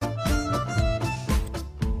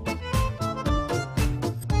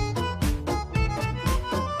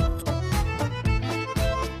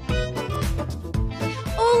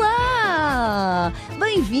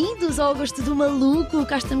bem-vindos ao Gosto do Maluco,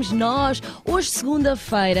 cá estamos nós. Hoje,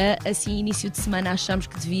 segunda-feira, assim, início de semana, achamos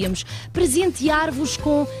que devíamos presentear-vos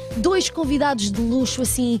com dois convidados de luxo,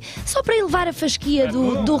 assim, só para elevar a fasquia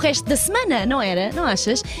do resto da semana, não era? Não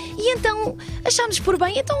achas? E então, achámos por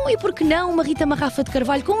bem, então, e por que não uma Rita Marrafa de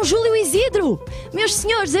Carvalho com o Júlio e Isidro? Meus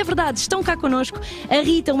senhores, é verdade, estão cá connosco. A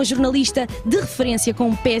Rita, uma jornalista de referência com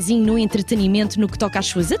um pezinho no entretenimento no que toca às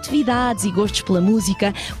suas atividades e gostos pela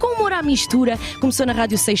música, com humor à mistura, começou na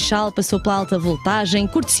Rádio Seixal, passou pela alta voltagem,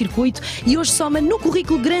 curto-circuito e hoje soma no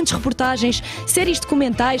currículo grandes reportagens, séries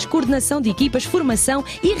documentais, coordenação de equipas, formação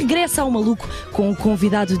e regressa ao Maluco com um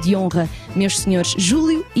convidado de honra, meus senhores,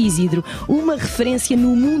 Júlio e Isidro, uma referência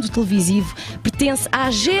no mundo televisivo, pertence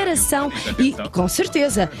à geração e, com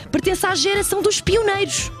certeza, pertence à geração dos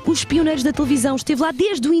pioneiros, os pioneiros da televisão, esteve lá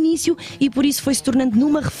desde o início e por isso foi se tornando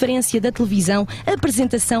numa referência da televisão,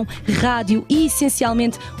 apresentação, rádio e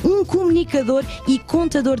essencialmente um comunicador e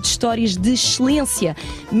contador de histórias de excelência.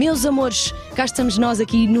 Meus amores, cá estamos nós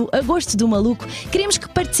aqui no Agosto do Maluco. Queremos que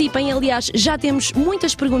participem, aliás, já temos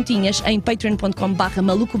muitas perguntinhas em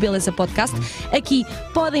patreon.com/malucobelezapodcast. Aqui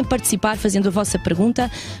podem participar fazendo a vossa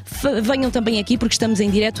pergunta. Venham também aqui porque estamos em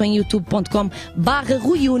direto em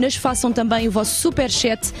youtube.com/ruiunas. Façam também o vosso super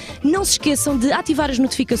chat. Não se esqueçam de ativar as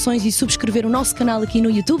notificações e subscrever o nosso canal aqui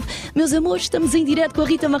no YouTube. Meus amores, estamos em direto com a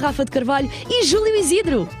Rita Marrafa de Carvalho e Júlio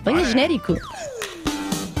Isidro. Venha genérico.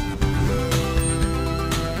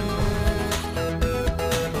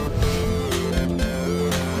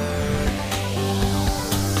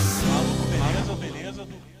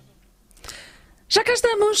 Já cá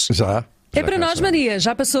estamos. Já. É para nós, Maria.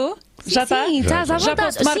 Já passou? Já está? Sim, estás à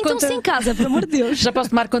vontade. Sintam-se em casa, pelo amor de Deus. Já posso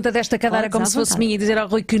tomar conta desta cadeira como se fosse minha e dizer ao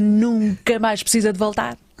Rui que nunca mais precisa de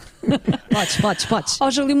voltar? Podes.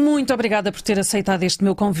 Ó Júlio, muito obrigada por ter aceitado este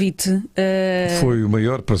meu convite. Foi o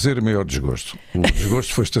maior prazer e o maior desgosto. O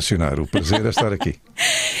desgosto foi estacionar, o prazer é estar aqui.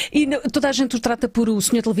 E toda a gente o trata por o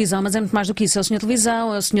senhor televisão, mas é muito mais do que isso. É o senhor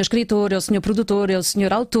televisão, é o senhor escritor, é o senhor produtor, é o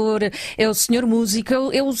senhor autor, é o senhor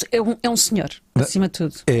músico, é um senhor, acima de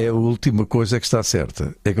tudo. É a última coisa que está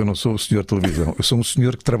certa. É que eu não sou o senhor televisão. Eu sou um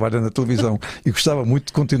senhor que trabalha na televisão. E gostava muito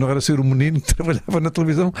de continuar a ser o menino que trabalhava na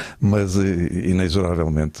televisão, mas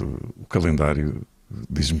inexoravelmente o calendário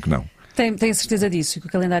diz-me que não. Tem certeza disso, que o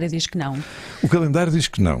calendário diz que não? O calendário diz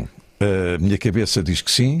que não. A minha cabeça diz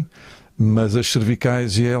que sim, mas as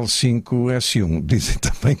cervicais e a L5-S1 dizem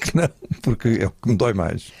também que não, porque é o que me dói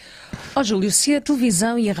mais. Ó Júlio, se a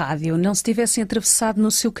televisão e a rádio não se tivessem atravessado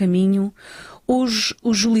no seu caminho, hoje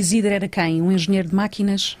o Júlio Isidro era quem? Um engenheiro de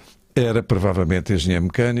máquinas? Era provavelmente engenheiro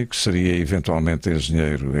mecânico, seria eventualmente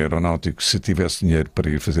engenheiro aeronáutico se tivesse dinheiro para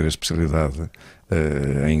ir fazer a especialidade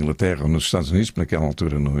em Inglaterra ou nos Estados Unidos, porque naquela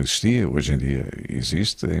altura não existia, hoje em dia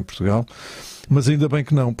existe em Portugal. Mas ainda bem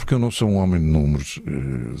que não, porque eu não sou um homem de números,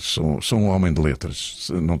 sou um homem de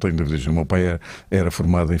letras, não tenho dúvidas. O meu pai era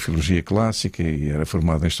formado em Filologia Clássica e era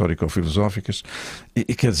formado em Histórico-Filosóficas,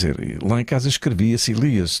 e quer dizer, lá em casa escrevia-se e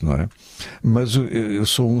lia-se, não é? Mas eu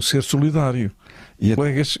sou um ser solidário. E os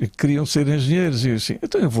colegas queriam ser engenheiros e eu assim,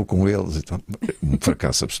 então eu vou com eles. Então, um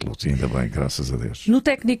fracasso absoluto, e ainda bem, graças a Deus. No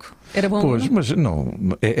técnico, era bom? Pois, mas não,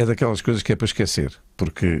 é daquelas coisas que é para esquecer,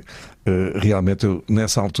 porque realmente eu,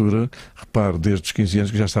 nessa altura, reparo, desde os 15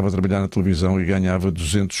 anos que já estava a trabalhar na televisão e ganhava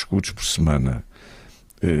 200 escudos por semana.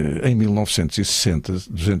 Em 1960,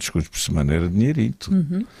 200 escudos por semana era dinheirito.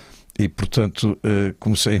 Uhum. E, portanto,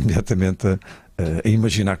 comecei imediatamente a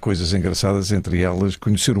imaginar coisas engraçadas, entre elas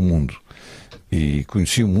conhecer o mundo. E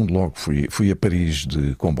conheci o mundo logo, fui a Paris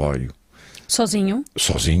de comboio. Sozinho?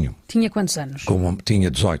 Sozinho. Tinha quantos anos? Tinha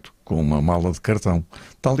 18, com uma mala de cartão,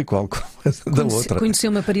 tal e qual como a da outra. Conheceu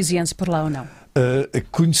uma parisiense por lá ou não?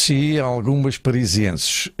 Conheci algumas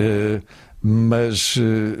parisienses, mas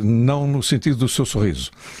não no sentido do seu sorriso.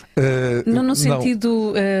 Não no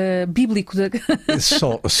sentido bíblico?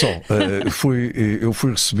 Só. Eu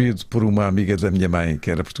fui recebido por uma amiga da minha mãe, que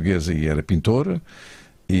era portuguesa e era pintora,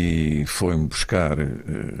 e foi-me buscar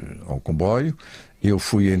ao comboio. Eu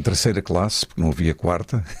fui em terceira classe, porque não havia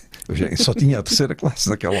quarta, eu só tinha a terceira classe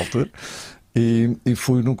naquela altura, e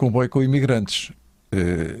fui num comboio com imigrantes.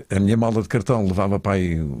 A minha mala de cartão levava para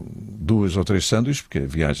aí 2 ou 3 sanduíches, porque a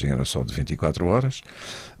viagem era só de 24 horas,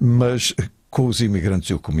 mas com os imigrantes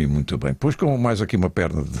eu comi muito bem. Depois como mais aqui uma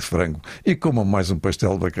perna de frango e como mais um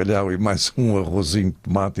pastel de bacalhau e mais um arrozinho de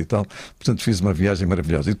tomate e tal. Portanto, fiz uma viagem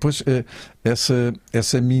maravilhosa. E depois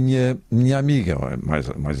essa minha amiga,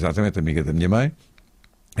 mais exatamente amiga da minha mãe,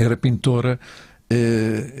 era pintora,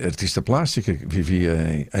 artista plástica,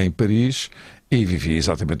 vivia em Paris e vivia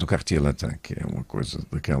exatamente no Quartier Latin, que é uma coisa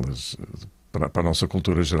daquelas para a nossa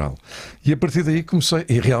cultura geral. E a partir daí comecei,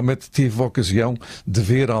 e realmente tive a ocasião de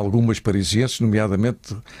ver algumas parisienses,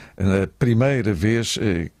 nomeadamente a primeira vez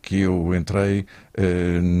que eu entrei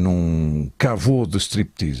num caveau de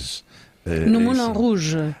striptease. No Moulin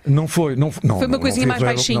Rouge. Não foi. Não, foi uma coisinha mais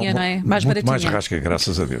baixinha, não é? Mais baratinha. Mais rasca,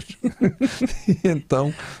 graças a Deus. E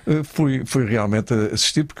então fui realmente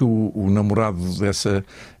assistir, porque o namorado dessa.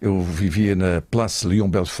 Eu vivia na Place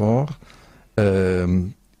Lyon-Belfort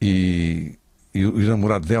e o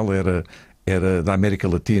namorado dela era da América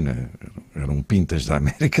Latina. Eram pintas da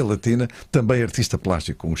América Latina, também artista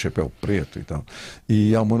plástico, com um chapéu preto e tal.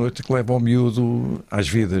 E há uma noite que leva ao miúdo às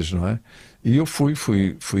vidas, não é? E eu fui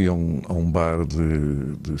a um bar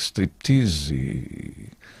de striptease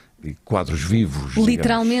e quadros vivos.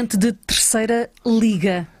 Literalmente de terceira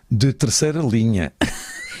liga. De terceira linha.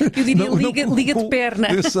 Eu diria liga de perna.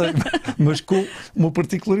 Eu sei, mas com uma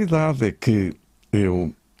particularidade, é que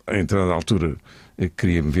eu, a entrada altura,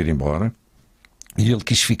 queria-me vir embora e ele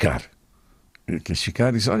quis ficar. E disse,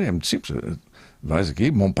 olha, é muito simples, vais aqui,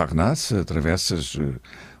 Montparnasse, atravessas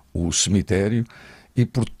o cemitério. E,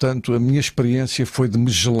 portanto, a minha experiência foi de me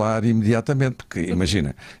gelar imediatamente, porque,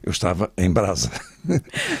 imagina, eu estava em brasa.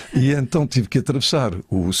 E então tive que atravessar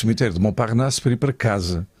o cemitério de Montparnasse para ir para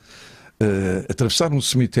casa. Atravessar um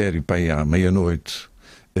cemitério para ir à meia-noite,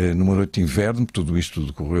 numa noite de inverno, tudo isto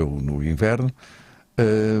decorreu no inverno,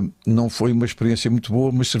 não foi uma experiência muito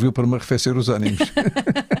boa, mas serviu para me arrefecer os ânimos.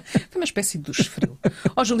 Foi uma espécie de duche frio.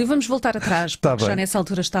 Júlio, vamos voltar atrás, porque já nessa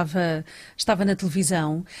altura estava na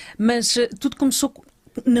televisão, mas tudo começou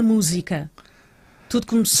na música. Tudo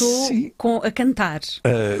começou a cantar.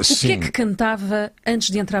 O que é que cantava antes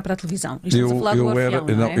de entrar para a televisão? Estamos a falar do Orfeão,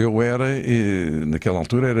 não é? Eu era, naquela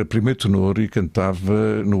altura, era primeiro tenor e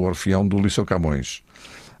cantava no Orfeão do Liceu Camões.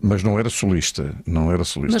 Mas não era solista.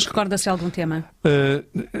 Mas recorda-se algum tema?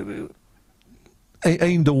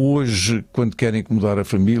 Ainda hoje, quando querem incomodar a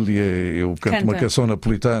família, eu canto uma canção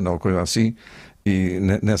napolitana ou coisa assim. E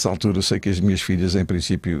nessa altura sei que as minhas filhas, em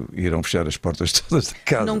princípio, irão fechar as portas todas da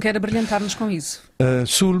casa. Não quero brilhantar-nos com isso.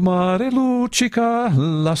 Sul mare luccica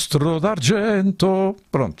l'astro d'argento.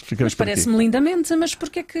 Pronto, ficamos por aqui. Parece-me lindamente, mas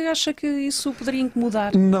porquê é que acha que isso poderia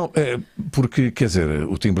incomodar? Não, porque, quer dizer,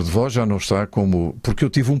 o timbre de voz já não está como... Porque eu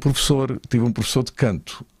tive um professor de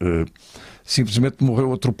canto. Simplesmente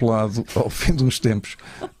morreu atropelado ao fim de uns tempos.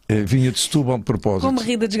 Vinha de Setúbal de propósito. Como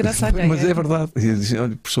rir da desgraça alheia. Mas é verdade. E dizia,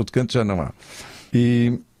 olha, professor de canto já não há.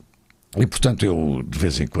 E, portanto, eu de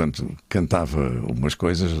vez em quando cantava umas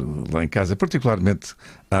coisas lá em casa, particularmente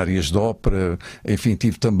áreas de ópera. Enfim,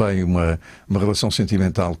 tive também uma relação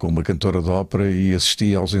sentimental com uma cantora de ópera e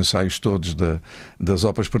assisti aos ensaios todos das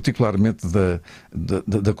óperas, particularmente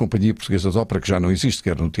da Companhia Portuguesa de Ópera, que já não existe, que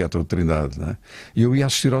era no Teatro da Trindade, não é? E eu ia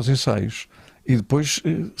assistir aos ensaios. E depois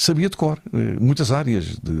sabia de cor. Muitas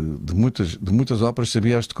áreas de muitas óperas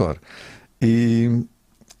sabia-as de cor.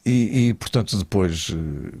 E, portanto, depois...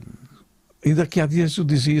 Ainda que há dias eu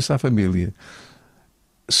dizia isso à família.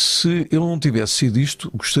 Se eu não tivesse sido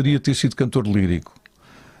isto, gostaria de ter sido cantor lírico.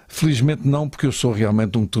 Felizmente não, porque eu sou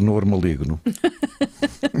realmente um tenor maligno.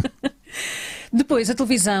 Depois, a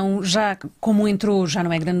televisão, já como entrou, já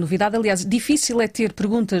não é grande novidade. Aliás, difícil é ter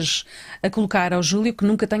perguntas a colocar ao Júlio que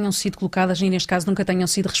nunca tenham sido colocadas e, neste caso, nunca tenham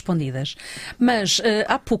sido respondidas. Mas,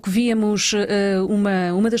 há pouco víamos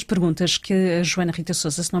uma das perguntas que a Joana Rita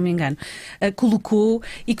Sousa, se não me engano, colocou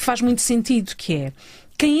e que faz muito sentido, que é: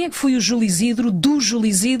 quem é que foi o Júlio Isidro do Júlio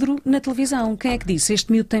Isidro na televisão? Quem é que disse? Este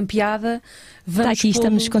miúdo tem piada. Está aqui,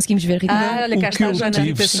 conseguimos ver, Rita. Olha, cá está a Joana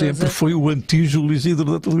Rita Sousa. Sempre foi o anti-Júlio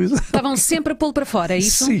Isidro da televisão. Estavam sempre a pô-lo para fora, é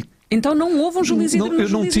isso? Sim. Então não houve um Júlio Isidro no Eu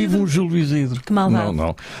não tive um Júlio Isidro. Que maldade.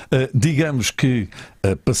 Não. Digamos que,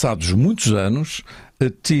 passados muitos anos,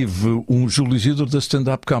 tive um Júlio Isidro da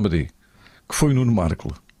stand-up comedy, que foi o Nuno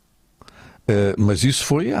Marco. Mas isso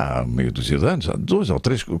foi há meia dúzia de anos, há 2 ou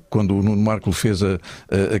 3, quando o Nuno Marco fez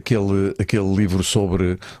aquele livro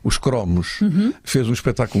sobre os cromos. Fez um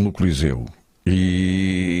espetáculo no Coliseu.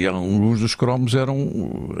 E alguns dos cromos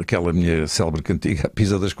eram aquela minha célebre cantiga, a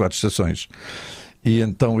Pisa das 4 Estações. E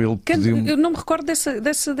então ele pediu-me... Eu não me recordo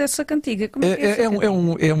dessa cantiga. Como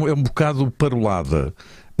é um bocado parolada.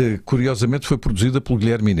 Curiosamente foi produzida pelo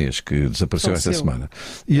Guilherme Inês, que desapareceu esta semana.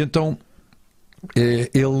 E então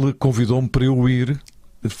ele convidou-me para eu ir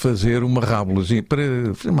fazer uma rábula,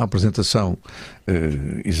 para fazer uma apresentação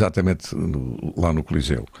exatamente lá no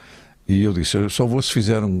Coliseu. E eu disse, eu só vou se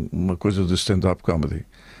fizer uma coisa de stand-up comedy.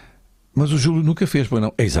 Mas o Júlio nunca fez, mas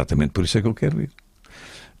não. É exatamente por isso é que eu quero ir.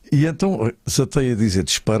 E então satei a dizer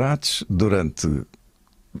disparates durante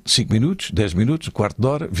 5 minutos, 10 minutos, um quarto de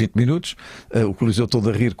hora, 20 minutos, o Coliseu todo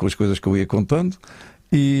a rir com as coisas que eu ia contando.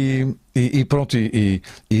 E pronto,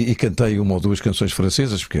 e cantei uma ou duas canções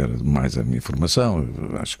francesas, porque era mais a minha formação.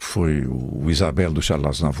 Acho que foi o Isabelle do Charles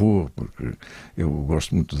Aznavour, porque eu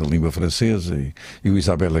gosto muito da língua francesa, e o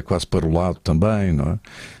Isabelle é quase para o lado também, não é?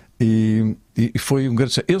 E foi um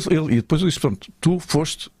grande... E depois eu disse, pronto, tu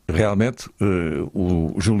foste realmente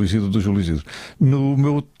o Júlio Isidro do Júlio Isidro. No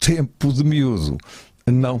meu tempo de miúdo,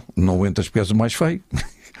 não entras porque és o mais feio.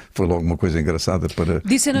 Foi logo uma coisa engraçada para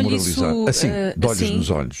Disseram-lhe moralizar. isso, assim, de olhos assim? nos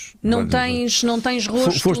olhos. Não tens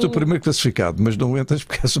rosto... Foste o primeiro classificado, mas não entras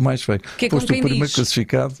porque és o mais feio. Que é como Foste o quem primeiro diz,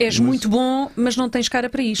 classificado. és muito bom, mas não tens cara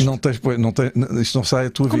para isto. Isto não sai a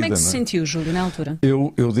tua vida. Como é que se não é? sentiu, Júlio, na altura?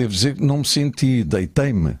 Eu devo dizer que não me senti,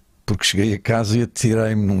 deitei-me, porque cheguei a casa e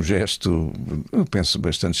atirei-me num gesto, eu penso,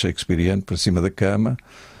 bastante shakespeariano, para cima da cama,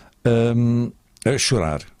 a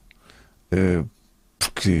chorar.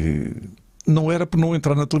 Porque não era por não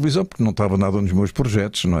entrar na televisão, porque não estava nada nos meus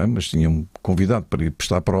projetos, não é? Mas tinham-me convidado para ir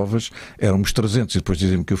prestar provas, éramos 300, e depois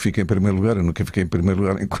dizem-me que eu fiquei em primeiro lugar. Eu nunca fiquei em primeiro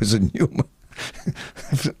lugar em coisa nenhuma.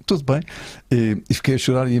 Tudo bem. E fiquei a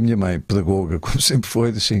chorar, e a minha mãe, pedagoga, como sempre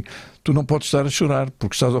foi, disse assim: tu não podes estar a chorar,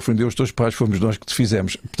 porque estás a ofender os teus pais, fomos nós que te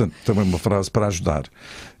fizemos. Portanto, também uma frase para ajudar.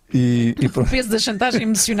 O peso da chantagem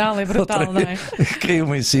emocional é brutal, não é?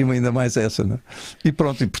 Caiu-me em cima, ainda mais essa, não é? E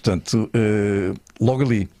pronto, e portanto, logo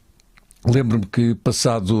ali, lembro-me que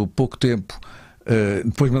passado pouco tempo,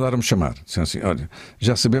 depois mandaram-me chamar. Disseram assim: olha,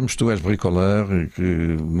 já sabemos que tu és bricoleur e que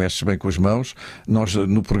mexes bem com as mãos. Nós,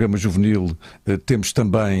 no programa juvenil, temos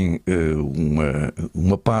também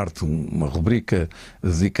uma parte, uma rubrica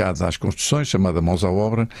dedicada às construções, chamada Mãos à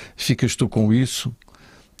Obra. Ficas tu com isso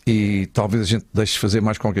e talvez a gente deixe fazer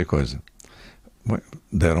mais qualquer coisa. Bom,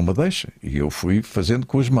 deram uma deixa e eu fui fazendo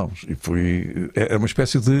com as mãos. Era uma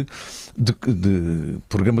espécie de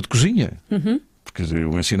programa de cozinha. Uhum. Porque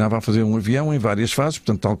eu ensinava a fazer um avião em várias fases,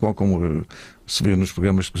 portanto, tal qual como se vê nos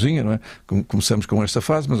programas de cozinha, não é? Começamos com esta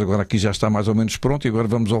fase, mas agora aqui já está mais ou menos pronto, e agora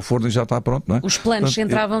vamos ao forno e já está pronto, não é? Os planos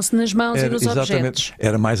centravam-se nas mãos e nos objetos.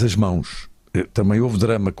 Era mais as mãos. Também houve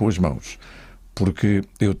drama com as mãos, porque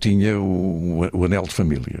eu tinha o anel de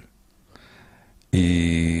família.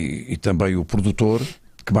 E também o produtor,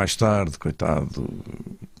 que mais tarde, coitado,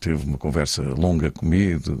 teve uma conversa longa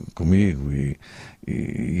comigo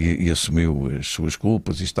e assumiu as suas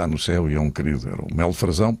culpas e está no céu e é um querido. Era o Melo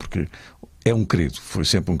Frazão, porque é um querido, foi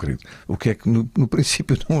sempre um querido. O que é que no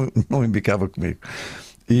princípio não embicava comigo.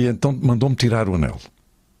 E então mandou-me tirar o anel.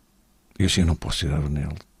 E eu assim: não posso tirar o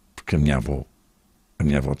anel, porque a minha avó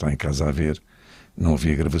está em casa a ver, não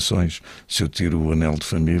havia gravações. Se eu tiro o anel de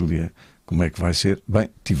família, como é que vai ser? Bem,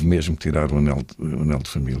 tive mesmo que tirar o anel de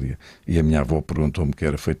família. E a minha avó perguntou-me que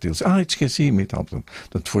era feito dele. Esqueci-me e tal.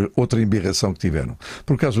 Portanto, foi outra embirração que tiveram.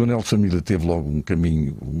 Por acaso, o anel de família teve logo um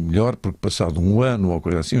caminho melhor, porque passado um ano ou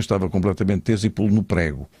coisa assim, eu estava completamente teso e pulo no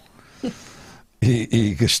prego.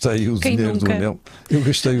 E gastei o dinheiro do anel. Eu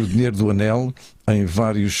gastei o dinheiro do anel em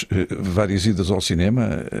várias idas ao cinema,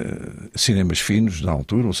 cinemas finos na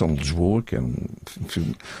altura, o São de Lisboa, que era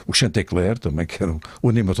o Chantecler também, que era o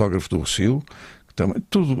animatógrafo do Rossio, também,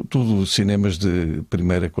 tudo cinemas de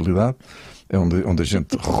primeira qualidade, onde a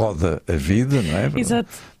gente roda a vida, não é? Exato.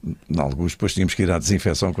 Em alguns depois tínhamos que ir à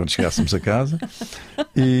desinfecção quando chegássemos a casa,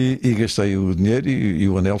 e gastei o dinheiro, e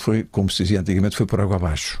o anel foi, como se dizia antigamente, foi por água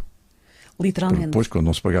abaixo. Literalmente. Depois, quando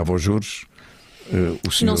não se pagava os juros,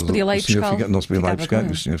 o senhor, não se podia lá ir buscar. Não se podia lá ir buscar,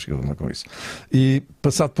 e o senhor ficava lá com isso. E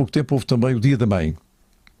passado pouco tempo houve também o Dia da Mãe.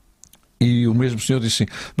 E o mesmo senhor disse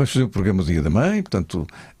assim: vamos fazer um programa do Dia da Mãe, portanto,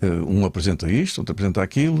 um apresenta isto, outro apresenta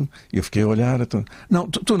aquilo. E eu fiquei a olhar. Então, não,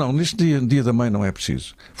 tu não, neste dia da Mãe não é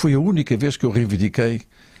preciso. Foi a única vez que eu reivindiquei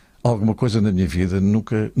alguma coisa na minha vida.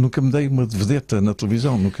 Nunca me dei uma vedeta na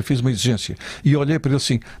televisão, nunca fiz uma exigência. E olhei para ele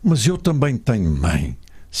assim: mas eu também tenho mãe.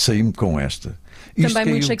 Saí-me com esta. Isto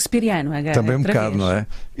também muito shakespeariano, agora. Também um bocado, não é?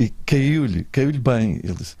 E caiu-lhe bem.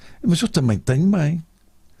 Ele disse: mas eu também tenho mãe.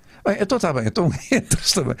 Bem, então está bem, então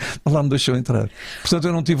entras também. Lá me deixou entrar. Portanto,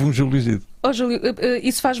 eu não tive um Júlio Isidro. Júlio,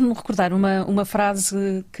 isso faz-me recordar uma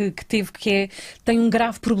frase que tive, que é: tem um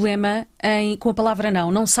grave problema com a palavra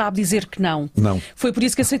não sabe dizer que não. Não. Foi por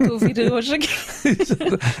isso que aceitou vir hoje aqui.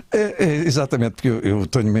 Exatamente, porque eu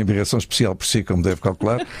tenho uma embirração especial por si, como deve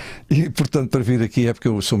calcular, e portanto para vir aqui é porque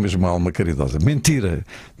eu sou mesmo uma alma caridosa. Mentira!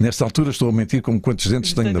 Nesta altura estou a mentir como quantos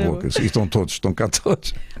dentes tenho na boca. E estão cá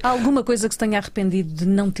todos. Há alguma coisa que se tenha arrependido de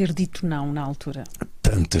não ter dito não na altura?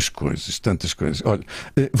 Tantas coisas. Olha,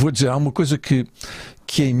 vou dizer, há uma coisa que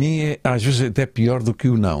em mim às vezes até pior do que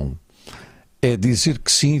o não. É dizer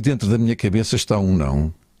que sim, dentro da minha cabeça está um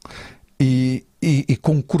não. E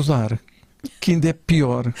concordar, que ainda é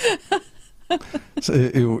pior.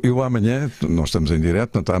 Eu amanhã, nós estamos em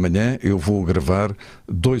direto, portanto amanhã eu vou gravar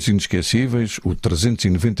 2 inesquecíveis, o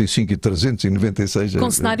 395 e 396.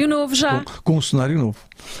 Com cenário novo já. Com um cenário novo.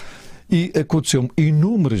 E aconteceu-me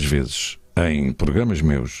inúmeras vezes em programas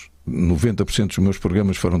meus, 90% dos meus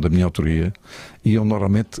programas foram da minha autoria, e eu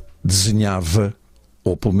normalmente desenhava,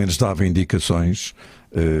 ou pelo menos dava indicações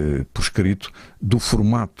por escrito, do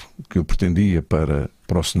formato que eu pretendia para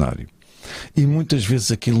o cenário. E muitas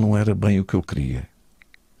vezes aquilo não era bem o que eu queria.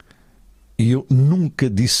 E eu nunca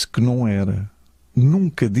disse que não era.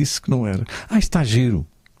 Nunca disse que não era. Está giro.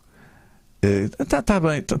 Está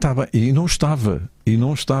bem, está bem. E não estava. E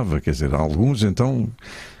não estava. Quer dizer, alguns, então,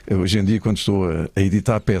 hoje em dia, quando estou a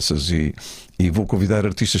editar peças e vou convidar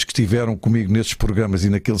artistas que estiveram comigo nesses programas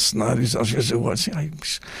e naqueles cenários, às vezes eu olho assim,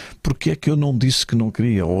 mas porquê é que eu não disse que não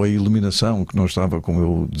queria? Ou a iluminação que não estava como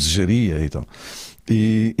eu desejaria e tal.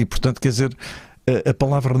 E portanto, quer dizer, a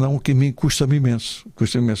palavra não, que a mim custa-me imenso.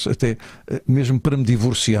 Custa-me imenso. Até mesmo para me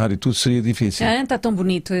divorciar e tudo seria difícil. Está tão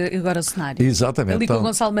bonito agora o cenário. Exatamente. Ali com o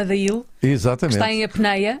Gonçalo Madail, exatamente, que está em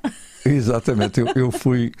apneia. Exatamente. Eu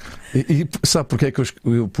fui... E sabe porque é que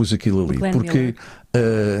eu pus aquilo ali? Porque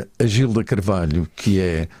a Gilda Carvalho, que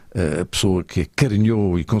é a pessoa que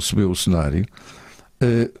acarinhou e concebeu o cenário,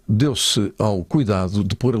 deu-se ao cuidado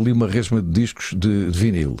de pôr ali uma resma de discos de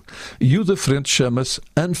vinil. E o da frente chama-se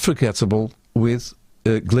Unforgettable with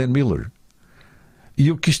Glenn Miller. E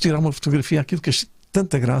eu quis tirar uma fotografia àquilo, que achei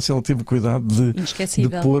tanta graça. Ela teve o cuidado de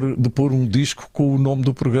pôr um disco com o nome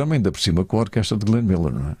do programa, ainda por cima com a orquestra de Glenn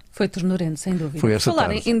Miller, não é? Foi ternurento, sem dúvida. Foi essa falar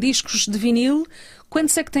tarde. Em discos de vinil,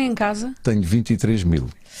 quantos é que tem em casa? Tenho 23 mil.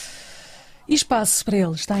 E espaço para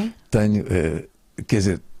eles, tem? Tenho, quer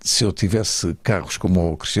dizer, se eu tivesse carros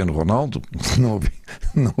como o Cristiano Ronaldo, não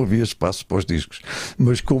havia espaço para os discos.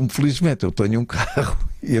 Mas como felizmente eu tenho um carro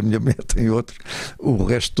e a minha mulher tem outro, o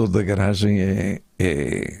resto todo da garagem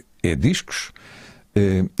é discos,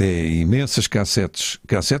 é imensas cassetes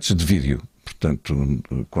de vídeo. Portanto,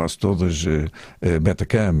 quase todas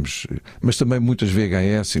Betacams, mas também muitas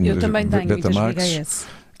VHS e eu também tenho Betamax. muitas VHS.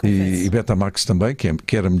 E Betamax também,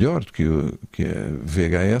 que era melhor do que a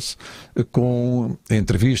VHS, com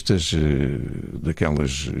entrevistas daquelas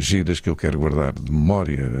giras que eu quero guardar de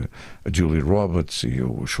memória, a Julie Roberts e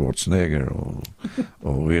o Schwarzenegger,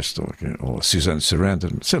 ou este, ou a Suzanne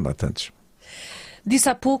Sarandon, sei lá, tantos. Disse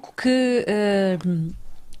há pouco que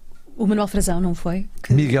o Manuel Frazão, não foi?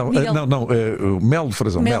 Miguel. O Melo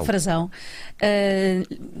Frazão. Melo Frazão.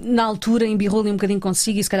 Na altura embirrou-lhe um bocadinho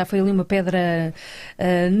consigo e se calhar foi ali uma pedra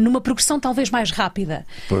numa progressão talvez mais rápida.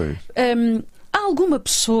 Pois. Há alguma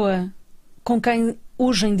pessoa com quem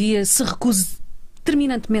hoje em dia se recuse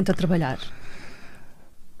terminantemente a trabalhar?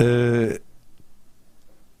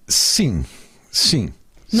 Sim.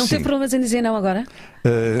 Não tem problemas em dizer não agora?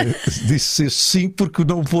 Disse sim porque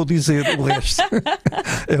não vou dizer o resto.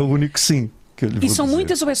 É o único sim que eu lhe vou dizer. E são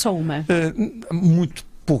muitas ou é só uma? Muito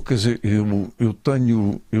poucas.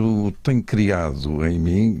 Eu tenho criado em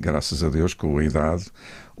mim, graças a Deus, com a idade,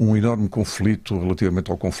 um enorme conflito relativamente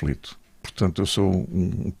ao conflito. Portanto, eu sou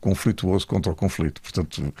um conflituoso contra o conflito.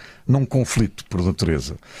 Portanto, não conflito por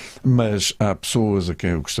natureza. Mas há pessoas a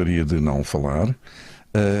quem eu gostaria de não falar.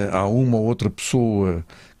 Há uma ou outra pessoa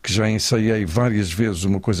que já ensaiei várias vezes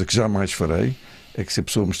uma coisa que jamais farei, é que se a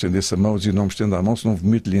pessoa me estendesse a mão, eu dizia não me estenda a mão, senão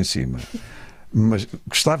vomito-lhe em cima. Mas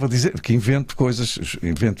gostava de dizer que invento coisas,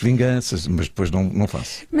 invento vinganças, mas depois não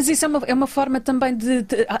faço. Mas isso é uma forma também de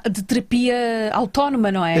terapia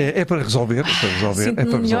autónoma, não é? É para resolver.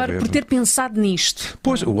 Sinto-me melhor por ter pensado nisto.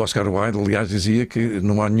 Pois, o Oscar Wilde, aliás, dizia que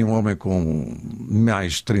não há nenhum homem com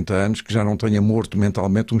mais de 30 anos que já não tenha morto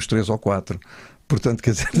mentalmente uns 3 ou 4. Portanto,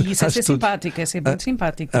 quer dizer, e isso é ser simpático, é ser muito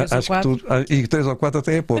simpático. 3 ou 4. E 3 ou 4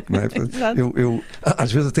 até é pouco, não é? eu,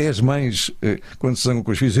 às vezes até as mães, quando se zangam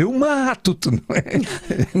com os filhos, eu mato-te, não é?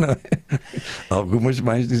 Não é? Algumas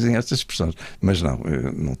mães dizem estas expressões, mas não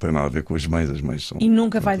tem nada a ver com as mães são... E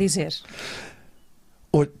nunca vai dizer?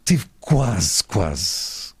 Tive quase.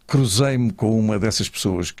 Cruzei-me com uma dessas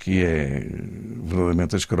pessoas que é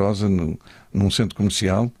verdadeiramente asquerosa num centro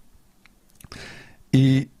comercial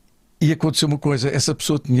e aconteceu uma coisa, essa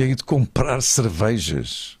pessoa tinha ido comprar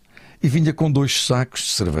cervejas e vinha com 2 sacos de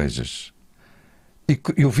cervejas. E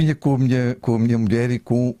eu vinha com a minha mulher e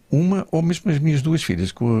com uma, ou mesmo as minhas 2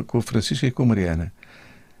 filhas, com a Francisca e com a Mariana.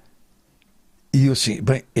 E eu assim,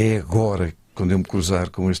 bem, é agora, quando eu me cruzar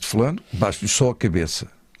com este fulano, baixo-lhe só a cabeça.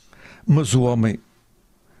 Mas o homem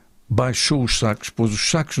baixou os sacos, pôs os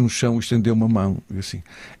sacos no chão e estendeu uma mão. E assim,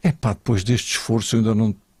 depois deste esforço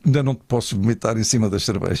eu ainda não te posso vomitar em cima das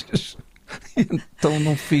cervejas. Então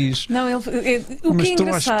não fiz. Não, o Mas que é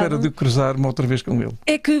estou à espera engraçado de cruzar-me outra vez com ele.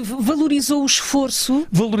 é que valorizou o esforço.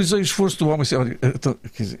 Valorizei o esforço do homem. Olha, então,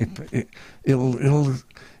 quer dizer,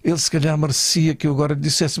 ele se calhar merecia que eu agora lhe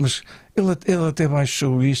dissesse, mas ele até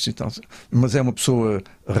baixou isto e tal. Mas é uma pessoa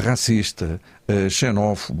racista,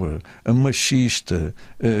 xenófoba, machista,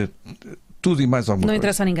 tudo e mais alguma coisa. Não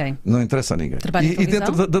interessa a ninguém. Não interessa a ninguém. Trabalha em E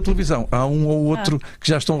dentro televisão? da televisão há um ou outro que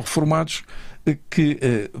já estão reformados que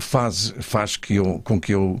faz com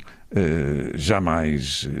que eu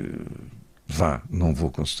jamais vá, não vou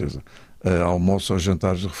com certeza, a almoço ou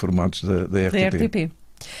jantares reformados da Da RTP. RTP.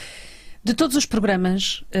 De todos os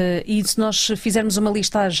programas, e se nós fizermos uma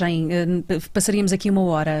listagem, passaríamos aqui 1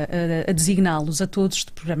 hora a designá-los a todos,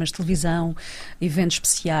 de programas de televisão, eventos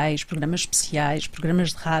especiais, programas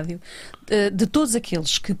de rádio, de todos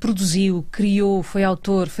aqueles que produziu, criou, foi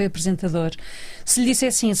autor, foi apresentador, se lhe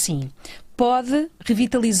dissessem assim, pode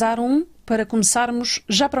revitalizar um para começarmos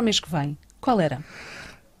já para o mês que vem, qual era?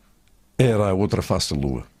 Era a outra face da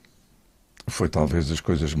lua. Foi talvez das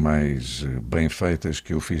coisas mais bem feitas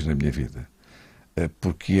que eu fiz na minha vida.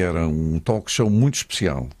 Porque era um talk show muito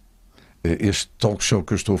especial. Este talk show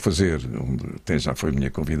que eu estou a fazer, onde até já foi minha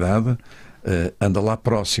convidada, anda lá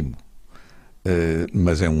próximo.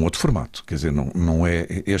 Mas é um outro formato. Quer dizer, não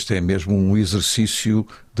é, este é mesmo um exercício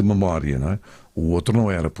de memória, não é? O outro não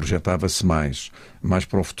era, projetava-se mais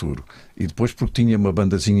para o futuro. E depois porque tinha uma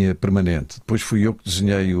bandazinha permanente. Depois fui eu que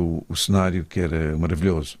desenhei o cenário, que era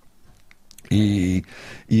maravilhoso. E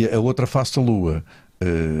a outra face da lua,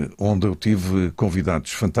 onde eu tive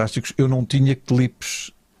convidados fantásticos, eu não tinha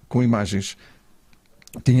clipes com imagens,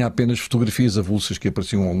 tinha apenas fotografias avulsas que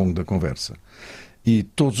apareciam ao longo da conversa. E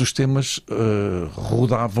todos os temas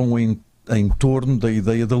rodavam em torno da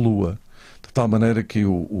ideia da lua, de tal maneira que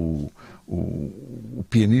o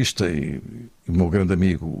pianista e o meu grande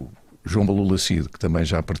amigo João Balula Cid, que também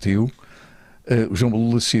já partiu, o João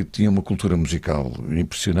Balula Cid tinha uma cultura musical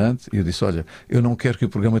impressionante e eu disse, olha, eu não quero que o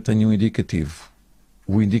programa tenha um indicativo.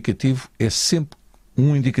 O indicativo é sempre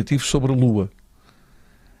um indicativo sobre a Lua.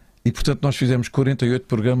 E, portanto, nós fizemos 48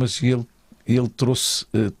 programas e ele trouxe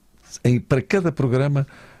para cada programa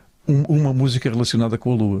uma música relacionada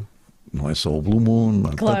com a Lua. Não é só o Blue Moon,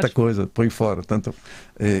 há Claro. tanta coisa, põe fora.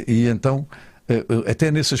 E então,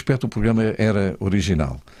 até nesse aspecto, o programa era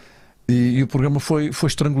original. E o programa foi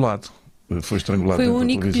estrangulado. Foi estrangulado Foi o dentro da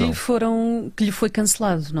único televisão. que lhe foi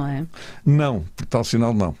cancelado, não é? Não, por tal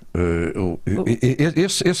sinal não.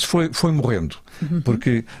 Esse foi morrendo.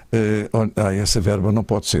 Porque essa verba não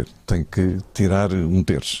pode ser. Tem que tirar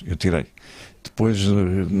 1/3. Eu tirei. Depois,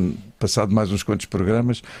 passado mais uns quantos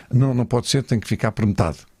programas, não pode ser, tem que ficar por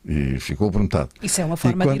metade. E ficou por metade. Isso é uma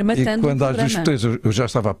forma de ir matando e quando o às vezes programa. eu já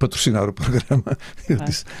estava a patrocinar o programa,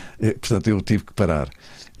 portanto eu tive que parar.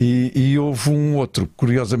 E houve um outro,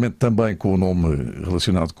 curiosamente também com o nome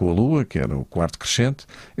relacionado com a Lua, que era o Quarto Crescente.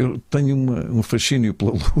 Eu tenho um fascínio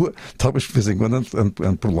pela Lua, talvez de vez em quando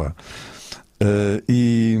ando por lá.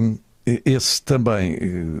 E esse também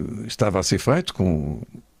estava a ser feito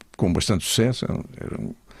com bastante sucesso.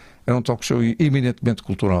 Era um talk show eminentemente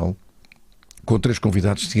cultural, com 3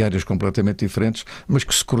 convidados de áreas completamente diferentes, mas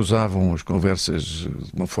que se cruzavam as conversas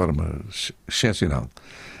de uma forma excepcional.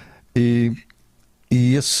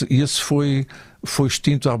 E esse foi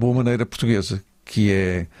extinto à boa maneira portuguesa, que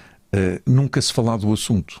é nunca se falar do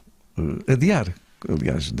assunto. Adiar.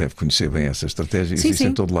 Aliás, deve conhecer bem essa estratégia, Sim, existe sim.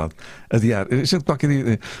 em todo lado. Adiar. Qualquer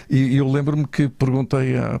dia, e eu lembro-me que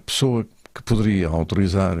perguntei à pessoa que poderia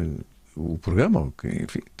autorizar o programa, ou que,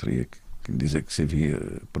 enfim, teria que dizer que se havia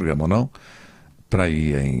programa ou não, para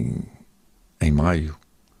aí em maio,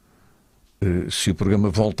 se o programa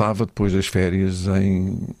voltava depois das férias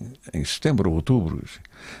em setembro ou outubro.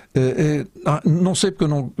 Não sei, porque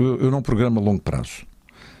eu não programo a longo prazo.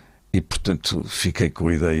 E, portanto, fiquei com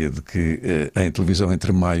a ideia de que em televisão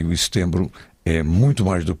entre maio e setembro é muito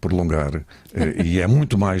mais do que prolongar e é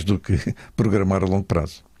muito mais do que programar a longo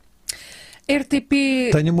prazo.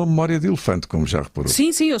 RTP... Tenho uma memória de elefante, como já reparou.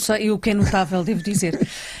 Sim, eu sei, o que é notável, devo dizer.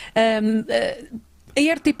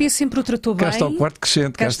 A RTP sempre o tratou bem. Cá está o Quarto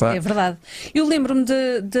Crescente, cá está. É verdade. Eu lembro-me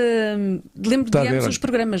de ambos os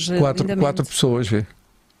programas. Quatro pessoas, vê.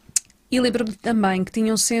 E lembro-me também que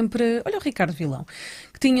tinham sempre... Olha o Ricardo Vilão.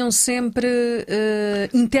 Que tinham sempre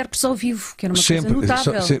intérpretes ao vivo, que era uma coisa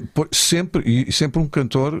notável. Sempre um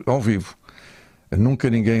cantor ao vivo. Nunca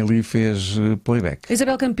ninguém ali fez playback. A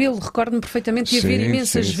Isabel Campelo, recordo-me perfeitamente de haver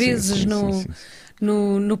imensas vezes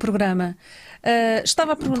no programa.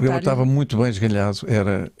 Estava a perguntar... O programa estava muito bem esgalhado,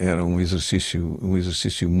 era um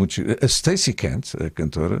exercício muito... A Stacey Kent, a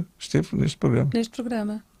cantora, esteve neste programa. Neste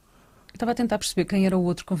programa. Estava a tentar perceber quem era o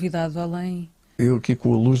outro convidado, além... Eu aqui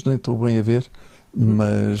com a luz nem estou bem a ver,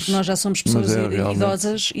 mas... Nós já somos pessoas realmente...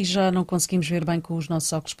 idosas e já não conseguimos ver bem com os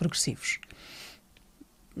nossos óculos progressivos.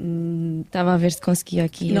 Estava a ver se conseguia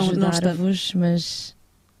aqui ajudar-vos, mas...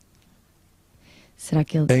 Será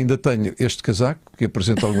que ele... Ainda tenho este casaco, que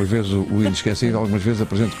apresento algumas vezes, o inesquecível, algumas vezes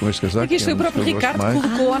apresento com este casaco. Aqui isto foi o próprio Ricardo que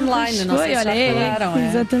colocou online, não sei se já repararam.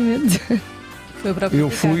 Exatamente. Foi o próprio eu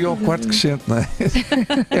Ricardo. Fui ao quarto crescente, não é?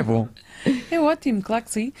 É bom. É ótimo, claro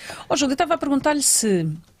que sim. Júlio, eu estava a perguntar-lhe se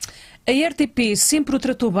a RTP sempre o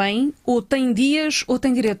tratou bem, ou tem dias, ou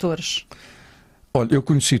tem diretores? Olha, eu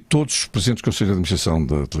conheci todos os presidentes do Conselho de Administração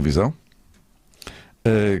da televisão,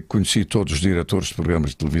 conheci todos os diretores de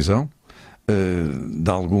programas de televisão,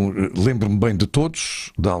 lembro-me bem de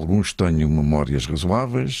todos, de alguns tenho memórias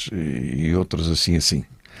razoáveis e outros assim.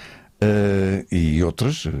 E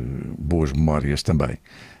outras boas memórias também.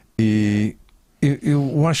 E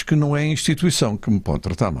eu acho que não é a instituição que me pode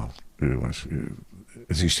tratar mal. Eu acho que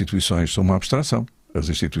as instituições são uma abstração. As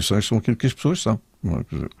instituições são aquilo que as pessoas são.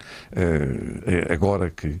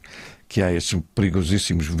 Agora que há estes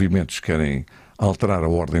perigosíssimos movimentos que querem alterar a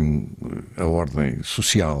ordem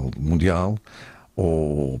social mundial,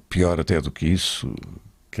 ou pior até do que isso,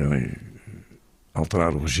 querem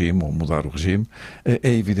alterar o regime ou mudar o regime,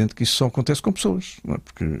 é evidente que isso só acontece com pessoas, não é?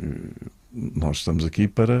 Porque nós estamos aqui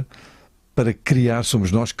para criar,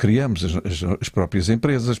 somos nós que criamos as próprias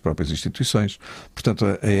empresas, as próprias instituições. Portanto,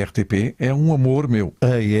 a RTP é um amor meu,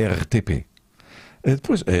 a RTP.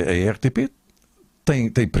 Depois, a RTP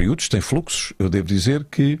tem períodos, tem fluxos. Eu devo dizer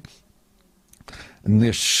que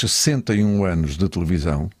nestes 61 anos de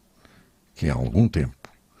televisão, que é há algum tempo,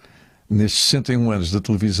 nestes 61 anos de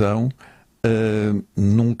televisão,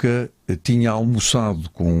 nunca tinha almoçado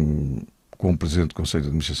com o Presidente do Conselho de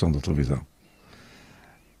Administração da televisão.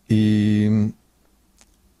 E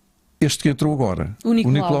este que entrou agora, o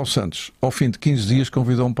Nicolau Santos, ao fim de 15 dias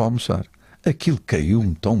convidou-me para almoçar. Aquilo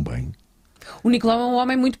caiu-me tão bem. O Nicolau é um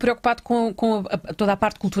homem muito preocupado com toda a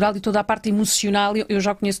parte cultural e toda a parte emocional, eu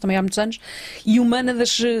já o conheço também há muitos anos, e humana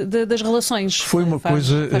das relações. Foi uma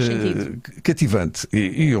coisa cativante.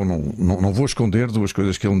 E eu não vou esconder duas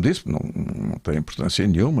coisas que ele me disse, não tem importância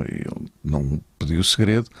nenhuma, e ele não me pediu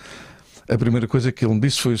segredo. A primeira coisa que ele me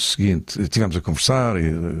disse foi o seguinte: estivemos a conversar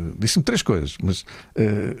e disse-me três coisas, mas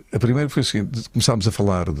a primeira foi o seguinte: começámos a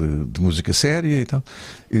falar de música séria e tal,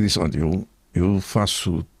 e disse: olha, eu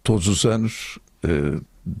faço todos os anos,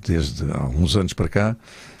 desde há uns anos para cá,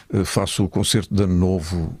 faço o concerto de Ano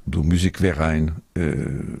Novo do Musikverein,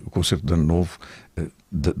 o concerto de Ano Novo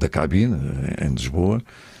da cabine, em Lisboa,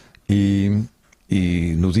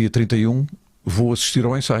 e no dia 31 vou assistir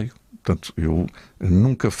ao ensaio. Portanto, eu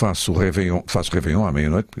nunca faço Réveillon à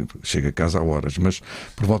meia-noite, chego a casa a horas, mas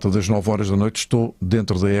por volta das 9 horas da noite estou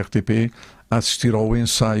dentro da RTP a assistir ao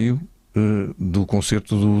ensaio do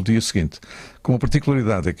concerto do dia seguinte. Com a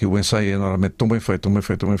particularidade é que o ensaio é normalmente tão bem feito,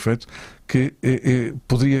 que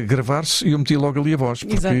poderia gravar-se e eu metia logo ali a voz,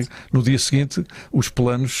 porque Exato. No dia seguinte os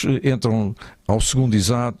planos entram ao segundo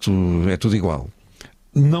exato, é tudo igual.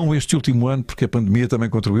 Não este último ano, porque a pandemia também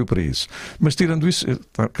contribuiu para isso. Mas tirando isso,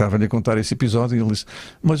 estava-lhe a contar esse episódio e ele disse: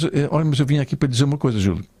 mas eu vim aqui para lhe dizer uma coisa,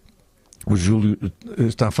 Júlio. O Júlio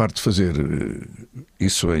está farto de fazer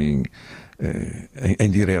isso em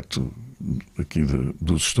direto aqui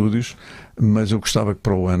dos estúdios, mas eu gostava que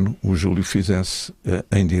para o ano o Júlio fizesse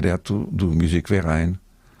em direto do Musikverein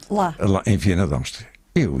lá em Viena da Áustria.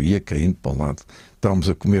 Eu ia caindo para o lado. Estávamos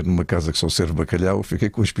a comer numa casa que só serve bacalhau, fiquei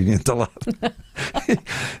com a espinha entalada.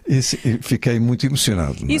 E fiquei muito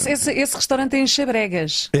emocionado. Esse restaurante tem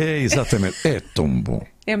Xabregas. É, exatamente. É tão bom.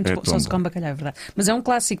 É muito bom. Só se come bacalhau, é verdade. Mas é um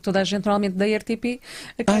clássico. Toda a gente, normalmente, da RTP...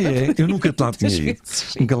 Eu nunca lá tinha ido.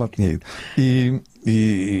 Nunca lá tinha ido.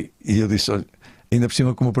 E eu disse, olha, ainda por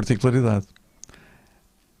cima com uma particularidade.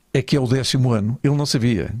 É que é o 10º ano. Ele não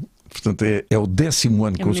sabia. Portanto, é o 10º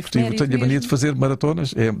ano consecutivo. Tenho a mania de fazer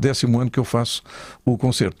maratonas. É o 10º ano que eu faço o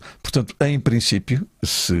concerto. Portanto, em princípio,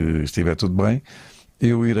 se estiver tudo bem,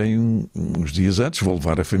 eu irei uns dias antes, vou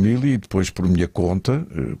levar a família e depois por minha conta,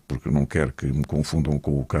 porque não quero que me confundam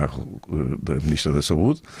com o carro da Ministra da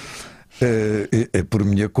Saúde, por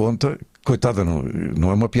minha conta. Coitada,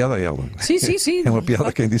 não é uma piada a ela. Sim. É uma piada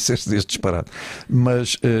a quem disseste deste disparate.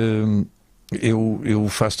 Mas... Eu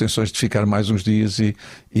faço tensões de ficar mais uns dias e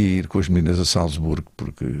ir com as meninas a Salzburgo,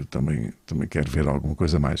 porque também quero ver alguma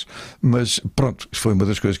coisa mais. Mas pronto, foi uma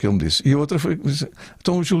das coisas que ele me disse. E a outra foi,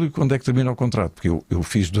 então, Júlio, quando é que termina o contrato? Porque eu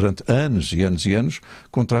fiz durante anos e anos e anos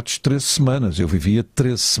contratos de 13 semanas. Eu vivia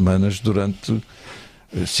 13 semanas durante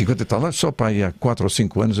 50 e tal anos. Só para aí há 4 ou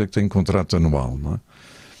 5 anos é que tenho contrato anual, não é?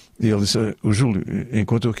 E ele disse: o Júlio,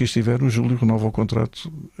 enquanto eu aqui estiver, o Júlio renova o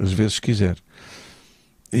contrato às vezes quiser.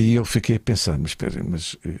 E eu fiquei a pensar, mas espera,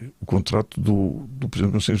 o contrato do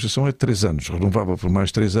Presidente da Conselho de Administração é de 3 anos, renovava por mais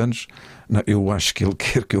 3 anos. Não, eu acho que ele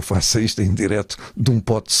quer que eu faça isto em direto de um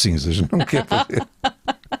pote de cinzas, não quer fazer.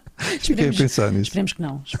 Fiquei a pensar nisso. Esperemos que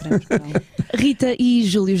não. Esperemos que não. Rita e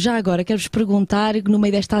Júlio, já agora quero-vos perguntar, no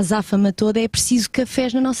meio desta azáfama toda, é preciso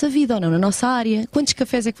cafés na nossa vida ou não, na nossa área? Quantos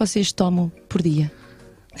cafés é que vocês tomam por dia?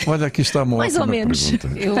 Olha, aqui está uma Mais ou ótima menos.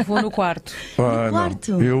 pergunta. Eu vou no quarto.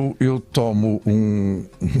 quarto? Não. Eu tomo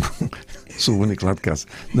sou o único lá de casa.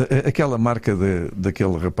 Aquela marca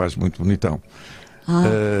daquele rapaz muito bonitão.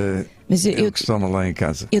 Mas eu que toma lá em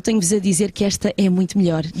casa. Eu tenho-vos a dizer que esta é muito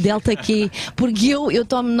melhor. Delta Q, porque eu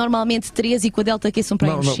tomo normalmente 3 e com a Delta Q são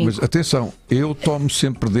para aí uns 5. Mas atenção, eu tomo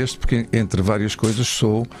sempre deste, porque entre várias coisas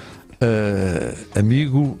sou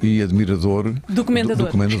amigo e admirador do comendador.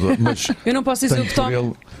 Mas eu não posso dizer o que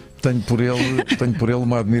tomo. Tenho por ele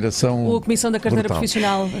uma admiração. Ou a Comissão da Carteira brutal.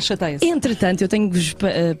 Profissional chateia-se. Entretanto, eu tenho-vos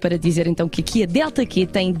para dizer então que aqui a Delta Q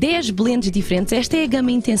tem 10 blends diferentes. Esta é a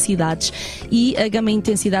gama intensidades e a gama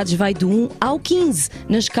intensidades vai do 1 ao 15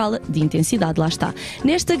 na escala de intensidade, lá está.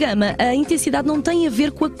 Nesta gama, a intensidade não tem a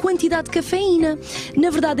ver com a quantidade de cafeína.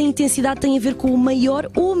 Na verdade, a intensidade tem a ver com o maior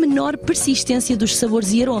ou menor persistência dos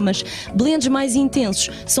sabores e aromas. Blends mais intensos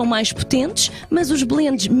são mais potentes, mas os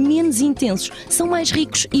blends menos intensos são mais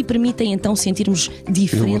ricos e permitem então sentirmos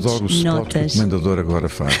diferentes Eu adoro o spot notas. que o comendador agora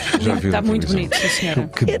faz. Já viu? Está muito bonito, sim, senhora.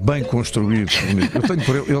 Que bem construído. Bonito. Eu tenho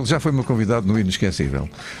por ele já foi meu convidado no Inesquecível.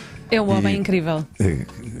 É um homem incrível.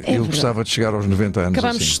 Eu gostava de chegar aos 90 anos.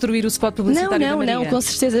 Acabámos de destruir o spot publicitário da Maria. Não, com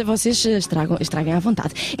certeza vocês estraguem à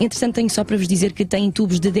vontade. Entretanto, tenho só para vos dizer que tem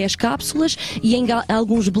tubos de 10 cápsulas e em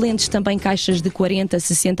alguns blends também caixas de 40,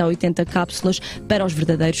 60 a 80 cápsulas para os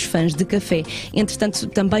verdadeiros fãs de café. Entretanto,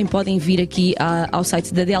 também podem vir aqui ao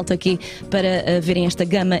site da Delta Q para verem esta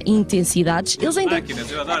gama intensidades. Eles ainda... Máquinas,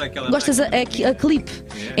 eu adoro aquela Gostas a clip?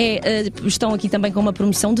 Estão aqui também com uma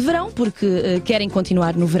promoção de verão, porque querem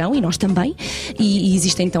continuar no verão e nós também. E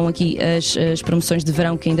existem então aqui as promoções de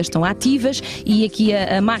verão que ainda estão ativas e aqui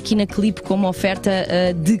a máquina clip como oferta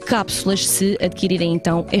de cápsulas se adquirirem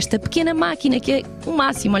então esta pequena máquina que é o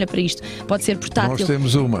máximo, olha para isto, pode ser portátil. Nós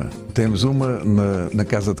temos uma na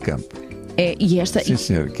casa de campo. E esta... Sim,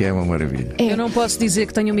 senhor, que é uma maravilha. Eu não posso dizer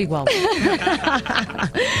que tenho uma igual.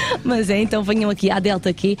 Mas então venham aqui à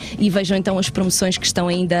Delta Q e vejam então as promoções que estão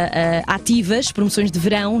ainda ativas, promoções de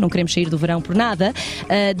verão, não queremos sair do verão por nada.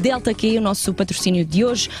 Delta Q, o nosso patrocínio de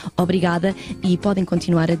hoje, obrigada e podem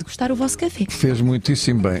continuar a degustar o vosso café. Fez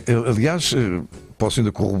muitíssimo bem. Aliás, posso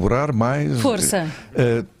ainda corroborar mais. Força!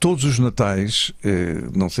 Todos os natais,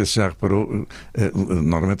 não sei se já reparou,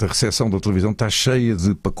 normalmente a recepção da televisão está cheia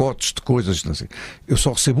de pacotes de coisas. Assim. Eu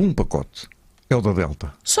só recebo um pacote. É o da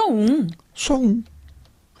Delta. Só um? Só um.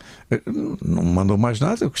 Não me mandou mais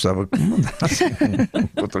nada, eu gostava que me mandasse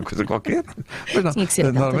outra coisa qualquer. Mas não. Tinha que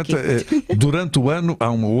ser Normalmente, durante o ano, há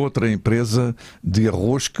uma outra empresa de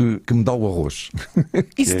arroz que me dá o arroz.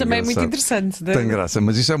 Isso também é muito interessante. Tem graça,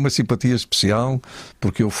 mas isso é uma simpatia especial,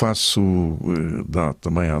 porque eu faço,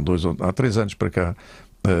 também há 3 anos para cá,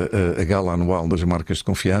 a gala anual das marcas de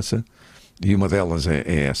confiança. E uma delas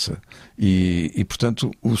é essa. E, portanto,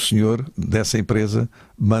 o senhor dessa empresa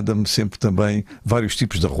manda-me sempre também vários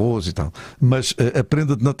tipos de arroz e tal. Mas a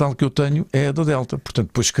prenda de Natal que eu tenho é a da Delta. Portanto,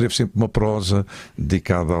 depois escrevo sempre uma prosa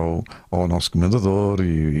dedicada ao nosso comendador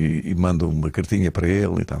e mando uma cartinha para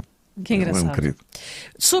ele e tal. Que engraçado. É um querido.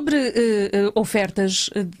 Sobre ofertas,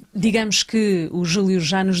 digamos que o Júlio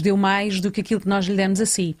já nos deu mais do que aquilo que nós lhe demos a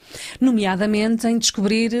si, nomeadamente em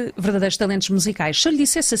descobrir verdadeiros talentos musicais. Se eu lhe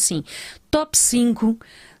dissesse assim, top 5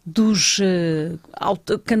 dos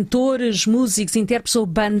cantores, músicos, intérpretes ou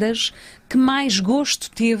bandas que mais gosto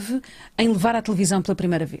teve em levar à televisão pela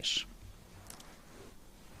primeira vez?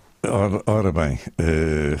 Ora bem,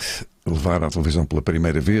 levar à televisão pela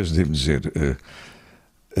primeira vez, devo dizer...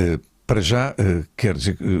 para já, quero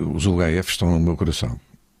dizer que os UHF estão no meu coração.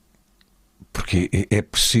 Porque é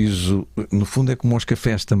preciso, no fundo é como aos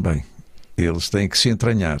cafés também. Eles têm que se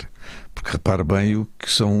entranhar. Porque repare bem o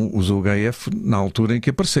que são os UHF na altura em que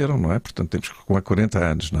apareceram, não é? Portanto, temos há 40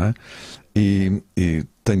 anos, não é? E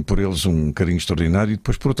tenho por eles um carinho extraordinário. E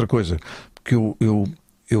depois por outra coisa, porque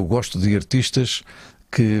eu gosto de artistas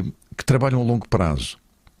que trabalham a longo prazo.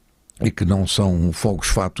 E que não são fogos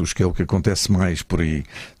fatos, que é o que acontece mais por aí.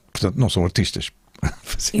 Portanto, não são artistas.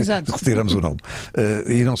 Exato. Retiramos o nome.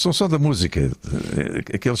 E não são só da música.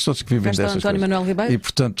 Aqueles todos que vivem dessas António coisas. Manuel Ribeiro. E,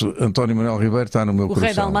 portanto, António Manuel Ribeiro está no meu coração. O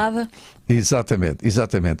Rei da Almada.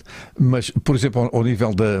 Exatamente. Mas, por exemplo, ao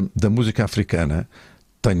nível da música africana,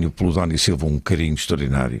 tenho pelo Dani Silva um carinho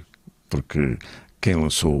extraordinário. porque quem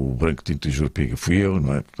lançou o Branco Tinto e Jurupiga fui eu,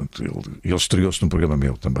 não é? Portanto, ele estreou-se num programa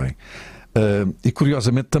meu também. E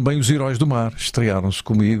curiosamente também os Heróis do Mar estrearam-se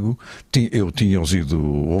comigo. Eu tinha-os ido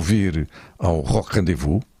ouvir ao Rock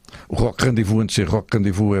Rendezvous. O Rock Rendezvous, antes de ser Rock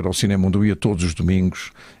Rendezvous, era o cinema onde eu ia todos os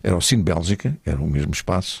domingos. Era o Cine Bélgica, era o mesmo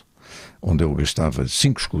espaço, onde eu gastava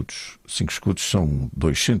 5 escudos. 5 escudos são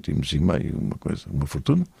 2,5 cêntimos, uma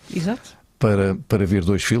fortuna. Exato. Para ver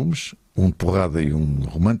 2 filmes, um de porrada e um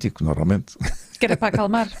romântico, normalmente. Que era para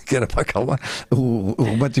acalmar. Que era para acalmar. O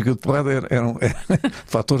romântico e o de porrada eram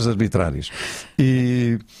fatores arbitrários.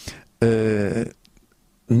 E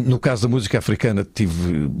no caso da música africana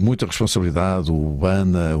tive muita responsabilidade, o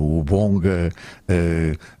Bana, o Bonga,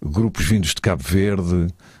 grupos vindos de Cabo Verde,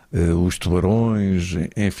 os Tubarões,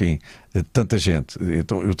 enfim, tanta gente.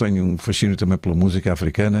 Então eu tenho um fascínio também pela música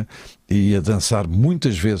africana e a dançar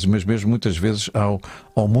muitas vezes, mas mesmo muitas vezes ao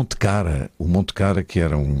Monte Cara. O Monte Cara, que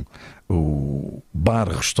era o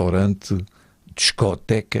bar-restaurante,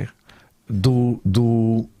 discoteca do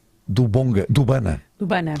Bonga, do Bana. Do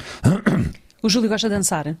Bana. O Júlio gosta de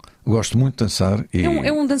dançar? Gosto muito de dançar.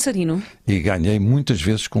 É um dançarino? E ganhei muitas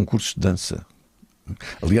vezes concursos de dança.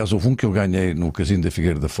 Aliás, houve um que eu ganhei no Casino da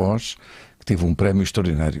Figueira da Foz, que teve um prémio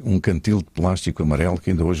extraordinário, um cantil de plástico amarelo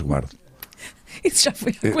que ainda hoje guardo. Isso já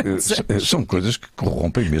foi há quantos anos? São coisas que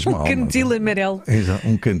corrompem mesmo a alma. Um cantil amarelo. Exato,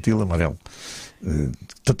 um cantil amarelo.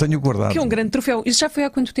 Tenho guardado. Que é um grande troféu. Isso já foi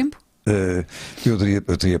há quanto tempo? Eu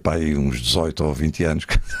teria para aí uns 18 ou 20 anos,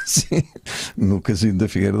 assim, no Casino da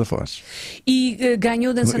Figueira da Foz. E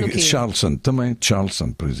ganhou dançando o quê? Charleston,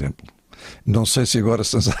 por exemplo. Não sei se agora,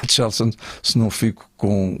 se dançar de Charleston, se não fico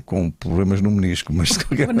com problemas no menisco. Mas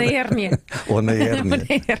Ou na hérnia. Ou na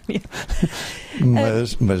hérnia.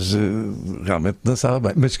 Mas realmente dançava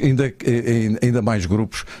bem. Mas ainda mais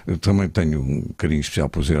grupos. Eu também tenho um carinho especial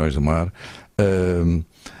para os Heróis do Mar.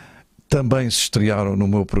 Também se estrearam no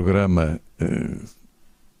meu programa,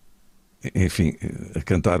 enfim, a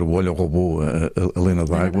cantar O Olho ao Robô, a Lena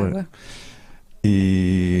d'Água.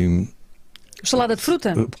 E o salada de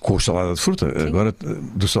fruta? Com o salada de fruta. Sim. Agora,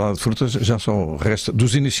 do salada de fruta já só resta,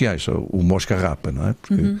 dos iniciais, só o Mosca Rapa, não é?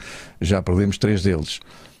 Porque já perdemos 3 deles.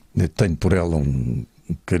 Tenho por ela um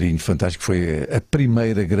carinho fantástico. Foi a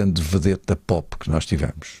primeira grande vedete da pop que nós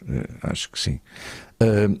tivemos. Acho que sim.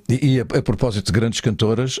 E a propósito de grandes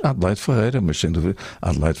cantoras, Adelaide Ferreira, mas sem dúvida,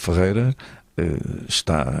 Adelaide Ferreira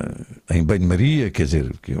está em banho-maria, quer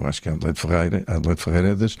dizer, que eu acho que a Adelaide Ferreira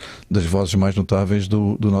é das vozes mais notáveis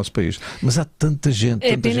do nosso país. Mas há tanta gente.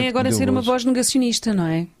 É pena agora ser uma voz negacionista, não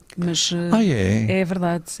é? Mas é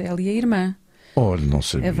verdade, é ali a irmã. Olha, não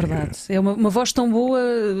sabia. É verdade. É uma voz tão boa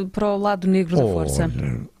para o lado negro da força.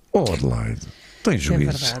 Adelaide. Tem juízo.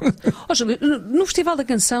 É verdade. Júlio, no Festival da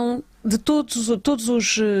Canção, de todos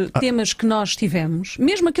os temas que nós tivemos,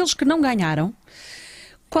 mesmo aqueles que não ganharam,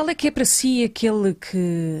 qual é que é para si aquele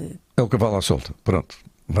que... É o Cavalo à Solta. Pronto.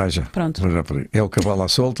 Vai já. Pronto. Vai já por aí. É o Cavalo à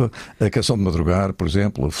Solta, a Canção de Madrugar, por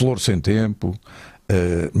exemplo, a Flor Sem Tempo,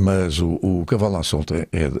 mas o Cavalo à Solta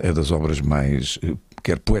é das obras mais...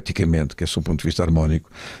 quer poeticamente, quer sob o ponto de vista harmónico,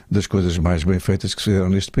 das coisas mais bem feitas que se fizeram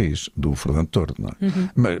neste país, do Fernando Tordo, não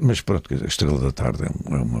é? Mas pronto, a Estrela da Tarde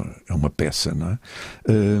é uma peça, não é?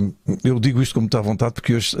 Eu digo isto com muita vontade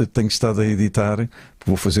porque hoje tenho estado a editar,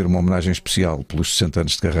 vou fazer uma homenagem especial pelos 60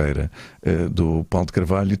 anos de carreira do Paulo de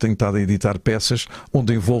Carvalho, e tenho estado a editar peças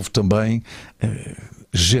onde envolvo também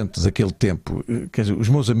gente daquele tempo, quer dizer, os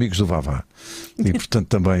meus amigos do Vavá, e portanto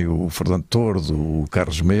também o Fernando Tordo, o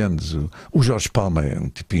Carlos Mendes, o Jorge Palma é um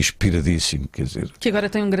tipo inspiradíssimo, quer dizer. Que agora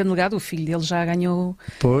tem um grande legado, o filho dele já ganhou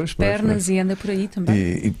pernas e anda por aí também.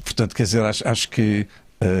 E portanto, quer dizer, acho que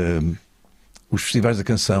os festivais da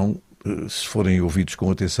canção, se forem ouvidos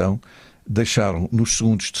com atenção, deixaram nos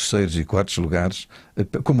segundos, terceiros e quartos lugares,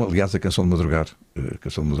 como aliás a Canção de Madrugar. A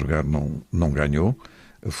Canção de Madrugar não ganhou.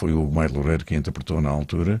 Foi o Maio Loureiro que a interpretou na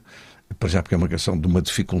altura, para já porque é uma canção de uma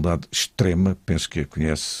dificuldade extrema, penso que a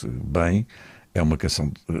conhece bem. É uma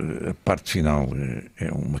canção, a parte final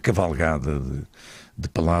é uma cavalgada de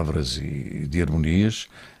palavras e de harmonias,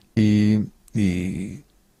 e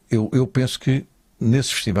eu penso que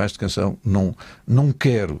nesses festivais de canção não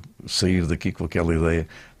quero sair daqui com aquela ideia,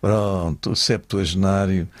 pronto, o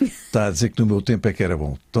septuagenário está a dizer que no meu tempo é que era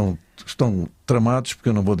bom. Estão tramados, porque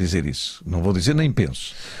eu não vou dizer isso. Não vou dizer, nem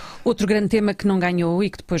penso. Outro grande tema que não ganhou e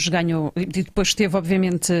que depois ganhou, e depois teve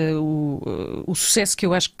obviamente o sucesso que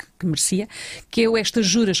eu acho que merecia, que é Estas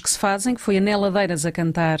Juras que se Fazem, que foi a Nela Ladeiras a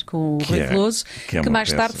cantar com o Rui Veloso, que mais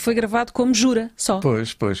peça. Tarde foi gravado como Jura, só.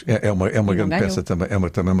 Pois, é uma grande peça também,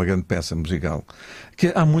 também uma grande peça musical.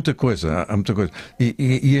 Que há muita coisa,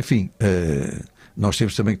 E enfim, nós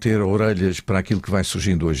temos também que ter orelhas para aquilo que vai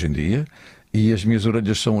surgindo hoje em dia, e as minhas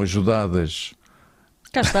orelhas são ajudadas...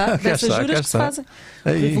 Cá está, dessas juras que se fazem.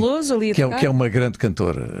 Aí, Veloso, ali a que tocar. é uma grande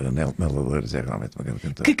cantora, a Nela Loures é realmente uma grande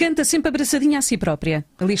cantora. Que canta sempre abraçadinha a si própria.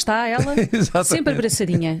 Ali está ela, sempre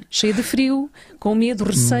abraçadinha, cheia de frio, com medo,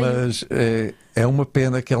 receio. Mas é uma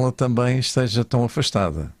pena que ela também esteja tão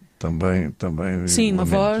afastada. Também sim, uma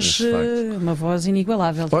voz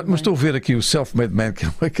inigualável. Olha, mas estou a ver aqui o Self-Made Man, que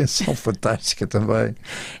é uma canção fantástica também.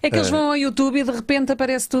 É que eles vão ao YouTube e de repente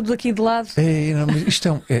aparece tudo aqui de lado. Não, mas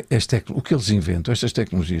isto o que eles inventam, estas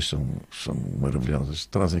tecnologias são maravilhosas.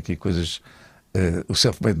 Trazem aqui coisas. O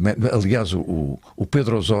Self-Made Man, aliás, o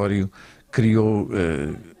Pedro Osório criou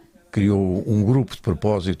um grupo de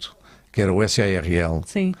propósito que era o SARL.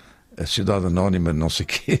 Sim. A Cidade Anónima, não sei o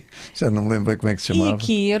quê, já não me lembro bem como é que se chamava. E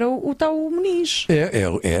aqui era o tal Muniz.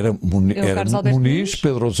 Era Muniz,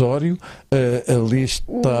 Pedro Osório, ali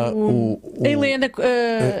está a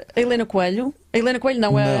Helena Coelho. A Helena Coelho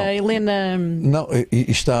não. A Helena... Não, e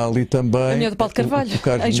está ali também... A mulher do Paulo de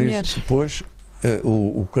Carvalho, ex-mulher.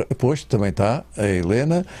 Depois também está a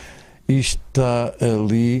Helena, e está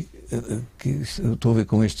ali, estou a ver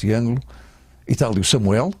com este ângulo, e está ali o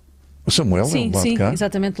Samuel. O Samuel sim, é um lado de cá.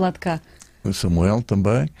 Exatamente do lado de cá. O Samuel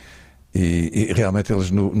também. E realmente eles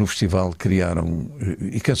no festival criaram...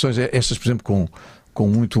 E canções, estas, por exemplo, com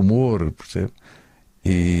muito humor, percebe?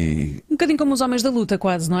 Um bocadinho como os Homens da Luta,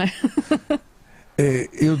 quase, não é?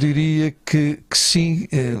 Eu diria que sim,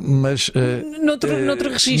 mas... noutro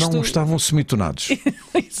registro. Não estavam semitonados.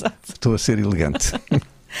 Exato. Estou a ser elegante.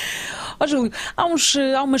 Ó Júlio, há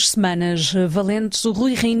umas semanas valentes, o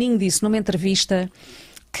Rui Reininho disse numa entrevista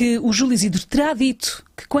que o Júlio Isidro terá dito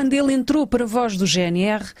que quando ele entrou para a voz do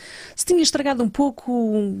GNR se tinha estragado um pouco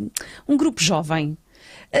um grupo jovem.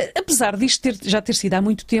 Apesar disto já ter sido há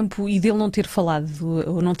muito tempo e dele não ter falado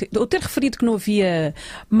ou ter referido que não havia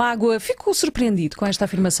mágoa, ficou surpreendido com esta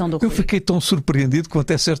afirmação do Rui? Eu fiquei tão surpreendido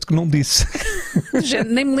quanto é certo que não disse.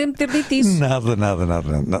 Nem me lembro de ter dito isso. Nada.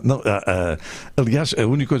 Não, aliás, a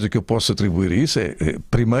única coisa que eu posso atribuir a isso é,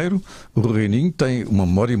 primeiro, o Reininho tem uma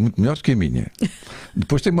memória muito melhor que a minha.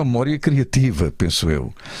 Depois tem uma memória criativa, penso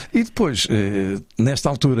eu. E depois, nesta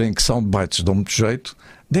altura em que soundbites dão muito jeito,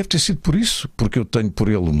 deve ter sido por isso, porque eu tenho por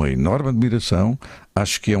ele uma enorme admiração,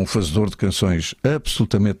 acho que é um fazedor de canções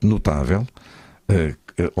absolutamente notável.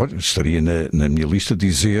 Olha, estaria na minha lista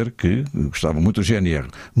dizer que gostava muito do GNR,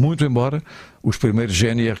 muito embora os primeiros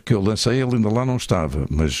GNR que eu lancei ele ainda lá não estava,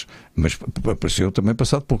 mas apareceu também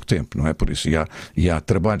passado pouco tempo, não é por isso. E há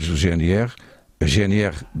trabalhos do GNR, a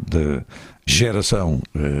GNR da geração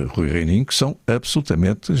Rui Reininho, que são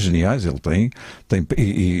absolutamente geniais. Ele tem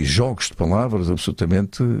e jogos de palavras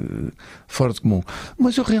absolutamente fora de comum.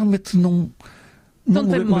 Mas eu realmente não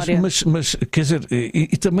lembro, mas quer dizer,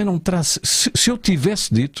 e também não traz. Se eu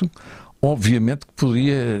tivesse dito, obviamente que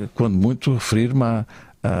podia, quando muito, referir-me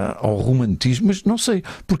ao romantismo, mas não sei,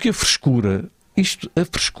 porque a frescura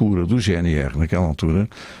do GNR naquela altura,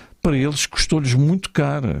 para eles custou-lhes muito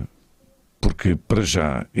cara. Porque, para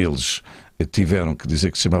já, eles tiveram que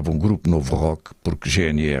dizer que se chamava um grupo Novo Rock, porque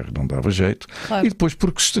GNR não dava jeito, claro. E depois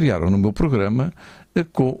porque se estrearam no meu programa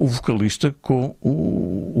com o vocalista com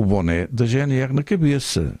o boné da GNR na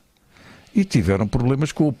cabeça. E tiveram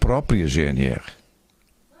problemas com a própria GNR.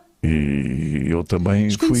 E eu também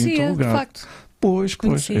fui interrogado. De facto. Pois,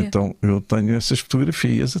 então eu tenho essas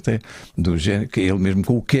fotografias até, do GNR, que é ele mesmo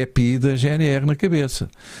com o capi da GNR na cabeça.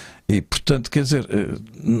 E, portanto, quer dizer,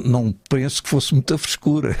 não penso que fosse muita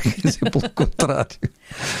frescura, quer dizer, pelo contrário.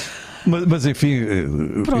 Mas enfim,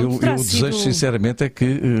 eu desejo sinceramente é que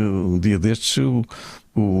um dia destes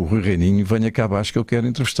o Rui Reininho venha cá abaixo, que eu quero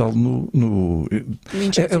entrevistá-lo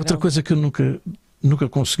É outra coisa que eu nunca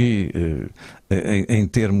consegui, em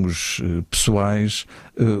termos pessoais,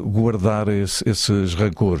 guardar esses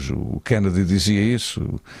rancores. O Kennedy dizia isso.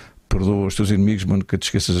 Perdoa os teus inimigos, mas nunca te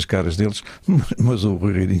esqueças as caras deles. Mas o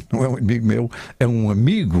Rui Reininho não é um inimigo meu, é um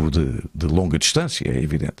amigo de longa distância, é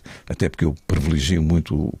evidente. Até porque eu privilegio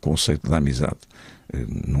muito o conceito da amizade.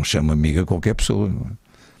 Não chamo amiga qualquer pessoa, não é?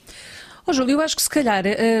 Júlio, eu acho que se calhar,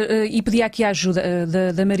 e pedi aqui a ajuda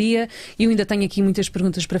da Maria, eu ainda tenho aqui muitas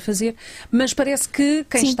perguntas para fazer, mas parece que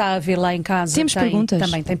quem está a ver lá em casa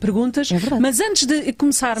também tem perguntas. É verdade. Mas antes de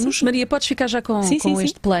começarmos, Maria, podes ficar já com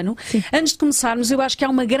este plano. Sim. Antes de começarmos, eu acho que há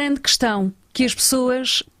uma grande questão que as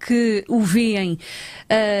pessoas que o veem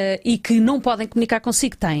e que não podem comunicar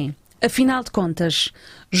consigo têm. Afinal de contas,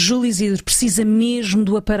 Júlio Isidro precisa mesmo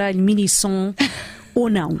do aparelho mini-som ou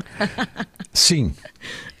não? Sim.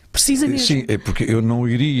 Precisa mesmo. Sim, é porque eu não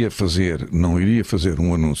iria fazer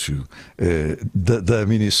um anúncio da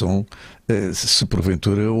Minisom se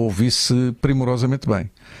porventura eu ouvisse primorosamente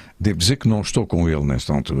bem. Devo dizer que não estou com ele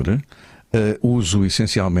nesta altura. Uso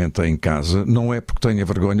essencialmente em casa, não é porque tenha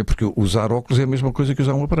vergonha, porque usar óculos é a mesma coisa que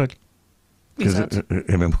usar um aparelho. Exato.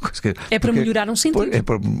 É a mesma coisa. É para melhorar um sentido. É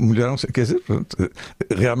para melhorar um sentido. Quer dizer,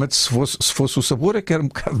 realmente, se fosse o sabor, é que era um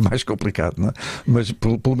bocado mais complicado, não é? Mas,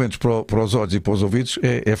 pelo menos para os olhos e para os ouvidos,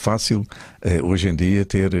 é fácil, hoje em dia,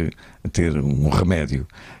 ter um remédio.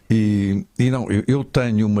 E não, eu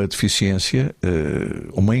tenho uma deficiência,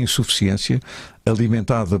 uma insuficiência,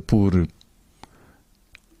 alimentada por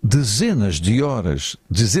dezenas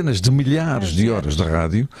de milhares de horas de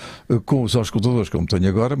rádio, com os auscultadores como tenho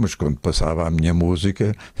agora, mas quando passava a minha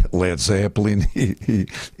música, Led Zeppelin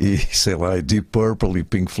e sei lá, Deep Purple e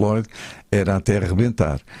Pink Floyd, era até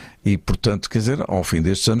arrebentar. E, portanto, quer dizer, ao fim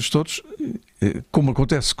destes anos todos, como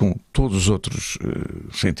acontece com todos os outros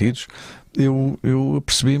sentidos, eu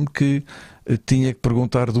percebi-me que tinha que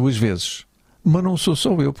perguntar 2 vezes. Mas não sou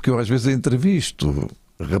só eu, porque eu às vezes entrevisto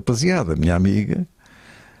rapaziada, minha amiga,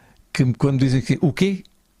 que quando dizem que o quê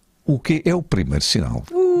é o primeiro sinal.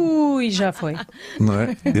 Ui, já foi. Não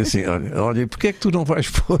é? E assim, olha, porque é que tu não vais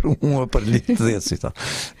pôr um aparelhito desse e tal?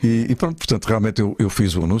 E pronto, portanto, realmente eu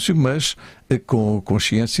fiz o anúncio, mas com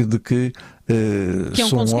consciência de que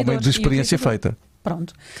sou um homem de experiência feita.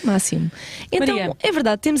 Pronto. Máximo. Então, Maria. é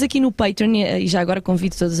verdade, temos aqui no Patreon, e já agora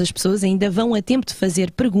convido todas as pessoas, ainda vão a tempo de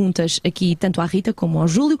fazer perguntas aqui, tanto à Rita como ao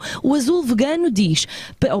Júlio. O Azul Vegano diz,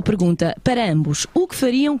 ou pergunta, para ambos, o que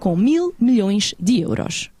fariam com 1.000 milhões de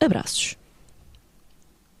euros? Abraços.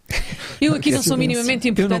 Eu aqui não sou minimamente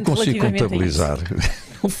importante. Eu não consigo contabilizar.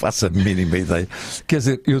 Não faço a mínima ideia. Quer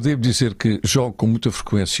dizer, eu devo dizer que jogo com muita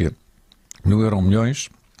frequência no Euro Milhões,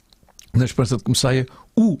 na esperança de que me saia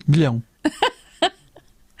o milhão.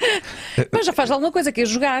 Mas já faz alguma coisa que é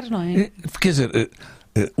jogar, não é? Quer dizer,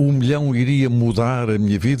 1 milhão iria mudar a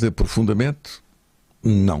minha vida profundamente?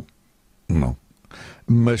 Não.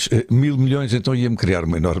 Mas 1.000 milhões então ia-me criar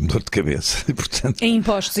uma enorme dor de cabeça. E, portanto, Em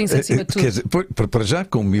impostos, em cima de tudo. Quer dizer, para já,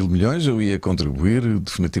 com 1.000 milhões eu ia contribuir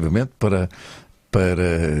definitivamente para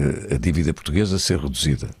a dívida portuguesa ser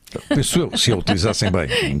reduzida. Penso eu, se a utilizassem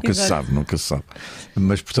bem. Nunca se sabe.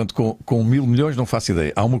 Mas, portanto, com 1.000 milhões não faço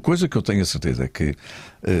ideia. Há uma coisa que eu tenho a certeza, é que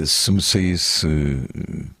se me saísse...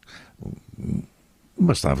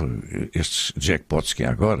 Bastava estes jackpots que há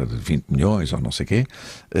agora, de 20 milhões ou não sei o quê,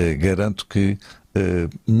 garanto que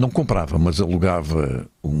não comprava, mas alugava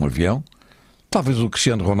um avião. Talvez o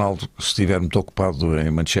Cristiano Ronaldo, se estiver muito ocupado em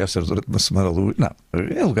Manchester durante uma semana, não,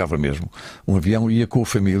 alugava mesmo um avião e ia com a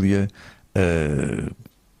família.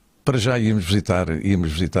 Para já íamos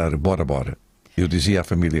visitar Bora. Eu dizia à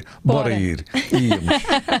família, bora ir. E íamos.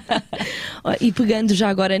 E pegando já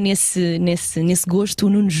agora nesse gosto, o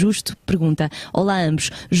Nuno Justo pergunta: olá a ambos.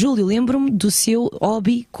 Júlio, lembro-me do seu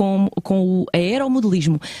hobby com o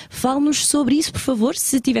aeromodelismo. Fale-nos sobre isso, por favor.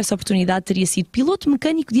 Se tivesse a oportunidade, teria sido piloto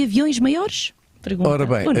mecânico de aviões maiores? Pergunta. Ora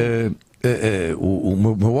bem, o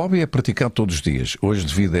meu hobby é praticar todos os dias. Hoje,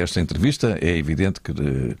 devido a esta entrevista, é evidente que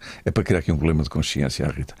é para criar aqui um problema de consciência à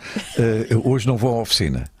Rita. Hoje não vou à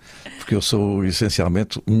oficina, porque eu sou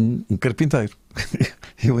essencialmente um carpinteiro.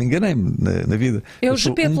 Eu enganei-me na vida. Eu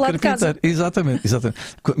sou um lá de casa. Exatamente.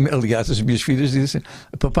 Aliás, as minhas filhas dizem assim,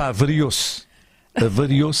 papá, avariou-se.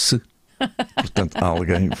 Portanto,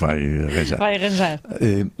 alguém vai arranjar.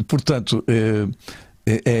 Portanto,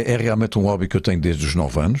 é realmente um hobby que eu tenho desde os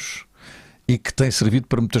 9 anos e que tem servido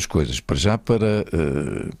para muitas coisas. Para já, para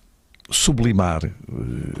sublimar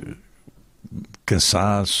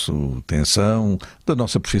cansaço, tensão da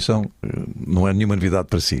nossa profissão. Não é nenhuma novidade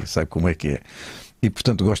para si, sabe como é que é. E,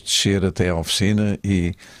 portanto, gosto de descer até à oficina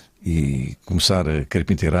e começar a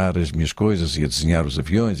carpinteirar as minhas coisas e a desenhar os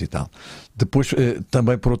aviões e tal. Depois,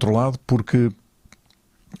 também por outro lado, porque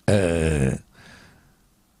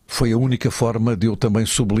foi a única forma de eu também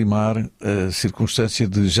sublimar a circunstância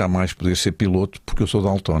de jamais poder ser piloto, porque eu sou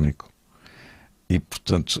daltónico. E,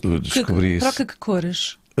 portanto, descobri isso. Troca que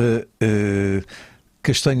cores?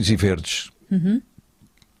 Castanhos e verdes. Uhum.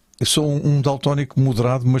 Eu sou um daltónico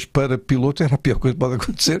moderado, mas para piloto era a pior coisa que pode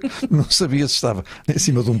acontecer. Não sabia se estava em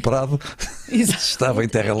cima de um prado, se estava em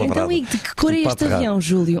terra lavrada. Então, e de que cor é este avião,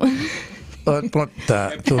 Júlio? Pronto,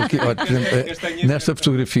 estou aqui. Nesta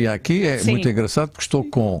fotografia aqui é muito engraçado, porque estou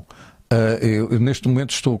com. Eu, neste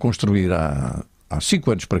momento, estou a construir há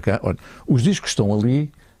 5 anos para cá. Olha, os discos estão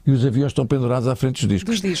ali e os aviões estão pendurados à frente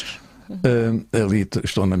dos discos. Ali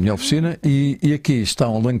estão na minha oficina e aqui está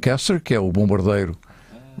um Lancaster, que é o bombardeiro.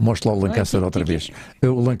 Mostra lá o Lancaster outra vez.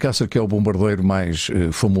 O Lancaster, que é o bombardeiro mais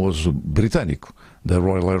famoso britânico. da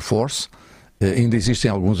Royal Air Force. Ainda existem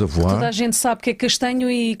alguns a voar. Toda a gente sabe que é castanho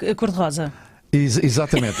e cor-de-rosa.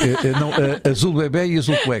 Exatamente. Não, azul bebê e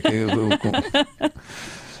azul cueca.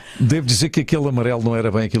 Devo dizer que aquele amarelo não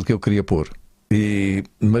era bem aquilo que eu queria pôr.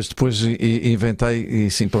 Mas depois inventei e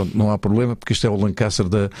sim, pronto, não há problema, porque isto é o Lancaster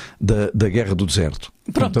da Guerra do Deserto.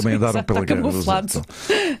 Pronto, também andaram pela Guerra do Deserto.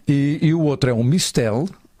 E o outro é um Mistel,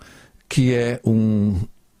 que é um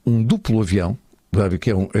duplo avião, que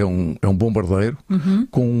é um bombardeiro,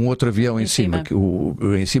 com um outro avião em cima.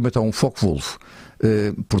 Em cima está um Focke-Wulf,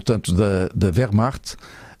 portanto, da Wehrmacht,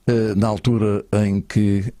 na altura em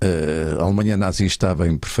que a Alemanha nazi estava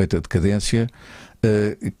em perfeita decadência.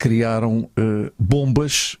 Criaram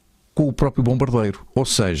bombas com o próprio bombardeiro, ou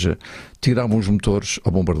seja, tiravam os motores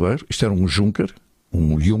ao bombardeiro, isto era um Junker,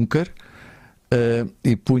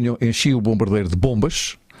 e enchiam o bombardeiro de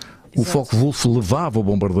bombas. Exato. O Focke-Wulf levava o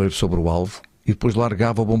bombardeiro sobre o alvo e depois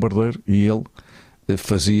largava o bombardeiro e ele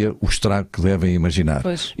fazia o estrago que devem imaginar.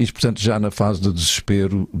 Pois. Isto, portanto, já na fase de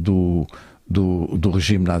desespero do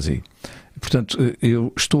regime nazi. Portanto,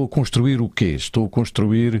 eu estou a construir o quê? Estou a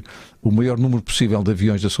construir o maior número possível de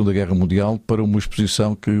aviões da Segunda Guerra Mundial para uma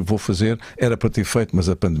exposição que vou fazer. Era para ter feito, mas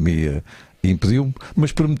a pandemia impediu-me,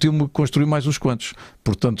 mas permitiu-me construir mais uns quantos.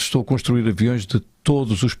 Portanto, estou a construir aviões de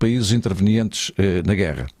todos os países intervenientes na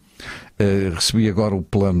guerra. Recebi agora o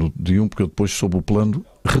plano de porque eu depois soube o plano,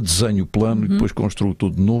 redesenho o plano e depois construo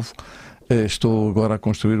tudo de novo. Estou agora a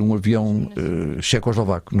construir um avião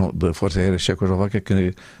checoslovaco, da Força Aérea Checoslovaca,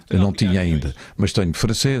 que não tinha ainda. Mas tenho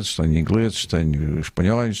franceses, tenho ingleses, tenho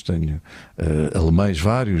espanhóis, tenho alemães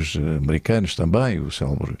vários, americanos também, o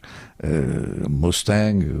célebre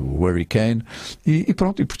Mustang, o Hurricane, e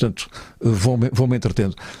pronto, e portanto vou-me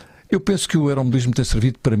entretendo. Eu penso que o aeromodelismo tem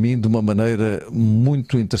servido para mim de uma maneira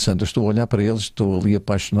muito interessante. Eu estou a olhar para eles, estou ali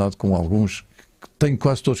apaixonado com alguns, tenho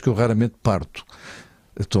quase todos que eu raramente parto.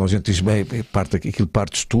 Então a gente diz, bem, aquilo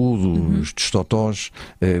partes tudo, os tostotós,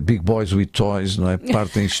 big boys with toys, não é?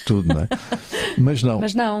 Partem isto tudo, não é? Mas não.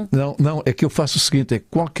 Não, é que eu faço o seguinte,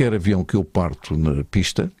 qualquer avião que eu parto na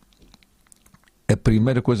pista, a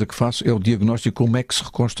primeira coisa que faço é o diagnóstico como é que se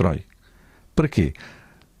reconstrói. Para quê?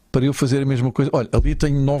 Para eu fazer a mesma coisa. Olha, ali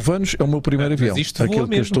tenho 9 anos, é o meu primeiro avião. Aquele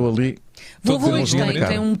que eu estou ali.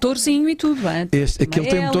 Tem um motorzinho e tudo, bem. Aquele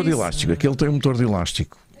tem um motor de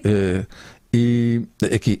elástico. E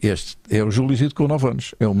aqui, este é o Júlio Isidro com 9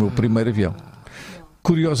 anos, é o meu primeiro avião.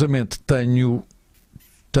 Curiosamente, tenho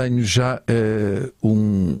já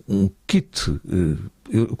um kit,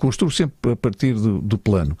 eu construo sempre a partir do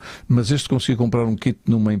plano, mas este consegui comprar um kit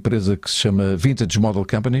numa empresa que se chama Vintage Model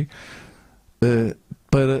Company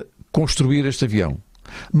para construir este avião.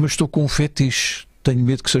 Mas estou com um fetiche, tenho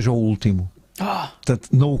medo que seja o último. Portanto,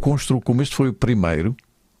 não o construo como este foi o primeiro.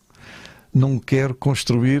 Não quero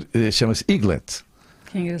construir, chama-se Eaglet.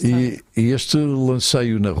 Que engraçado. E este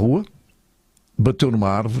lancei-o na rua, bateu numa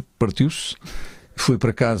árvore, partiu-se, fui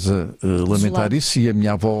para casa lamentar isso e a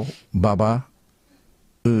minha avó, babá,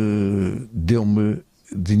 deu-me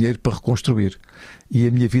dinheiro para reconstruir. E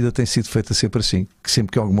a minha vida tem sido feita sempre assim, que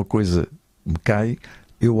sempre que alguma coisa me cai,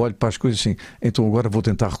 eu olho para as coisas assim, então agora vou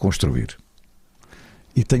tentar reconstruir.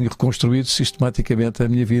 E tenho reconstruído sistematicamente a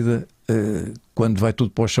minha vida quando vai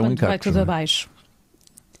tudo para o chão em cacos. Vai tudo abaixo.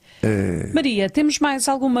 Maria, temos mais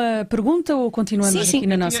alguma pergunta ou continuamos aqui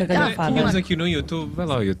na nossa galhofada? Tínhamos aqui no YouTube, vai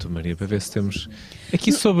lá ao YouTube, Maria, para ver se temos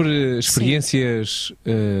aqui sobre experiências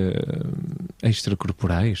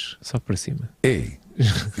extracorporais, só para cima.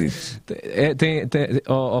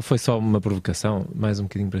 Ou foi só uma provocação? Mais um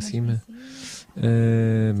bocadinho para cima?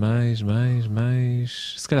 Mais.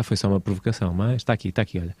 Se calhar foi só uma provocação, mas está aqui,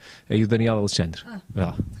 olha. Aí o Daniel Alexandre. Vai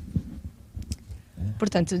lá.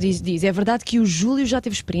 Portanto, diz, é verdade que o Júlio já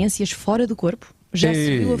teve experiências fora do corpo? Já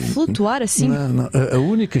se viu a flutuar assim? Não. A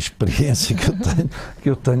única experiência que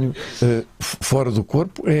eu tenho fora do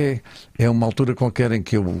corpo é uma altura qualquer em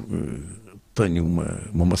que eu tenho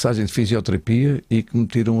uma massagem de fisioterapia e que me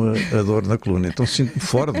tiram a dor na coluna. Então sinto-me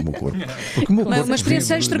fora do meu corpo. Uma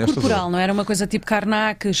experiência extracorporal, não era uma coisa tipo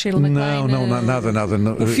Karnak, Shirley MacLaine? Não, nada.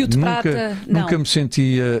 O fio de prata? Nunca me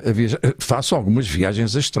sentia a viajar. Faço algumas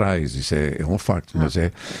viagens astrais, isso é um facto, mas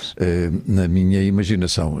na minha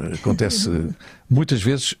imaginação. Acontece muitas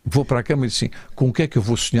vezes, vou para a cama e digo assim, com o que é que eu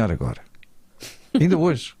vou sonhar agora? Ainda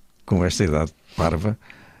hoje, com esta idade parva,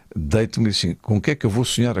 deito-me assim, com o que é que eu vou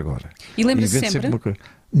sonhar agora? E lembra-se sempre?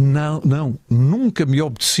 Não, nunca me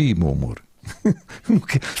obedeci, meu amor.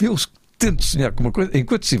 Eu tento sonhar com uma coisa,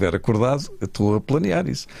 enquanto estiver acordado, eu estou a planear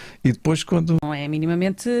isso. E depois quando... Não é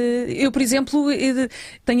minimamente... Eu, por exemplo,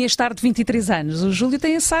 tenho este ar de 23 anos. O Júlio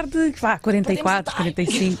tem esse ar de 44,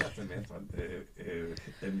 45. Exatamente.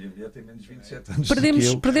 A minha mulher tem menos 27 anos.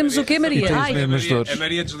 Perdemos o quê, Maria? A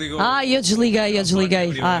Maria desligou. Eu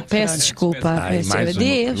desliguei. Peço desculpa.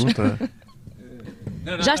 Deus.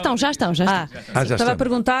 Já estão. Estava a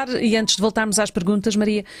perguntar, e antes de voltarmos às perguntas,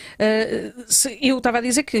 Maria, eu estava a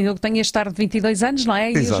dizer que eu tenho este ar de 22 anos, não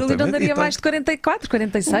é? E o Júlio não daria mais de 44,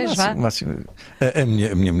 46, vá. A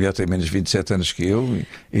minha mulher tem menos 27 anos que eu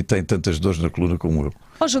e tem tantas dores na coluna como eu.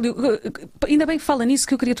 Júlio, ainda bem que fala nisso,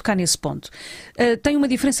 que eu queria tocar nesse ponto. Tem uma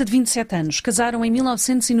diferença de 27 anos. Casaram em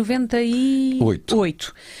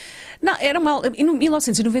 1998. Não, em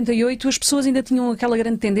 1998 as pessoas ainda tinham aquela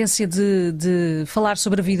grande tendência de falar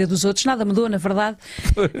sobre a vida dos outros. Nada mudou, na verdade.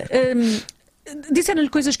 Disseram-lhe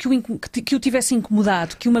coisas que o tivessem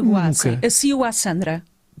incomodado, que o magoassem. A si ou à Sandra?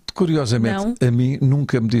 Curiosamente, não? A mim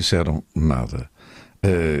nunca me disseram nada.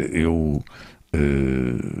 Eu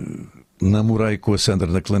namorei com a Sandra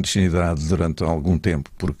na clandestinidade durante algum tempo,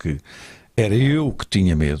 porque era eu que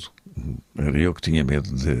tinha medo. Era eu que tinha medo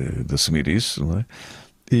de assumir isso, não é?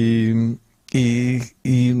 E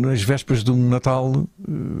nas vésperas de um Natal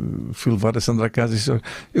fui levar a Sandra a casa e disse: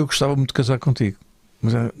 eu gostava muito de casar contigo.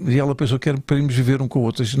 E ela pensou que era para irmos viver um com o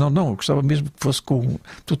outro. Eu disse: não, eu gostava mesmo que fosse com...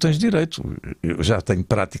 Tu tens direito. Eu já tenho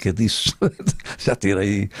prática disso. Já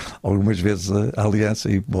tirei algumas vezes a aliança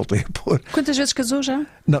e voltei a pôr. Quantas vezes casou já?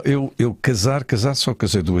 Não, eu casar só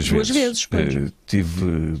casei duas vezes. 2 vezes, pois.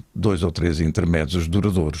 Tive 2 ou 3 intermédios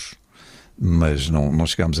duradouros, mas não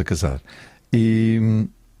chegámos a casar. E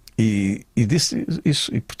disse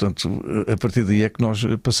isso, e portanto a partir daí é que nós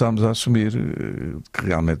passámos a assumir que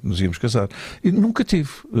realmente nos íamos casar. E nunca tive.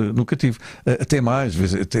 Até mais,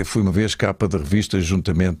 até fui uma vez capa da revista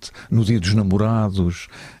juntamente no Dia dos Namorados.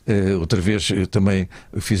 Outra vez também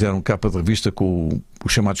fizeram capa de revista com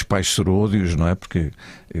os chamados pais seródios, não é? Porque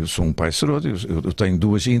eu sou um pai seródio, eu tenho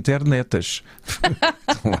 2 internetas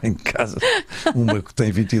estão lá em casa, uma que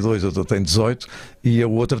tem 22, outra tem 18 e a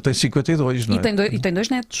outra tem 52, não é? E tem 2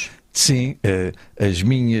 netos. Sim, as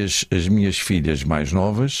minhas filhas mais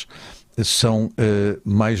novas são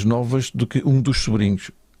mais novas do que um dos sobrinhos.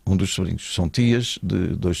 São tias de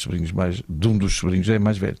 2 sobrinhos de um dos sobrinhos é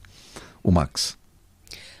mais velho, o Max.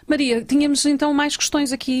 Maria, tínhamos então mais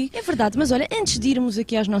questões aqui. É verdade, mas olha, antes de irmos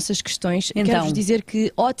aqui às nossas questões, quero-vos dizer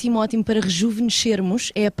que ótimo para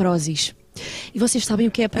rejuvenescermos é a Prozis. E vocês sabem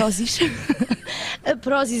o que é a Prozis? A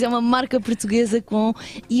Prozis é uma marca portuguesa com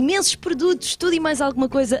imensos produtos, tudo e mais alguma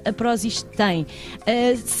coisa a Prozis tem.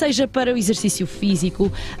 Seja para o exercício físico,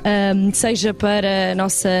 seja para a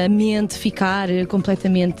nossa mente ficar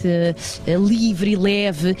completamente livre e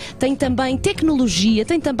leve. Tem também tecnologia,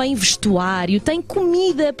 tem também vestuário, tem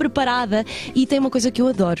comida preparada e tem uma coisa que eu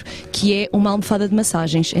adoro, que é uma almofada de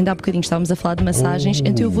massagens. Ainda há bocadinho estávamos a falar de massagens,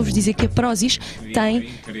 então eu vou-vos dizer que a Prozis tem...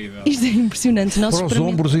 Isto é impressionante. Para os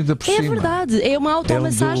ombros ainda por cima. É verdade, é uma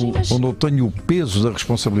automassagem. Onde eu tenho o peso da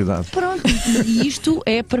responsabilidade. Pronto, e isto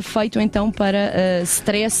é perfeito então para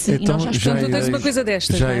stress. Então, e nós já tu tens uma coisa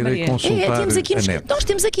destas, já não é, irei Maria? consultar temos aqui nós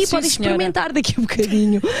temos aqui, Sim, podem senhora. experimentar daqui a um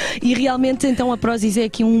bocadinho. E realmente então a Prozis é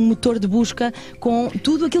aqui um motor de busca com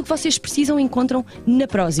tudo aquilo que vocês precisam encontram na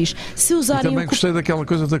Prozis. Se usarem também gostei daquela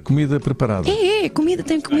coisa da comida preparada.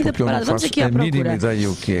 tem comida preparada. Vamos aqui à procura. A mínima ideia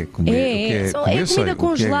o que é comer. É comida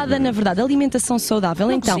congelada, na verdade, alimentação saudável.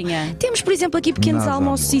 Não então, cozinha. temos, por exemplo, aqui pequenos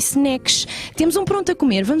almoços e snacks. Temos um pronto a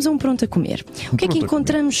comer. Vamos a um pronto a comer. O que é que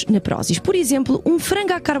encontramos na Prozis? Por exemplo, um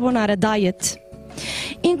frango à carbonara diet.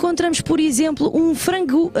 Encontramos, por exemplo, um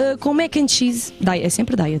frango com mac and cheese. É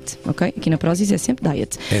sempre diet, ok? Aqui na Prozis é sempre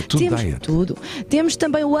diet. É tudo Temos diet. tudo. Temos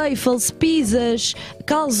também waffles, pizzas,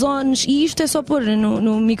 calzones, e isto é só pôr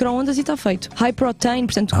no micro-ondas e está feito. High protein,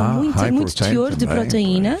 portanto, com muito teor de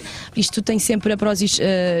proteína. Isto tem sempre a Prozis,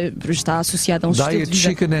 está associada a um estilo de Diet vida.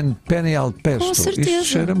 chicken and penne al pesto. Com certeza. Isto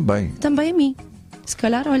cheira-me bem. Também a mim. Se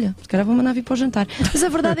calhar vou mandar vir para o jantar. Mas a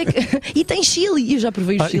verdade é que... E tem chili, eu já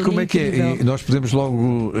provei o chili. E como é que é? E nós podemos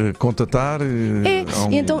logo contatar?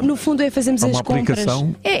 Então, no fundo, fazemos as compras.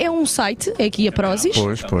 Aplicação? É um site, é aqui a Prozis.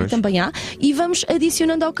 Pois. Também há. E vamos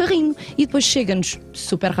adicionando ao carrinho. E depois chega-nos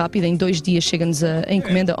super rápido, em 2 dias chega-nos a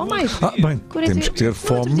encomenda. Ou mais. Bem, temos que ter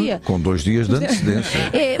fome com 2 dias de antecedência.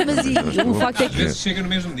 Mas o facto é que... Às vezes chega no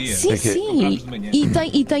mesmo dia. Sim.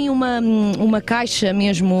 E tem uma caixa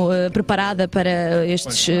mesmo preparada para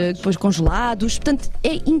estes depois congelados. Portanto,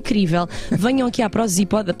 é incrível. Venham aqui à Prozis e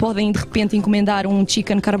podem de repente encomendar um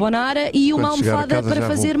chicken carbonara e uma almofada para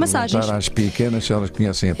fazer massagens. Às pequenas, se elas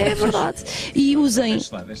conhecem a Prozis. É verdade. E usem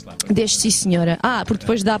deste, sim senhora. Porque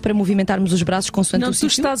depois dá para movimentarmos os braços consoante o Tu sítio.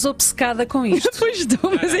 estás obcecada com isto. Pois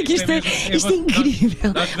estou, mas é que isto é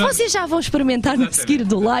incrível. Vocês já vão experimentar no seguir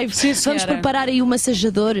do live. Sim, vamos preparar aí o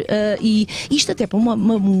massajador e isto até para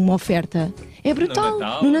uma oferta É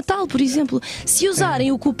brutal. No Natal, por exemplo. Se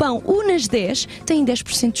usarem o cupão UNAS10, têm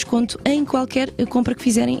 10% de desconto em qualquer compra que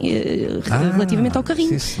fizerem relativamente ao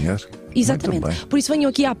carrinho. Sim, senhor. Exatamente. Por isso venham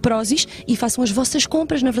aqui à Prozis e façam as vossas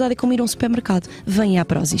compras. Na verdade é como ir a um supermercado. Venham à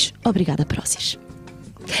Prozis. Obrigada, Prozis.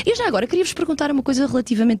 E já agora, queria-vos perguntar uma coisa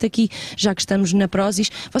relativamente aqui, já que estamos na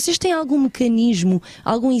Prozis. Vocês têm algum mecanismo,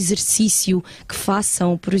 algum exercício que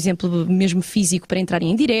façam, por exemplo, mesmo físico, para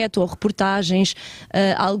entrarem em direto ou reportagens?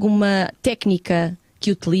 Alguma técnica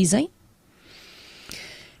que utilizem?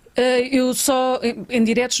 Eu em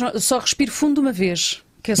diretos, só respiro fundo uma vez.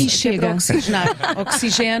 Que é para oxigenar.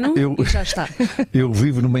 Oxigeno e já está. Eu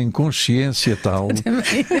vivo numa inconsciência tal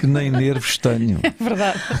que nem nervos tenho. É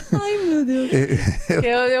verdade. Ai, meu Deus.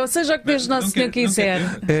 Eu seja o que Deus Nosso Senhor quiser.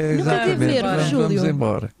 Nunca teve nervos, Júlio? Vamos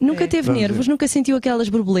embora. Nunca teve nervos? Nunca sentiu aquelas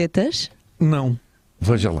borboletas? Não.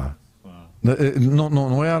 Veja lá.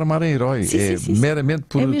 Não é armar em herói, sim. Meramente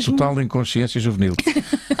por total inconsciência juvenil.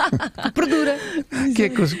 Perdura.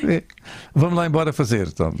 Vamos lá embora fazer.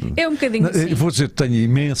 Então. É um bocadinho assim. Vou dizer que tenho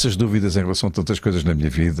imensas dúvidas em relação a tantas coisas na minha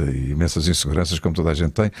vida e imensas inseguranças, como toda a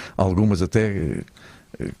gente tem. Algumas até,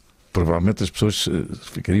 provavelmente as pessoas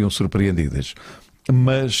ficariam surpreendidas.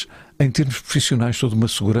 Mas, em termos profissionais, sou de uma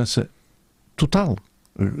segurança total.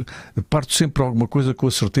 Parto sempre alguma coisa com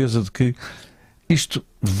a certeza de que isto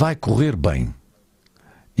vai correr bem.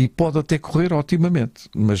 E pode até correr otimamente,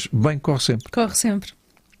 mas bem corre sempre. Corre sempre.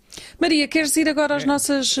 Maria, queres ir agora às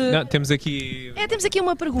nossas... Não, temos aqui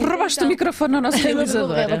uma pergunta. Roubaste então o microfone à nossa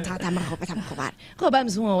realizadora. Está-me a roubar.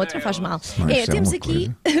 Roubamos um ao outro, não faz mal. Temos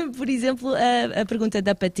aqui, por exemplo, a pergunta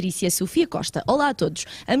da Patrícia Sofia Costa. Olá a todos.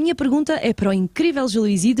 A minha pergunta é para o incrível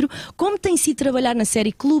Júlio Isidro. Como tem sido trabalhar na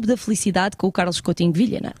série Clube da Felicidade com o Carlos Coutinho de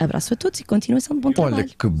Vilhena? Abraço a todos e continuação de bom trabalho. Olha,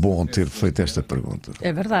 que bom ter feito esta pergunta.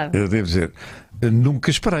 É verdade. Eu devo dizer,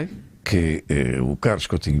 nunca esperei que o Carlos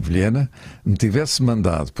Coutinho de Vilhena me tivesse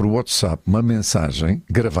mandado por WhatsApp uma mensagem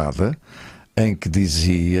gravada em que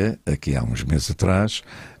dizia, aqui há uns meses atrás: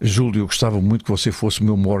 Júlio, eu gostava muito que você fosse o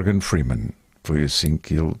meu Morgan Freeman. Foi assim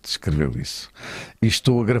que ele descreveu isso. E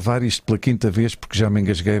estou a gravar isto pela 5ª vez porque já me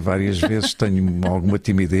engasguei várias vezes, tenho alguma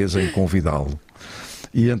timidez em convidá-lo.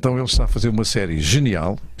 E então ele está a fazer uma série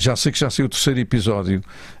genial. Já sei que já saiu o 3º episódio,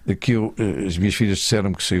 que as minhas filhas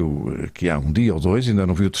disseram que saiu aqui há um dia ou 2, ainda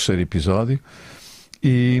não vi o 3º episódio.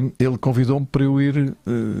 E ele convidou-me para eu ir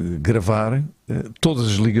gravar todas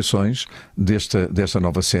as ligações desta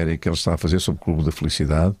nova série que ele está a fazer sobre o Clube da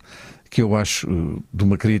Felicidade, que eu acho de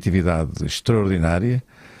uma criatividade extraordinária.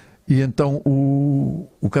 E então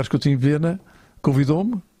o Carlos Coutinho de Vilhena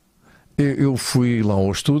convidou-me. Eu fui lá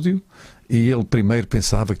ao estúdio e ele primeiro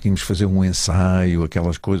pensava que tínhamos de fazer um ensaio,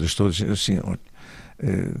 aquelas coisas todas. Assim,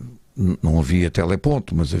 não havia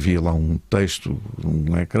teleponto, mas havia lá um texto,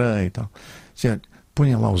 um ecrã e tal. Assim,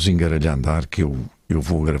 ponha lá o zingaralho a andar que eu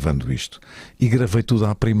vou gravando isto. E gravei tudo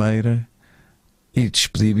à primeira e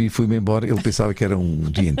despedi-me e fui-me embora. Ele pensava que era um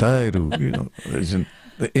dia inteiro.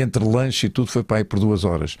 Entre lanche e tudo foi para aí por 2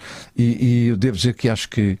 horas. E eu devo dizer que acho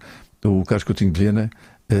que o Carlos Coutinho de Vilhena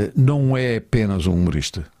não é apenas um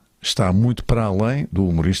humorista. Está muito para além do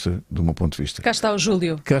humorista, do meu ponto de vista. Cá está o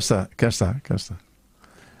Júlio. Cá está.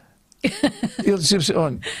 Ele dizia assim,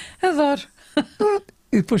 olha... Adoro.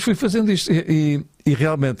 E depois fui fazendo isto. E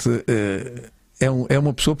realmente é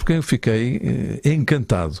uma pessoa por quem eu fiquei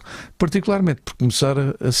encantado. Particularmente por começar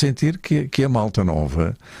a sentir que a malta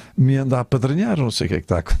nova me anda a apadrinhar. Não sei o que é que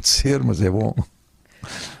está a acontecer, mas é bom.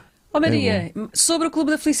 Oh Maria, sobre o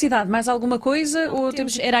Clube da Felicidade, mais alguma coisa?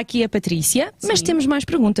 Era aqui a Patrícia, mas temos mais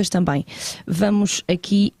perguntas também. Vamos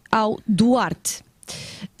aqui ao Duarte.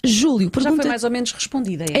 Júlio, pergunta... Já foi mais ou menos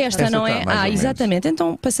respondida. Esta não é? Exatamente.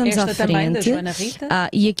 Então passamos à frente. Esta também, da Joana Rita.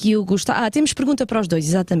 E aqui o Gustavo... temos pergunta para os dois,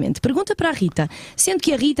 exatamente. Pergunta para a Rita. Sendo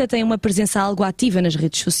que a Rita tem uma presença algo ativa nas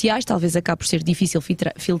redes sociais, talvez acabe por ser difícil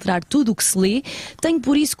filtrar tudo o que se lê, tenho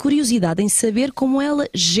por isso curiosidade em saber como ela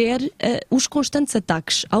gere os constantes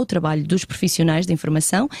ataques ao trabalho dos profissionais de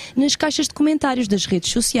informação nas caixas de comentários das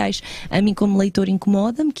redes sociais. A mim, como leitor,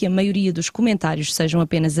 incomoda-me que a maioria dos comentários sejam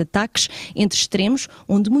apenas ataques entre extremos,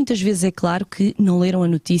 onde muitas vezes é claro que não leram a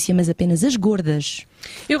notícia, mas apenas as gordas.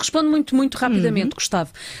 Eu respondo muito rapidamente, Gustavo.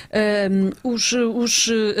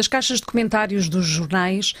 As caixas de comentários dos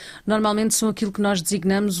jornais normalmente são aquilo que nós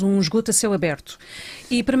designamos um esgoto a céu aberto.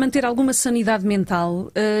 E para manter alguma sanidade mental,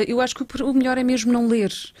 eu acho que o melhor é mesmo não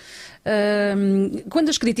ler. Quando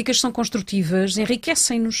as críticas são construtivas,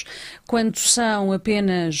 enriquecem-nos. Quando são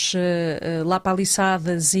apenas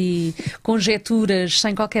lapaliçadas e conjecturas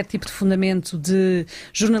sem qualquer tipo de fundamento de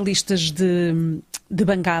jornalistas de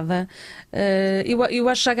bancada, eu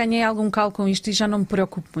acho que já ganhei algum calo com isto e já não me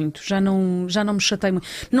preocupo muito, já não me chatei muito.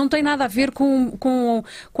 Não tem nada a ver com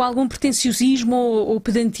algum pretenciosismo ou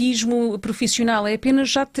pedantismo profissional, é apenas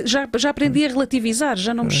já aprendi a relativizar,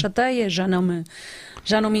 já não me chateia, já não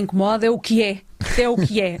me incomoda, é o que é. É o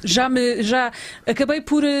que é. Já acabei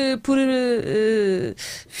por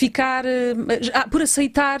por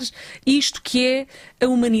aceitar isto que é a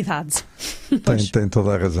humanidade. Tem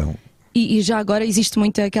toda a razão. E já agora existe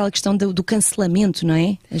muito aquela questão do cancelamento, não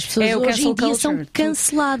é? As pessoas hoje em dia são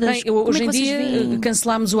canceladas. Bem, hoje em dia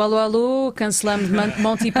cancelamos o Alô Alô, cancelamos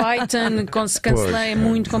Monty Python, cancelar é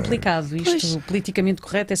muito complicado. Isto, politicamente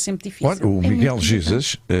correto, é sempre difícil. Olha, o Miguel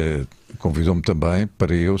Jesus convidou-me também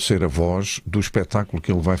para eu ser a voz do espetáculo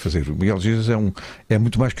que ele vai fazer. O Miguel Jesus é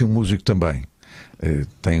muito mais que um músico também.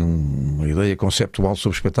 Tem uma ideia conceptual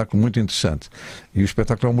sobre o espetáculo muito interessante. E o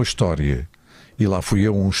espetáculo é uma história. E lá fui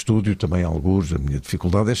eu a um estúdio, também alguns. A minha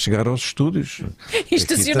dificuldade é chegar aos estúdios. E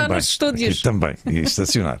estacionar nos estúdios. Aqui também, e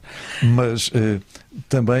estacionar. Mas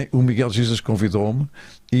também o Miguel Jesus convidou-me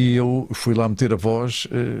e eu fui lá meter a voz,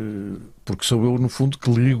 porque sou eu, no fundo, que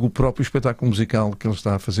ligo o próprio espetáculo musical que ele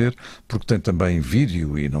está a fazer, porque tem também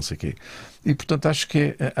vídeo e não sei o quê. E, portanto, acho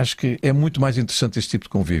que é muito mais interessante este tipo de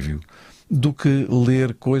convívio do que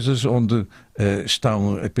ler coisas onde está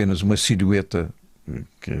apenas uma silhueta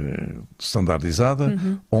standardizada,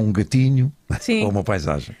 ou um gatinho, ou uma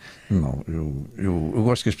paisagem. Não, eu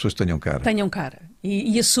gosto que as pessoas tenham cara. Tenham cara.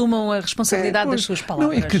 E assumam a responsabilidade das suas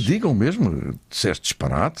palavras. Não, e que digam mesmo, disseste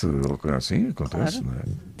disparate, ou coisa assim, acontece, claro. Não é?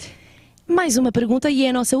 Mais uma pergunta, e é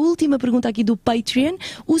a nossa última pergunta aqui do Patreon.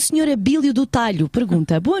 O senhor Abílio do Talho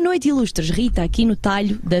pergunta: boa noite, ilustres. Rita, aqui no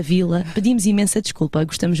Talho da Vila. Pedimos imensa desculpa,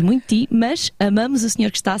 gostamos muito de ti, mas amamos o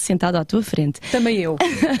senhor que está sentado à tua frente. Também eu.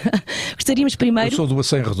 Gostaríamos primeiro... Eu sou do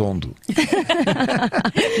Acém Redondo.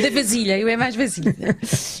 Da vasilha, eu é mais vasilha.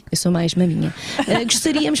 Eu sou mais maminha.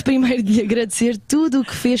 Gostaríamos primeiro de lhe agradecer tudo o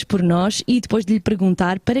que fez por nós e depois de lhe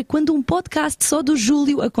perguntar para quando um podcast só do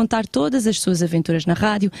Júlio a contar todas as suas aventuras na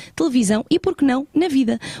rádio, televisão e, por que não, na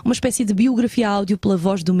vida. Uma espécie de biografia áudio pela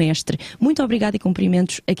voz do mestre. Muito obrigada e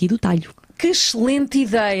cumprimentos aqui do Talho. Que excelente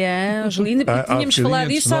ideia, Angelina. Tínhamos falado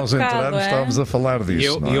disso há bocado. Estávamos a falar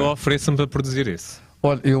disso. Eu ofereço-me para produzir isso.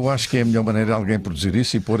 Olha, eu acho que é a melhor maneira de alguém produzir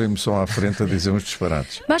isso e pôr-me só à frente a dizer uns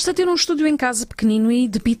disparates. Basta ter um estúdio em casa pequenino e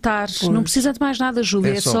debitar. Não precisa de mais nada,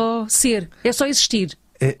 Júlio. É só ser. É só existir.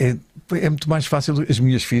 É muito mais fácil. As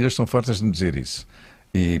minhas filhas são fartas de me dizer isso.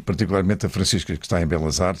 E particularmente a Francisca, que está em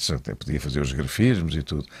Belas Artes, até podia fazer os grafismos e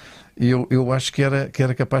tudo. E eu acho que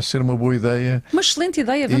era capaz de ser uma boa ideia. Uma excelente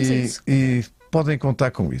ideia, vamos a isso. E podem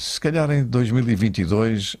contar com isso. Se calhar em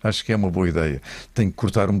 2022 acho que é uma boa ideia. Tenho que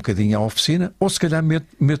cortar um bocadinho a oficina, ou se calhar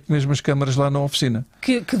meto mesmo as câmaras lá na oficina.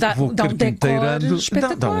 Que dá um decor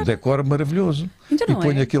espetacular. Dá um decor maravilhoso. Então e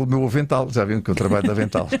ponho aquele meu avental. Já viram que eu trabalho de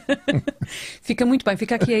avental. Fica muito bem.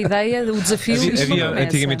 Fica aqui a ideia, o desafio. Havia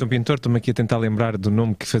antigamente um pintor, estou-me aqui a tentar lembrar do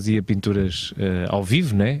nome, que fazia pinturas ao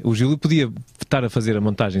vivo, né? O Júlio podia estar a fazer a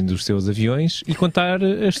montagem dos seus aviões e contar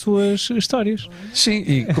as suas histórias. Sim,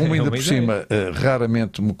 e como ainda por cima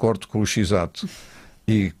raramente me corto com o x-ato,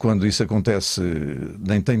 e quando isso acontece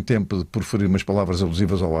nem tenho tempo de proferir umas palavras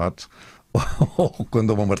alusivas ao ato, ou quando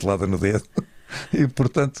dou uma martelada no dedo, e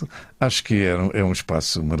portanto acho que é um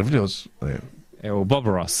espaço maravilhoso. É o Bob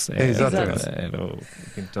Ross. Exatamente. Era o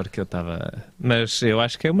pintor que eu estava. Mas eu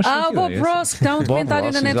acho que é uma excelente o Bob ideia. Ross, que está um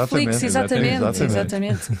documentário na Netflix,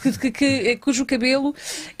 exatamente. Cujo cabelo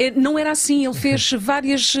não era assim, ele fez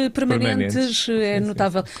várias permanentes. É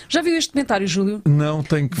notável. Já viu este documentário, Júlio? Não,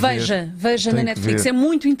 tenho que ver. Veja na Netflix, é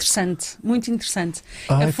muito interessante. Muito interessante.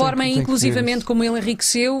 A forma, inclusivamente, como ele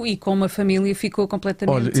enriqueceu e como a família ficou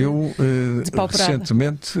completamente. Olha, eu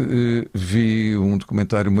recentemente vi um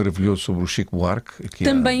documentário maravilhoso sobre o Chico Buarque.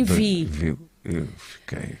 Também vi. Eu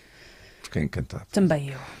fiquei encantado. Também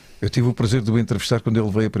eu. Eu tive o prazer de o entrevistar quando ele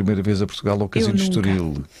veio a primeira vez a Portugal ao Casino de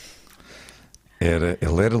Estoril.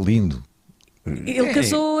 Ele era lindo. Ele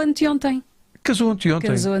casou anteontem. Casou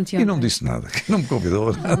anteontem. E não disse nada. Não me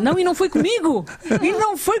convidou. Não, e não foi comigo.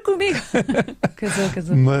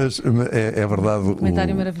 Casou. Mas é verdade. Um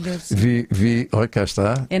documentário maravilhoso. Olha, cá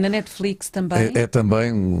está. É na Netflix também. É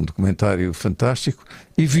também um documentário fantástico.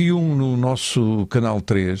 E vi um no nosso Canal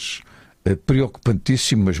 3,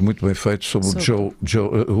 preocupantíssimo, mas muito bem feito, sobre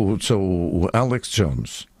o Alex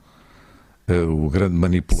Jones. O grande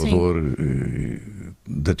manipulador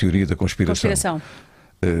da teoria da conspiração.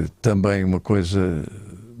 Também uma coisa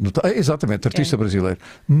Exatamente, artista brasileiro.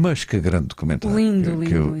 Mas que grande documentário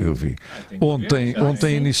que eu vi.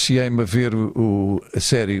 Ontem iniciei-me a ver a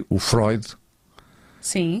série O Freud.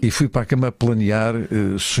 Sim. E fui para a cama planear,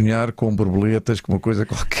 sonhar com borboletas, com uma coisa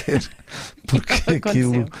qualquer, porque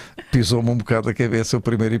aquilo pisou-me um bocado a cabeça o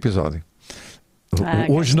primeiro episódio.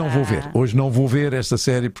 Hoje não vou ver esta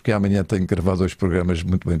série, porque amanhã tenho que gravar 2 programas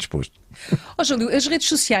muito bem disposto. Júlio, as redes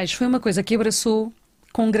sociais foi uma coisa que abraçou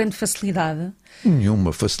com grande facilidade?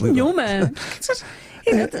 Nenhuma facilidade. Nenhuma?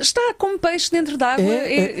 Está como peixe dentro d'água,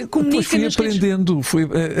 comunica. Depois fui aprendendo,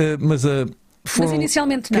 mas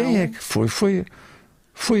inicialmente não. Quem é que foi?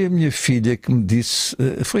 Foi a minha filha que me disse,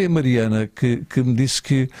 foi a Mariana que me disse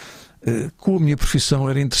que com a minha profissão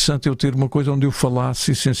era interessante eu ter uma coisa onde eu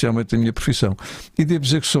falasse essencialmente da minha profissão. E devo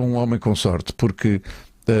dizer que sou um homem com sorte, porque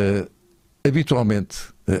habitualmente,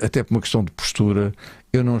 até por uma questão de postura,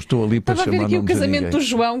 eu não estou ali para chamar nomes a ninguém. Estava a ver aqui o casamento do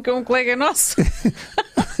João, que é um colega nosso.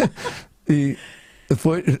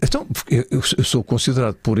 Então, eu sou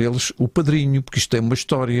considerado por eles o padrinho, porque isto tem uma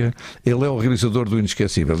história. Ele é o realizador do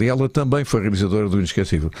Inesquecível e ela também foi realizadora do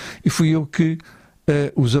Inesquecível. E fui eu que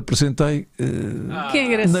os apresentei na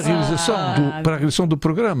realização para a realização do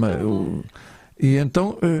programa. E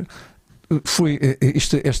então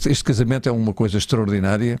este casamento é uma coisa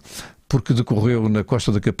extraordinária, porque decorreu na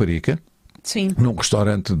Costa da Caparica. Sim. Num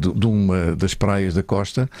restaurante de uma das praias da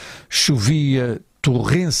costa. Chovia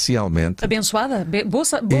torrencialmente. Abençoada? Boa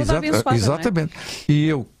da abençoada. Exatamente. Não é? E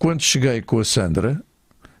eu, quando cheguei com a Sandra,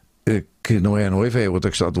 que não é a noiva, é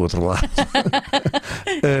outra que está do outro lado.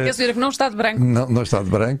 Quer dizer que não está de branco. Não está de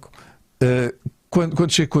branco.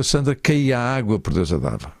 Quando cheguei com a Sandra, caía a água, por Deus a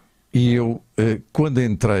dava. E eu, quando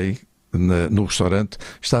entrei no restaurante,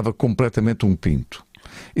 estava completamente um pinto.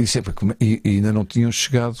 E ainda não tinham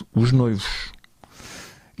chegado os noivos.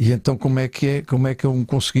 E então como é que eu me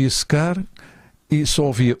conseguia secar? E só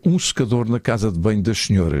havia um secador na casa de banho das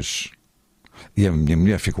senhoras. E a minha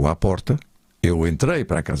mulher ficou à porta. Eu entrei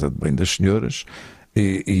para a casa de banho das senhoras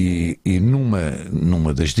e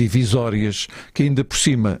numa das divisórias, que ainda por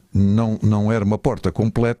cima não era uma porta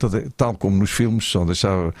completa, tal como nos filmes, só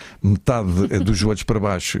deixava metade dos joelhos para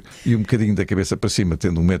baixo e um bocadinho da cabeça para cima,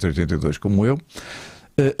 tendo 1,82 m como eu,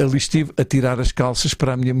 ali estive a tirar as calças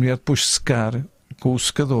para a minha mulher depois secar com o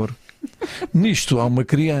secador. Nisto há uma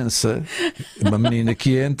criança, uma menina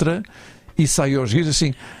que entra e sai aos gritos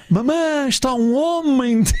assim: mamãe, está um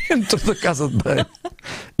homem dentro da casa de banho.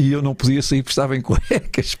 E eu não podia sair porque estava em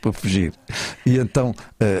cuecas para fugir. E então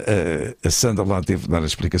a Sandra lá teve de dar a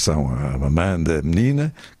explicação à mamãe da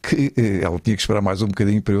menina que ela tinha que esperar mais um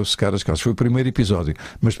bocadinho para eu secar as calças. Foi o primeiro episódio.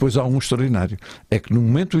 Mas depois há um extraordinário. É que no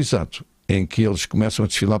momento exato em que eles começam a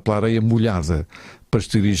desfilar pela areia molhada para se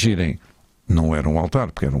dirigirem, não era um altar,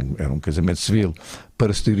 porque era um casamento civil,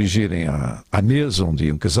 para se dirigirem à mesa onde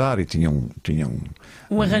iam casar, e tinham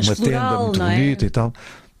um arranjo uma tenda floral, muito não é? bonita e tal.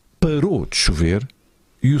 Parou de chover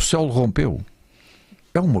e o céu rompeu.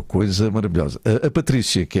 É uma coisa maravilhosa. A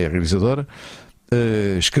Patrícia, que é a realizadora,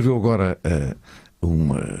 escreveu agora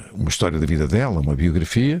uma história da vida dela, uma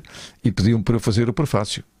biografia, e pediu-me para eu fazer o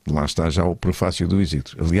prefácio. Lá está já o prefácio do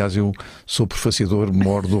Isidro. Aliás, eu sou prefaciador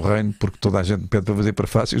maior do reino, porque toda a gente me pede para fazer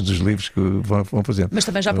prefácios dos livros que vão fazendo. Mas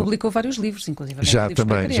também já publicou vários livros, inclusive já livros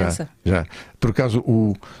também, para criança. já. Por acaso,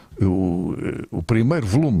 o primeiro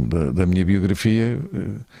volume da minha biografia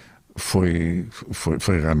foi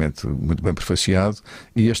realmente muito bem prefaciado,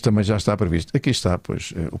 e este também já está previsto. Aqui está,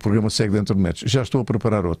 pois, o programa segue dentro de metros. Já estou a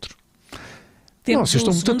preparar outro. Vocês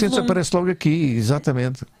estão muito atentos, aparece logo aqui,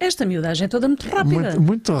 exatamente. Esta miudagem é toda muito rápida.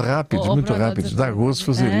 Muito rápidos. Dá gozo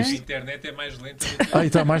fazer isto. A internet é mais lenta. E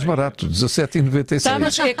está mais barato, 17,96. Está,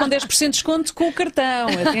 mas é com 10% de desconto com o cartão.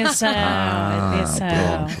 Atenção,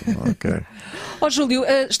 atenção. Pronto, ok. Júlio,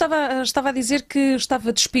 estava a dizer que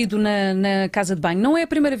estava despido na casa de banho. Não é a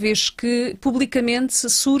primeira vez que publicamente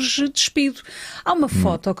surge despido. Há uma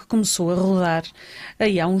foto que começou a rodar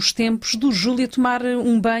aí há uns tempos do Júlio a tomar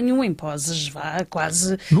um banho em poses,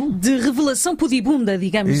 quase de revelação pudibunda,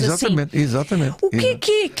 digamos assim. Exatamente. O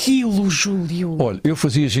que é aquilo, Júlio? Olha, eu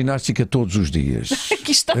fazia ginástica todos os dias.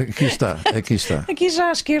 Aqui está. Aqui já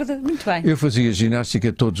à esquerda. Muito bem. Eu fazia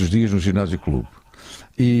ginástica todos os dias no ginásio clube.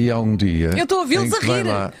 E há um dia... Eu estou a ouvi-los a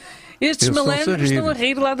rir. Estes malandros estão a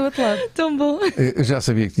rir lá do outro lado. Tão bom. Eu já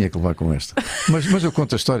sabia que tinha que levar com esta. Mas eu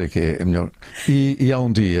conto a história, que é melhor. E há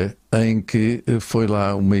um dia em que foi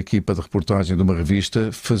lá uma equipa de reportagem de uma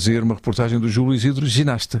revista fazer uma reportagem do Júlio Isidro,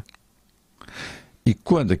 ginasta. E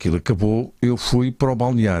quando aquilo acabou, eu fui para o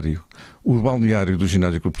balneário. O balneário do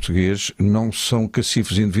Ginásio Clube Português não são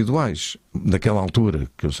cacifes individuais, naquela altura,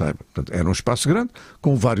 que eu saiba. Portanto, era um espaço grande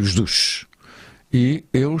com vários duches. E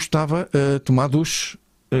eu estava a tomar duche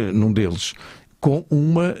num deles, com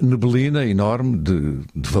uma neblina enorme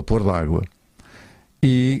de vapor d'água.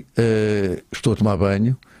 E estou a tomar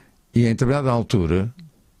banho e, em determinada altura,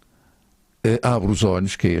 abro os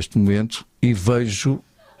olhos, que é este momento, e vejo,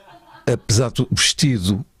 apesar de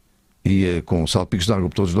vestido e com salpicos de água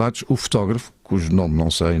por todos os lados, o fotógrafo, cujo nome não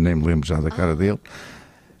sei, nem me lembro já da cara dele,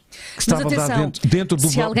 que estava lá dentro do balneário.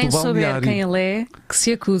 Se alguém souber quem ele é, que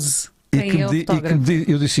se acuse. Quem é o fotógrafo?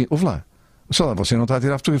 Eu disse assim, ouve lá, só lá, você não está a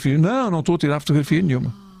tirar fotografia? Não, não estou a tirar fotografia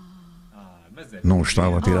nenhuma. Não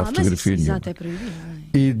estava a tirar fotografia nenhuma.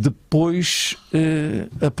 E depois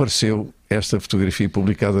apareceu esta fotografia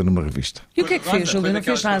publicada numa revista. E o que é que fez, Júlio? Não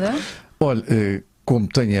fez nada? Olha, como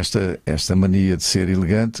tenho esta mania de ser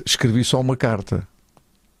elegante, escrevi só uma carta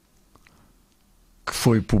que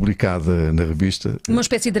foi publicada na revista. Uma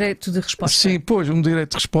espécie de direito de resposta. Sim, pois, um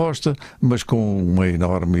direito de resposta, mas com uma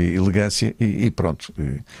enorme elegância e pronto.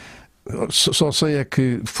 Só sei é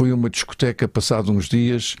que foi uma discoteca passado uns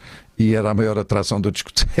dias e era a maior atração da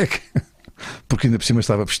discoteca, porque ainda por cima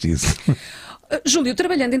estava vestido. Júlio,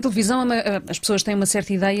 trabalhando em televisão, as pessoas têm uma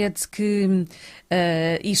certa ideia de que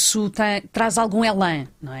isso traz algum elan,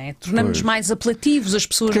 não é? Tornamos-nos mais apelativos, as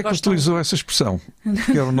pessoas gostam... gostam... que utilizou essa expressão?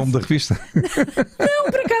 Que era o nome da revista? Não,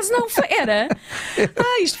 por acaso não foi. Era?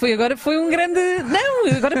 Isto foi um grande...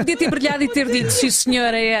 Não, agora podia ter brilhado e ter dito se o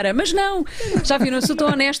senhora era, mas não. Já viram, eu sou tão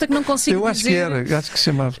honesta que não consigo dizer... Eu acho que era, acho que se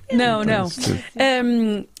chamava. Não.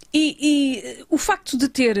 E o facto de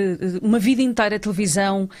ter uma vida inteira de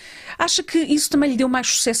televisão, acha que isso também lhe deu mais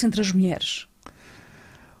sucesso entre as mulheres?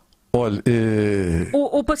 Olha,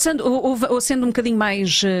 ou sendo um bocadinho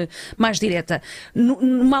mais direta,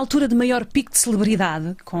 numa altura de maior pico de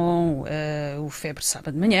celebridade, com o Febre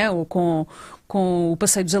Sábado de Manhã ou com o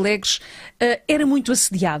Passeio dos Alegres, era muito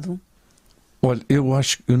assediado? Olha, eu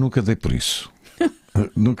acho que eu nunca dei por isso.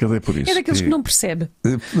 Nunca dei por isso. É daqueles que não percebe.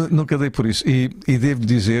 Nunca dei por isso. E devo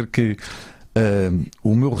dizer que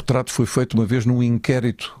o meu retrato foi feito uma vez num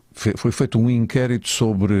inquérito. Foi feito um inquérito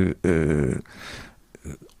sobre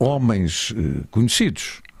homens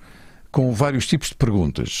conhecidos, com vários tipos de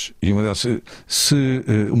perguntas. E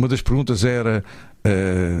uma das perguntas era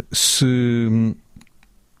se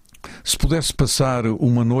pudesse passar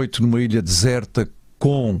uma noite numa ilha deserta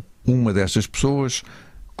com uma destas pessoas,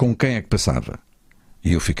 com quem é que passava?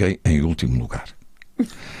 E eu fiquei em último lugar.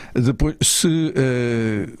 Depois, se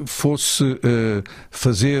fosse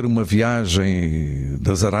fazer uma viagem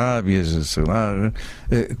das Arábias, sei lá,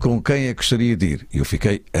 com quem é que gostaria de ir? E eu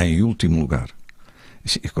fiquei em último lugar.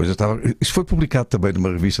 Isto foi publicado também numa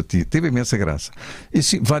revista, teve imensa graça. E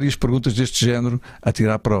sim, várias perguntas deste género a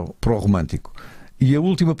tirar para o romântico. E a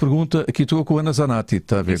última pergunta, aqui estou com a Ana Zanatti,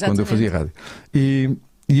 está a ver, exatamente, quando eu fazia rádio.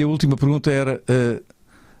 E a última pergunta era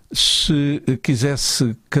se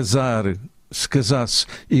quisesse casar, se casasse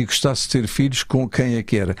e gostasse de ter filhos, com quem é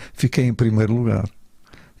que era? Fiquei em primeiro lugar.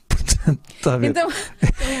 Portanto, está a ver? Então,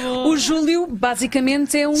 o Júlio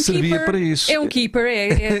basicamente é um servia keeper. Para isso. É um keeper,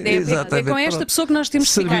 é com esta pessoa que nós temos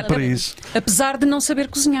que servia ficar. Para isso. Apesar de não saber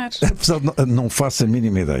cozinhar. Apesar de não faço a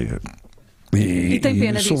mínima ideia. E tem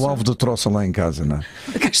pena sou disso. alvo da troça lá em casa, não é?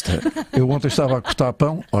 Eu ontem estava a cortar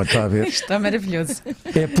pão, olha, está a ver? Isto está maravilhoso.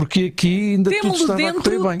 É porque aqui ainda tudo estava a correr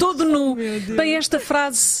dentro bem. todo nu. Bem, esta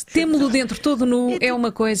frase, temo-lo dentro todo nu, é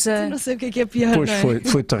uma coisa... Não sei o que é pior. Pois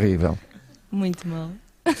foi terrível. Muito mal.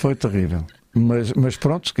 Foi terrível. Mas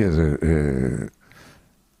pronto, quer dizer...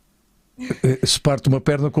 se parte uma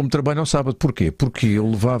perna como trabalho ao sábado. Porquê? Porque eu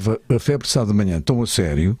levava a Febre Sábado de Manhã tão a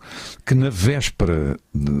sério que na véspera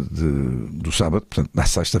do sábado, portanto na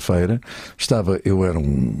sexta-feira, eu era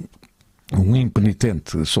um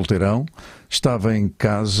impenitente solteirão, estava em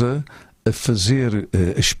casa a fazer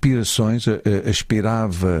aspirações,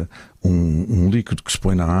 aspirava um líquido que se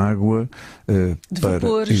põe na água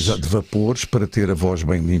de vapores para ter a voz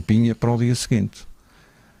bem limpinha para o dia seguinte.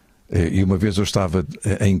 E uma vez eu estava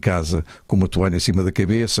em casa com uma toalha em cima da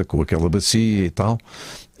cabeça, com aquela bacia e tal,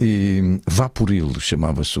 e Vaporil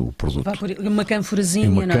chamava-se o produto. Uma cânforazinha,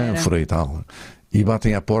 uma cânfora e tal. E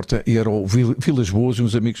batem à porta e era o Vilas Boas e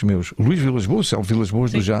uns amigos meus. O Luís Vilas Boas é o Vilas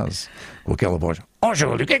Boas do jazz, com aquela voz.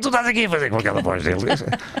 Júlio, o que é que tu estás aqui a fazer com aquela voz dele?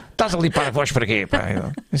 Estás a limpar a voz para quê?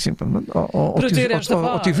 Assim, para ter esta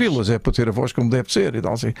voz. Vilas, é para ter a voz como deve ser e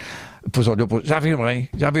tal assim. Depois olhou, já viram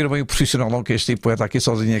bem o profissional não que este tipo está aqui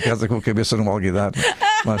sozinho em casa com a cabeça num alguidar.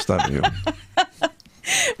 Lá está eu.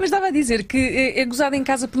 Mas estava a dizer que é gozado em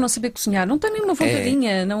casa por não saber cozinhar. Não tem nenhuma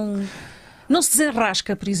vontadinha, não se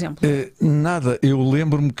desenrasca, por exemplo? Nada. Eu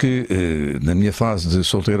lembro-me que na minha fase de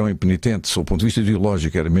solteirão impenitente, sob o ponto de vista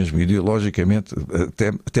ideológico, era mesmo ideologicamente,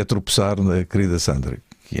 até tropeçar na querida Sandra,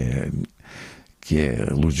 que que é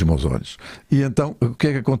a luz dos meus olhos. E então, o que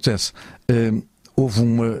é que acontece? Houve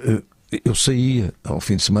eu saía ao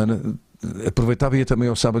fim de semana, aproveitava e ia também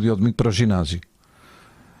ao sábado e ao domingo para o ginásio.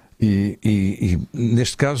 E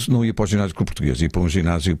neste caso não ia para o ginásio Clube Português, ia para um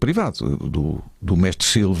ginásio privado do Mestre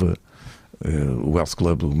Silva, o Health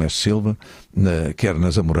Club do Mestre Silva, que era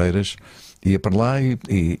nas Amoreiras. Ia para lá e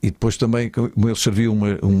depois também, como eles serviam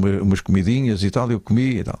umas comidinhas e tal, eu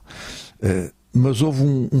comia e tal. Mas houve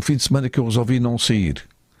um fim de semana que eu resolvi não sair.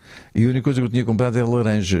 E a única coisa que eu tinha comprado era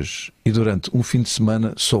laranjas. E durante um fim de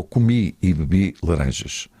semana só comi e bebi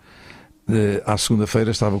laranjas. À segunda-feira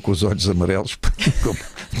estava com os olhos amarelos por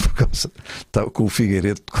causa, estava com o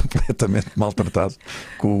Figueiredo completamente maltratado,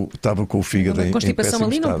 estava com o fígado a constipação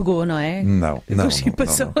ali não pegou, não é? Não. A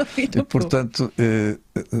constipação ali não pegou. Portanto,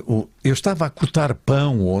 eu estava a cortar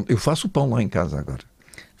pão, eu faço pão lá em casa agora.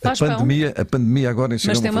 A pandemia agora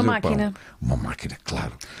ensinou-me a fazer uma máquina. Uma máquina,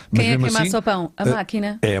 claro. Quem é que amassa o pão? A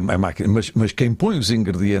máquina. É a máquina. Mas quem põe os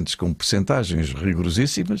ingredientes com percentagens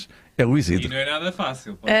rigorosíssimas é o Isidro. E não é nada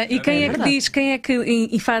fácil. E quem é que diz, quem é que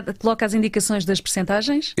coloca as indicações das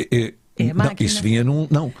percentagens? É a máquina. Não, isso vinha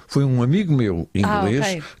foi um amigo meu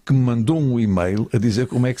inglês que me mandou um e-mail a dizer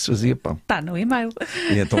como é que se fazia pão. Está no e-mail.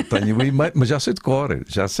 E então tenho o e-mail, mas já sei de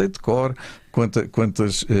cor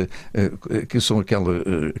quantas que são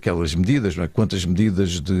aquelas medidas, não é? Quantas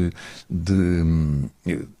medidas de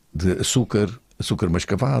açúcar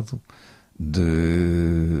mascavado,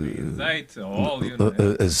 de azeite, óleo, não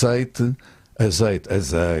é?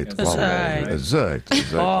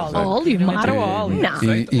 azeite, óleo, não era óleo.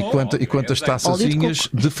 E quantas taçazinhas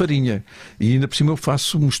de farinha. E ainda por cima eu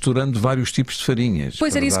faço misturando vários tipos de farinhas.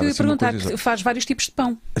 Pois era isso que eu ia perguntar, faz vários tipos de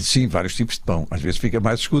pão. Sim, vários tipos de pão. Às vezes fica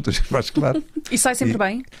mais escutas, mais claro. E sai sempre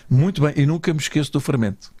bem? Muito bem, e nunca me esqueço do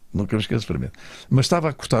fermento. Mas estava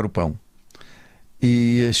a cortar o pão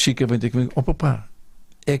e a Chica vem ter comigo: papá,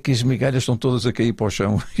 é que as migalhas estão todas a cair para o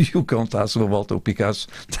chão e o cão está à sua volta, o Picasso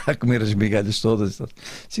está a comer as migalhas todas.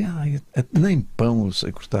 Assim, nem pão eu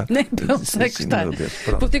sei cortar. Nem pão sei cortar.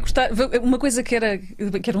 Vou ter que cortar. Uma coisa que era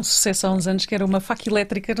um sucesso há uns anos, que era uma faca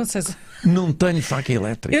elétrica, não sei se... Não tenho faca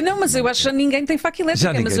elétrica. Mas eu acho que ninguém tem faca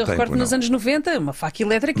elétrica, mas eu recordo nos anos 90, uma faca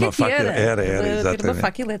elétrica era, exatamente. Ter uma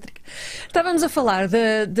faca elétrica. Estávamos a falar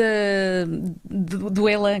do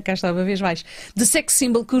Elan, cá está uma vez mais, de sex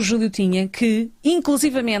symbol que o Júlio tinha, que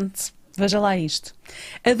inclusive, veja lá isto,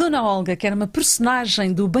 a Dona Olga, que era uma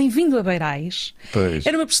personagem do Bem-vindo a Beirais,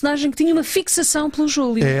 era uma personagem que tinha uma fixação pelo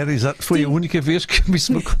Júlio. Era, exato. Foi a única vez que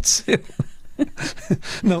isso me aconteceu.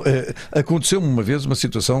 Não, aconteceu-me uma vez uma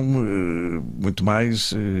situação muito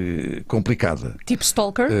mais complicada. Tipo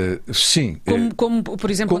stalker? Sim. Como,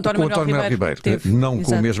 por exemplo, com o António Manuel Ribeiro. Não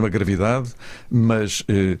com a mesma gravidade, mas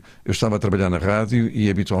eu estava a trabalhar na rádio e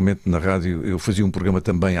habitualmente na rádio eu fazia um programa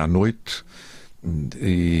também à noite,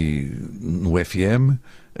 e no FM,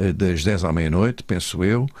 das 10 à meia-noite, penso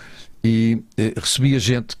eu, e recebia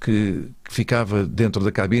gente que ficava dentro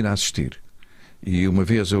da cabine a assistir. E uma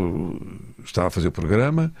vez eu estava a fazer o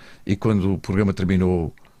programa e quando o programa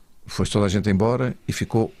terminou foi toda a gente embora e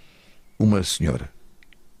ficou uma senhora.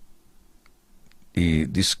 E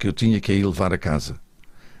disse que eu tinha que ir levar a casa.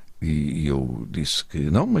 E eu disse que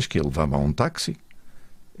não, mas que ia levar-me a um táxi.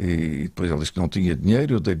 E depois ela disse que não tinha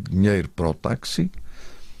dinheiro, eu dei dinheiro para o táxi,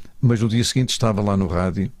 mas no dia seguinte estava lá no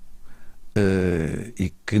rádio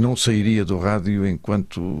e que não sairia do rádio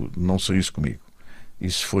enquanto não saísse comigo.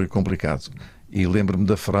 Isso foi complicado. E lembro-me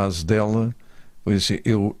da frase dela, foi assim: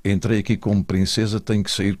 eu entrei aqui como princesa, tenho que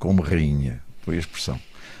sair como rainha. Foi a expressão.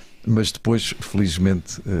 Mas depois,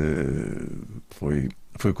 felizmente,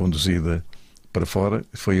 foi conduzida para fora,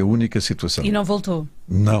 foi a única situação. E não voltou?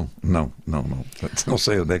 Não. Não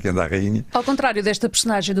sei onde é que anda a rainha. Ao contrário desta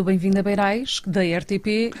personagem do Bem-vindo a Beirais, da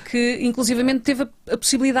RTP, que inclusivamente teve a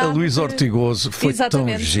possibilidade... A Luísa Ortigoso foi tão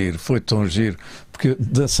giro, porque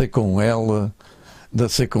dancei com ela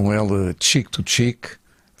cheek to cheek.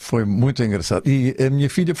 Foi muito engraçado. E a minha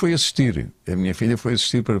filha foi assistir.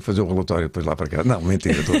 Para fazer o relatório depois lá para cá. Não,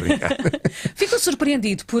 mentira, estou a brincar. Ficou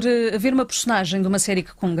surpreendido por haver uma personagem de uma série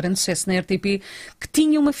com um grande sucesso na RTP que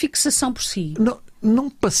tinha uma fixação por si? Não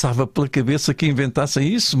passava pela cabeça que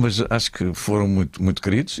inventassem isso, mas acho que foram muito, muito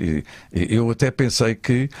queridos. E eu até pensei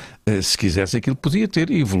que, se quisesse, aquilo podia ter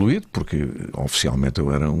evoluído, porque oficialmente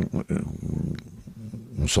eu era um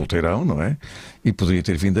solteirão, não é? E poderia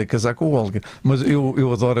ter vindo a casar com o Olga. Mas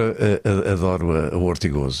eu adoro a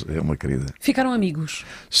Ortigoso, é uma querida. Ficaram amigos?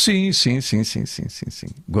 Sim.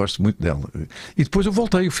 Gosto muito dela. E depois eu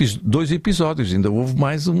voltei, eu fiz 2 episódios, ainda houve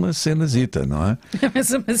mais uma cenazita, não é?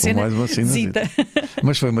 Mais uma cenazita.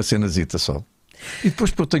 Mas foi uma cenazita só. E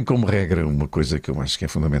depois eu tenho como regra uma coisa que eu acho que é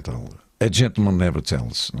fundamental. A Gentleman Never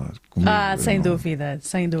Tells. Não é? Comigo, sem dúvida,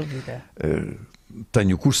 sem dúvida.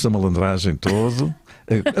 Tenho o curso da malandragem todo,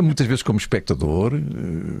 muitas vezes como espectador,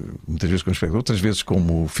 outras vezes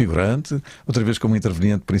como figurante, outras vezes como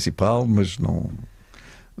interveniente principal, mas não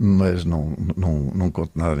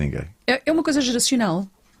conto nada a ninguém. É uma coisa geracional,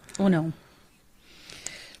 ou não?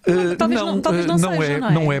 Talvez não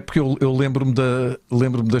seja, não é, porque eu lembro-me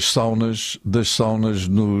das saunas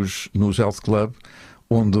nos health club,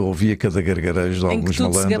 onde ouvia cada gargarejo de alguns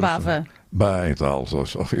malandros. Se gabava. Bem, tal,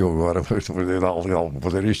 eu agora vou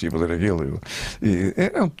fazer isto e fazer aquilo. E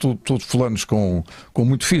eram tudo fulanos com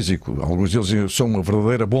muito físico. Alguns deles são uma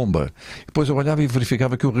verdadeira bomba. Depois eu olhava e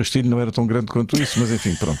verificava que o rastilho não era tão grande quanto isso, mas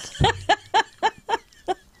enfim, pronto.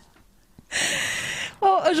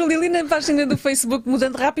 Júlio, ali na página do Facebook,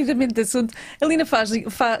 mudando rapidamente de assunto, ali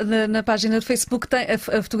na página do Facebook tem,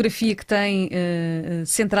 a fotografia que tem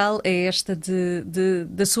central é esta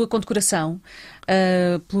da sua condecoração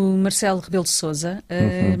pelo Marcelo Rebelo de Sousa,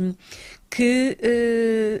 que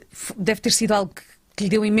deve ter sido algo que lhe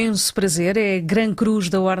deu imenso prazer, é a Gran Cruz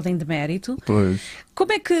da Ordem de Mérito. Pois.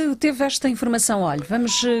 Como é que teve esta informação? Olha,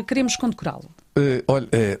 queremos condecorá-lo. Olha,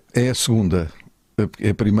 é a segunda.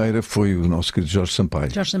 A primeira foi o nosso querido Jorge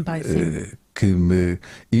Sampaio. Jorge Sampaio, sim.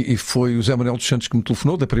 E foi o Zé Manuel dos Santos que me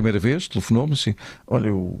telefonou, da primeira vez, telefonou-me assim: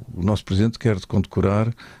 olha, o nosso Presidente quer te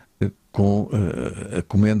condecorar com a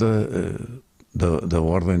comenda da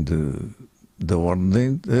Ordem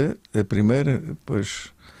a primeira,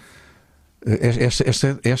 pois...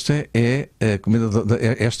 Esta é a comenda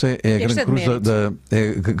esta é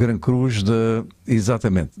a Gran Cruz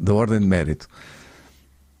exatamente, da Ordem de Mérito.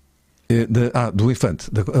 Do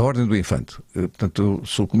Infante, da Ordem do Infante. Portanto, eu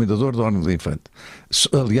sou comendador da Ordem do Infante.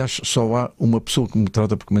 Aliás, só há uma pessoa que me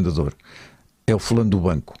trata por comendador. É o fulano do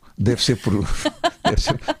banco. Deve ser por...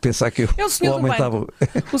 pensar que eu é o senhor do banco.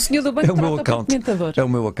 O senhor do banco é o meu account. É o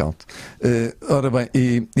meu account. Ora bem,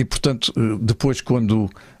 e portanto, depois quando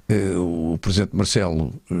o Presidente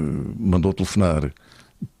Marcelo mandou telefonar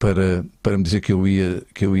para me dizer que eu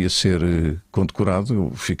ia ser condecorado,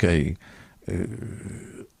 eu fiquei...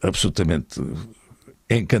 absolutamente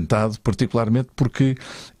encantado, particularmente porque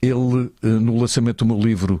ele, no lançamento do meu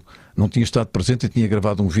livro, não tinha estado presente e tinha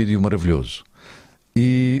gravado um vídeo maravilhoso.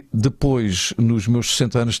 E depois, nos meus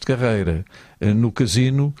 60 anos de carreira, no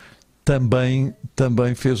Casino, também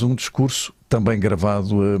fez um discurso, também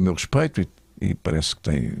gravado a meu respeito, e parece que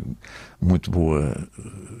tem muito boa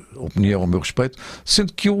opinião ao meu respeito,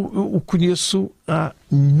 sendo que eu o conheço há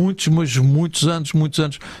muitos anos.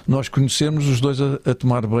 Nós conhecemos os dois a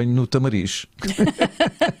tomar banho no Tamariz.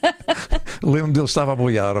 Lembro-me dele, estava a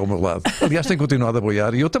boiar ao meu lado. Aliás, tem continuado a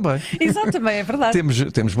boiar e eu também. Exato, também é verdade.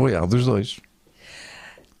 Temos boiado os dois.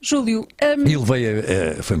 Júlio... E levei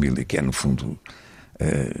a família, que é, no fundo,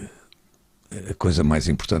 a coisa mais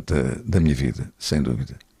importante da minha vida, sem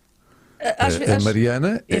dúvida. A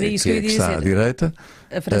Mariana, que está à direita,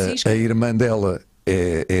 a Francisca, a irmã dela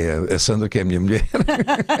é a Sandra, que é a minha mulher,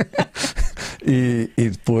 e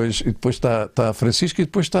depois está a Francisca, e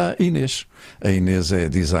depois está a Inês. A Inês é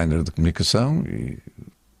designer de comunicação e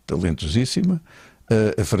talentosíssima.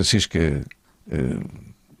 A Francisca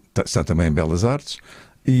está também em Belas Artes,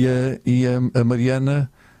 e a Mariana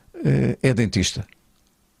é dentista.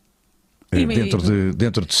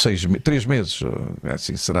 Dentro de 3 meses,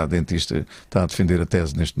 assim, será dentista, está a defender a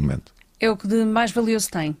tese neste momento. É o que de mais valioso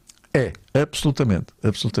tem. É, absolutamente.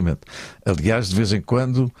 Aliás, de vez em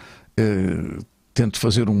quando tento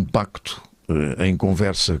fazer um pacto em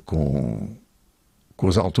conversa com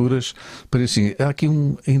as alturas, para assim, há aqui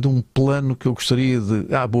ainda um plano que eu gostaria de...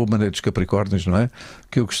 boa maneira dos Capricórnios, não é?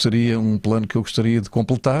 Um plano que eu gostaria de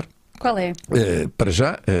completar. Qual é? Para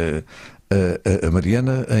já... A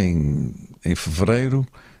Mariana, em fevereiro,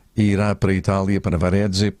 irá para a Itália, para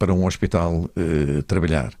Varese, para um hospital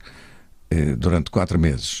trabalhar durante 4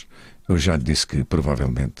 meses. Eu já lhe disse que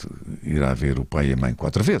provavelmente irá ver o pai e a mãe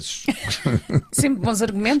 4 vezes. Sempre bons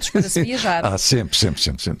argumentos para se viajar. Sempre.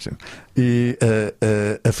 E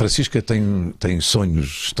a Francisca tem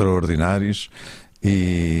sonhos extraordinários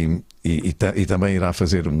e também irá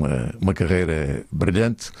fazer uma carreira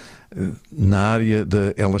brilhante na área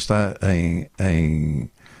ela está em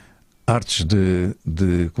artes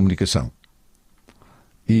de comunicação.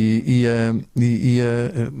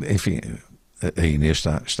 Enfim, a Inês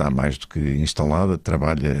está mais do que instalada,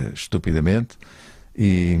 trabalha estupidamente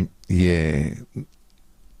e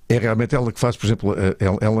é realmente ela que faz, por exemplo,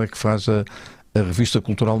 ela é que faz a revista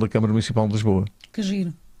cultural da Câmara Municipal de Lisboa. Que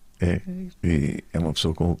giro. E é uma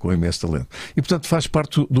pessoa com imenso talento. E, portanto, faz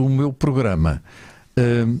parte do meu programa.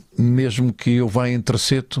 Mesmo que eu vá em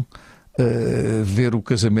terceto, ver o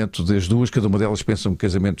casamento das duas, cada uma delas pensa em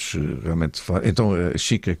casamentos realmente. Então a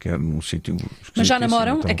Chica, que é num sítio. Mas já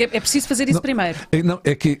namoram? Então, É preciso fazer isso primeiro. Não,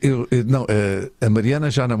 é que não, a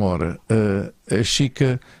Mariana já namora, a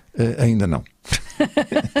Chica ainda não.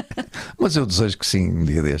 Mas eu desejo que sim, um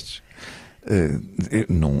dia destes.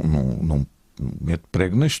 Não meto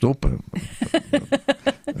prego na estopa.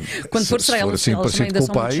 Quando for, será se for assim parecido com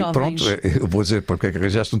o pai, pronto, eu vou dizer porque é que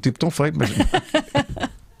arranjaste um tipo tão feio, mas.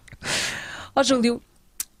 Júlio,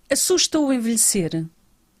 assusta o envelhecer?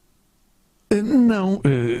 Não,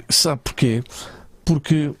 sabe porquê?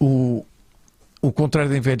 Porque o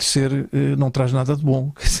contrário de envelhecer não traz nada de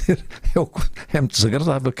bom. Quer dizer, é muito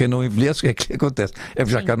desagradável. Quem não envelhece, o que é que lhe acontece? É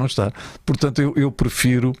já cá não está. Portanto, eu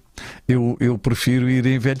prefiro ir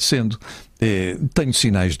envelhecendo. Tenho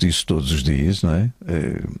sinais disso todos os dias, não é?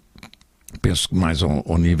 Penso que mais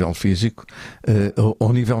ao nível físico,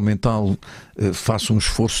 ao nível mental, faço um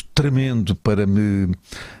esforço tremendo para me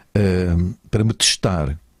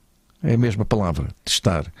testar. É a mesma palavra,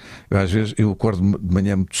 testar. Às vezes eu acordo de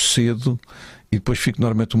manhã muito cedo e depois fico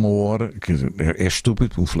normalmente uma hora, que é estúpido,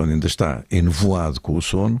 porque o fulano ainda está enovoado com o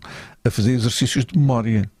sono, a fazer exercícios de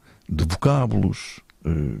memória, de vocábulos.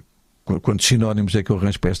 Quantos sinónimos é que eu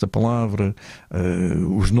arranjo para esta palavra?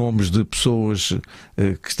 Os nomes de pessoas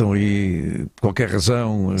que estão aí por qualquer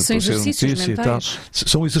razão. São exercícios mentais. E tal.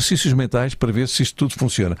 São exercícios mentais para ver se isto tudo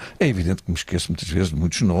funciona. É evidente que me esqueço muitas vezes de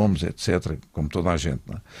muitos nomes, etc., como toda a gente,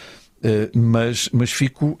 não é? Mas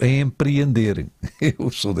fico a empreender. Eu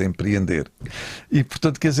sou de empreender. E,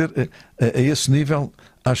 portanto, quer dizer, a esse nível,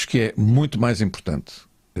 acho que é muito mais importante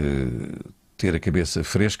ter a cabeça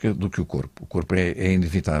fresca do que o corpo. O corpo é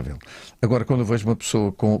inevitável. Agora, quando eu vejo uma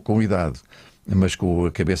pessoa com idade, mas com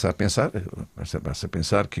a cabeça a pensar, basta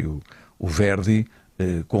pensar que o Verdi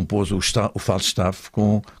compôs o Falstaff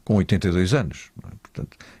com 82 anos.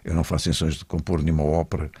 Portanto, eu não faço intenções de compor nenhuma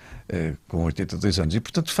ópera com 82 anos. E,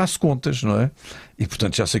 portanto, faço contas, não é? E,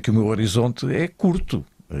 portanto, já sei que o meu horizonte é curto.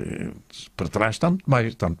 Para trás está muito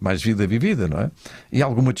mais vida vivida, não é? E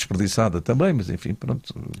alguma desperdiçada também, mas enfim,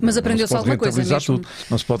 pronto. Mas aprendeu-se alguma coisa mesmo. Tudo.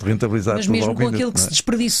 Não se pode rentabilizar mas tudo. Mas mesmo com aquilo que se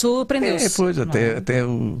desperdiçou, aprendeu-se. Pois, até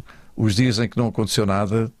os dias em que não aconteceu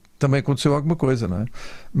nada, também aconteceu alguma coisa, não é?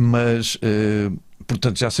 Mas,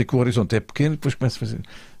 portanto, já sei que o horizonte é pequeno e depois começo a fazer.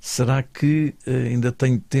 Será que ainda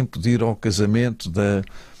tenho tempo de ir ao casamento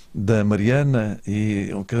da Mariana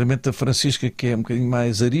e o casamento da Francisca, que é um bocadinho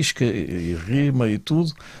mais arisca e rima e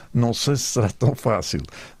tudo? Não sei se será tão fácil.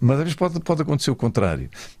 Mas às vezes pode acontecer o contrário.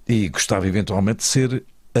 E gostava eventualmente de ser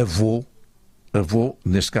avô,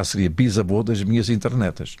 neste caso seria bisavô das minhas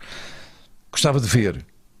internetas. Gostava de ver.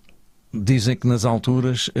 Dizem que nas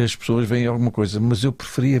alturas as pessoas veem alguma coisa, mas eu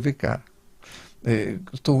preferia ver cá.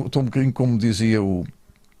 Estou um bocadinho como dizia o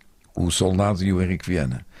Solnado e o Henrique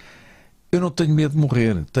Viana. Eu não tenho medo de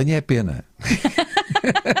morrer, tenho é pena.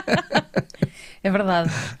 É verdade.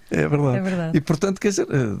 É verdade. É verdade. E, portanto, quer dizer,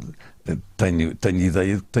 tenho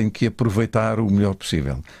ideia de que tenho que aproveitar o melhor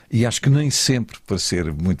possível. E acho que nem sempre, para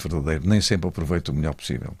ser muito verdadeiro, nem sempre aproveito o melhor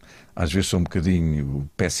possível. Às vezes sou um bocadinho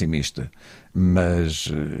pessimista, mas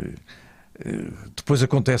depois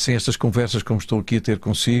acontecem estas conversas como estou aqui a ter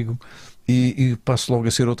consigo e passo logo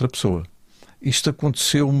a ser outra pessoa. Isto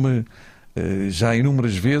aconteceu-me já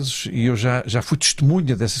inúmeras vezes e eu já fui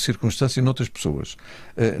testemunha dessa circunstância em outras pessoas.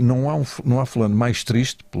 Não há fulano mais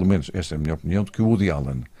triste, pelo menos esta é a minha opinião, do que o Woody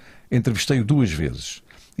Allen. Entrevistei-o 2 vezes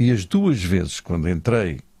e as 2 vezes, quando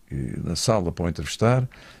entrei na sala para o entrevistar,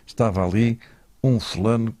 estava ali um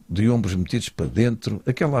fulano de ombros metidos para dentro,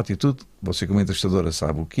 aquela atitude, você como entrevistadora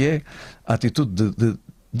sabe o que é, a atitude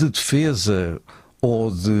de defesa ou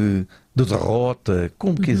de derrota,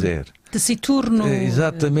 como quiser. Taciturno.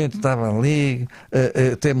 Exatamente, estava ali.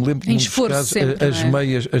 Até me lembro que, num dos casos, sempre,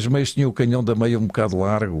 as meias tinham o canhão da meia um bocado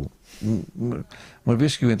largo. Uma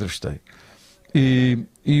vez que o entrevistei.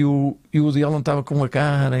 E o Woody Allen estava com uma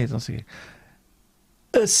cara e não sei o quê.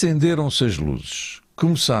 Acenderam-se as luzes.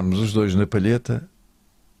 Começámos os dois na palheta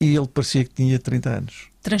e ele parecia que tinha 30 anos.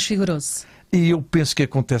 Transfigurou-se. E eu penso que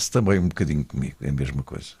acontece também um bocadinho comigo, é a mesma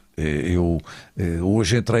coisa. Eu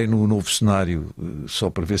hoje entrei no novo cenário só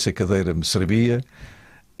para ver se a cadeira me servia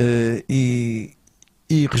e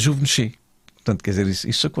rejuvenesci. Portanto, quer dizer,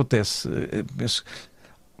 isso acontece.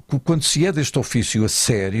 Quando se é deste ofício a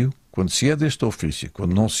sério, quando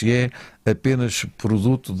não se é apenas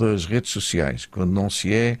produto das redes sociais, quando não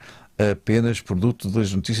se é apenas produto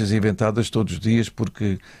das notícias inventadas todos os dias,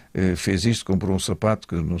 porque fez isto, comprou um sapato,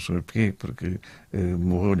 que não sei porquê, porque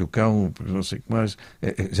morreu-lhe o cão, porque não sei o que mais.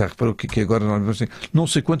 Já reparou que agora não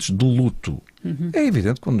sei quantos de luto. É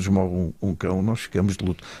evidente que quando nos morre um cão, nós ficamos de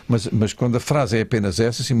luto. Mas quando a frase é apenas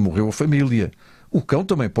essa, assim, morreu a família. O cão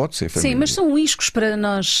também pode ser família. Sim, mas são iscos para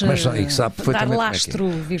nós dar lastro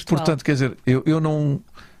virtual. Portanto, quer dizer, eu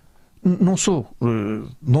não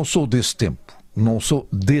sou desse tempo. Não sou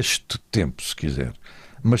deste tempo, se quiser.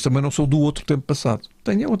 Mas também não sou do outro tempo passado.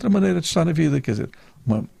 Tenho outra maneira de estar na vida, quer dizer,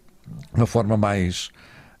 uma forma mais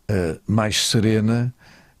serena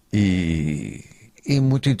e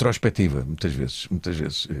muito introspectiva, muitas vezes.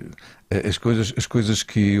 As coisas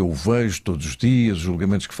que eu vejo todos os dias, os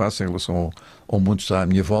julgamentos que faço em relação ao mundo que está à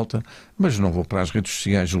minha volta, mas não vou para as redes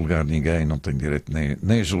sociais julgar ninguém, não tenho direito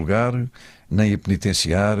nem a julgar, nem a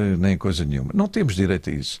penitenciar, nem coisa nenhuma. Não temos direito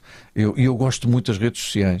a isso. Eu gosto muito das redes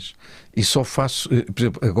sociais e só faço, por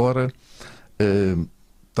exemplo, agora,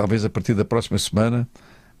 talvez a partir da próxima semana,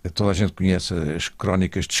 toda a gente conhece as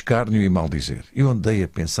crónicas de escárnio e maldizer. Eu andei a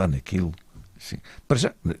pensar naquilo. Enfim, para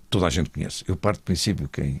já, toda a gente conhece. Eu parto do princípio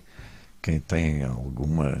que quem tem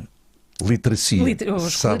alguma literacia,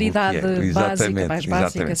 escolaridade básica, mais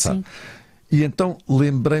básica, sim. E então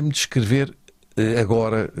lembrei-me de escrever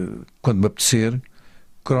agora, quando me apetecer,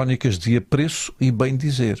 crónicas de apreço e bem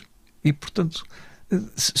dizer. E, portanto,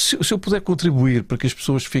 se eu puder contribuir para que as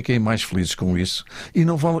pessoas fiquem mais felizes com isso, e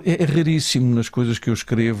não vale, é raríssimo nas coisas que eu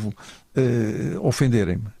escrevo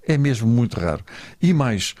ofenderem-me. É mesmo muito raro. E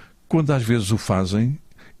mais, quando às vezes o fazem,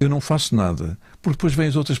 eu não faço nada. Porque depois vêm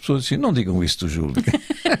as outras pessoas e dizem, não digam isso do Júlio.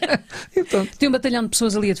 Então, tem um batalhão de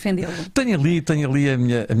pessoas ali a defendê-lo. Tenho ali a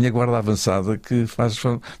minha guarda avançada que faz...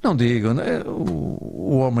 Não digam,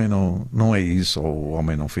 o homem não é isso, ou o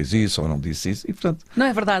homem não fez isso, ou não disse isso. E, portanto... Não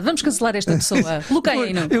é verdade, vamos cancelar esta pessoa.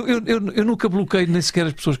 Bloqueiem-no. Eu nunca bloqueio nem sequer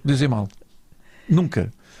as pessoas que dizem mal.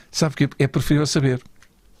 Nunca. Sabe que é preferível saber.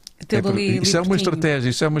 Isso é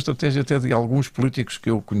uma estratégia até de alguns políticos que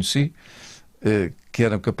eu conheci, que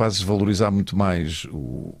eram capazes de valorizar muito mais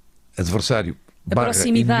o adversário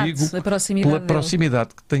inimigo pela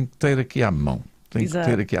proximidade que tem que ter aqui à mão.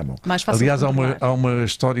 Aliás, há uma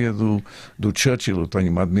história do Churchill. Eu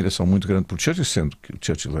tenho uma admiração muito grande por Churchill, sendo que o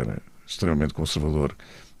Churchill era extremamente conservador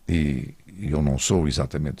e eu não sou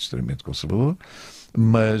exatamente extremamente conservador,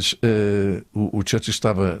 mas o Churchill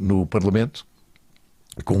estava no Parlamento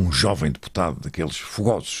com um jovem deputado daqueles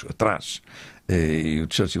fogosos atrás, e o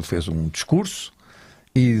Churchill fez um discurso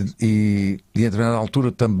e a determinada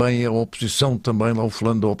altura também a oposição, também lá o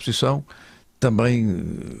fulano da oposição, também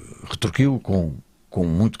retorquiu com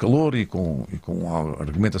muito calor e com uma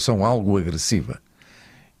argumentação algo agressiva.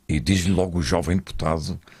 E diz-lhe logo o jovem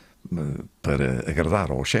deputado, para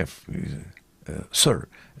agradar ao chefe, Sir,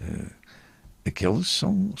 aqueles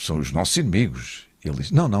são os nossos inimigos. Ele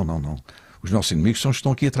diz, não. Os nossos inimigos são os que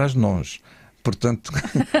estão aqui atrás de nós. Portanto,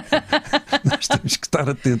 nós temos que estar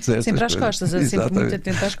atentos a essas sempre às coisas. Costas, sempre muito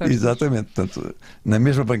atento às costas. Exatamente. Portanto, na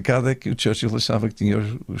mesma bancada é que o Churchill achava que tinha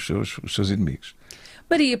os seus inimigos.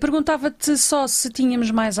 Maria, perguntava-te só se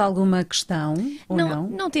tínhamos mais alguma questão ou não.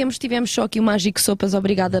 Não temos, tivemos só aqui o Mágico Sopas,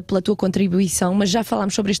 obrigada pela tua contribuição, mas já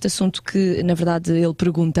falámos sobre este assunto que, na verdade, ele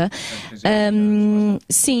pergunta.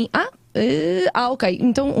 Sim, ok.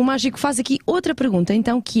 Então o Mágico faz aqui outra pergunta,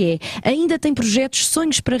 então, que é: ainda tem projetos,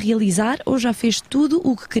 sonhos para realizar ou já fez tudo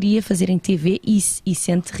o que queria fazer em TV e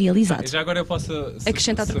sente realizado? Já agora eu posso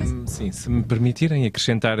acrescentar se me permitirem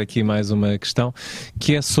acrescentar aqui mais uma questão,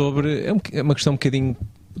 que é sobre, é uma questão um bocadinho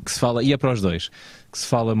que se fala, e é para os dois, que se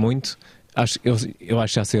fala muito. Eu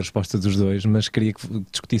acho que já sei a resposta dos dois, mas queria que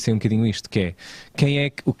discutissem um bocadinho isto, que é: quem é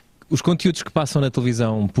que... Os conteúdos que passam na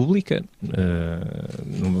televisão pública,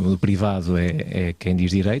 no privado é quem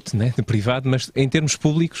diz direito, né? No privado, mas em termos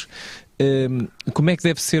públicos, como é que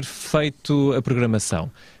deve ser feito a programação?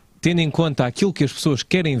 Tendo em conta aquilo que as pessoas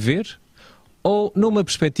querem ver ou numa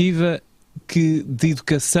perspectiva de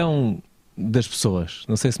educação das pessoas?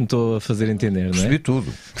 Não sei se me estou a fazer entender, não é? Percebi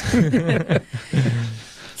tudo.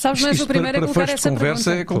 Sabes, mas o primeiro a colocar essa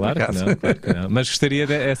conversa pergunta. É complicado. Claro que não. Mas gostaria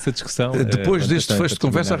dessa discussão. Depois deste fecho de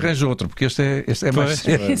conversa arranjo outro, porque este é mais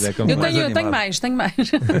sério. Eu tenho mais.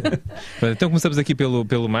 Então começamos aqui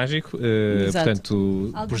pelo Mágico.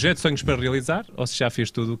 Portanto, projeto de sonhos para realizar, ou se já fez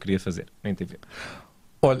tudo o que queria fazer em TV?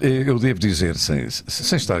 Olha, eu devo dizer, sem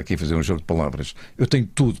estar aqui a fazer um jogo de palavras, eu tenho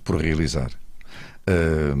tudo por realizar.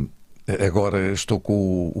 Agora estou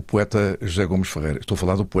com o poeta José Gomes Ferreira. Estou a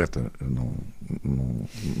falar do poeta, não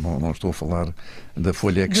estou a falar da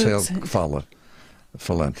folha Excel que fala.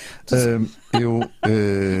 falando.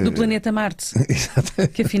 Do planeta Marte,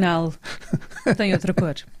 que afinal tem outra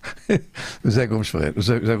cor. O José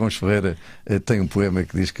Gomes Ferreira tem um poema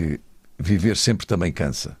que diz que viver sempre também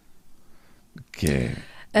cansa. Que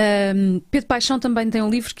é... Pedro Paixão também tem um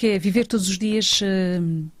livro que é Viver Todos os Dias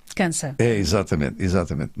Cansa. É, exatamente.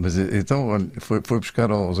 Mas então foi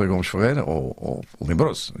buscar ao José Gomes Ferreira, ou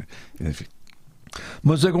lembrou-se, enfim.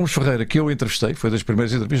 Mas o José Gomes Ferreira, que eu entrevistei, foi das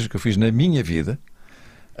primeiras entrevistas que eu fiz na minha vida,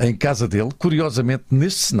 em casa dele, curiosamente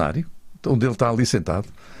neste cenário, onde ele está ali sentado.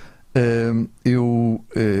 Ele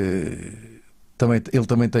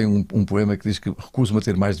também tem um poema que diz que recuso-me a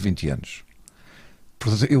ter mais de 20 anos.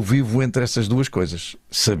 Portanto, eu vivo entre essas duas coisas,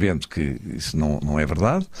 sabendo que isso não é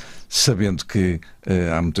verdade, sabendo que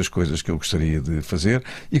há muitas coisas que eu gostaria de fazer,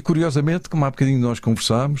 e curiosamente, como há bocadinho nós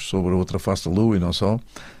conversámos sobre a outra face da Lua e não só,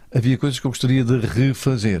 havia coisas que eu gostaria de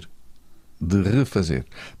refazer.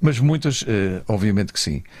 Mas muitas, obviamente que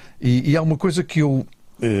sim. E há uma coisa que eu...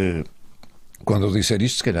 Quando eu disser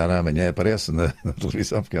isto, se calhar amanhã aparece na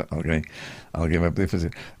televisão, porque alguém vai poder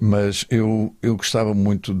fazer. Mas eu gostava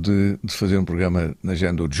muito de fazer um programa na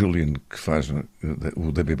agenda do Júlio, que faz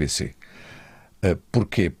o da BBC.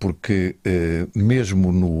 Porquê? Porque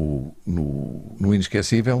mesmo no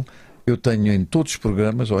Inesquecível, eu tenho em todos os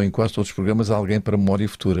programas, ou em quase todos os programas, alguém para memória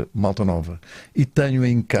futura, malta nova. E tenho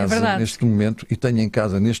em casa neste momento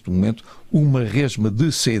uma resma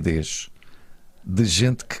de CDs de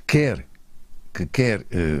gente que quer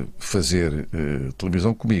fazer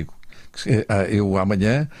televisão comigo. Eu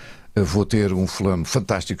amanhã vou ter um fulano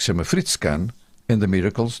fantástico que se chama Fritz Kahn and the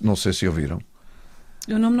Miracles, não sei se ouviram.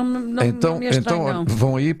 Eu não Então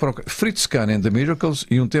vão aí para Fritz Kahn and the Miracles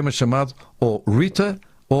e um tema chamado Rita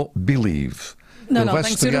ou Believe. Não,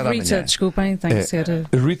 tem que ser o Rita, desculpem, tem que ser...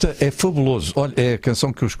 Rita é fabuloso. Olha, é a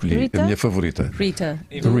canção que eu escolhi, Rita? A minha favorita. Rita.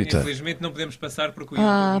 Infelizmente não podemos passar porque o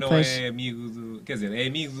YouTube não é amigo do... Quer dizer,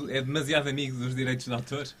 é demasiado amigo dos direitos de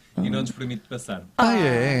autor e não nos permite passar.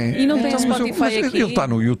 E não tem Spotify aqui? Ele está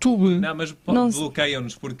no YouTube. Não, mas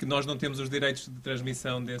bloqueiam-nos porque nós não temos os direitos de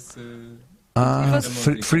transmissão desse...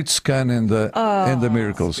 Fritz Kahn and the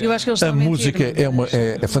Miracles. Eu acho que eles a música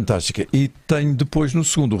é fantástica. E tenho depois no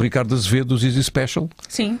segundo o Ricardo Azevedo dos Easy Special.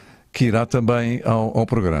 Sim. Que irá também ao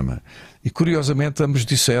programa. E curiosamente ambos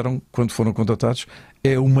disseram, quando foram contatados,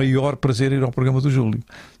 é o maior prazer ir ao programa do Júlio.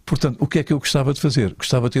 Portanto, o que é que eu gostava de fazer?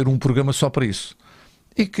 Gostava de ter um programa só para isso.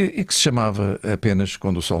 E que se chamava apenas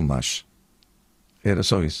Quando o Sol Nasce. Era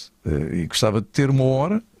só isso. E gostava de ter uma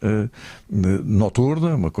hora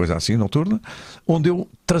noturna, uma coisa assim noturna, onde eu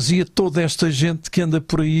trazia toda esta gente que anda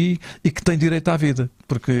por aí e que tem direito à vida.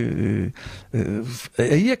 Porque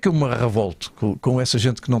aí é que eu me revolto com essa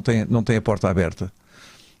gente que não tem a porta aberta.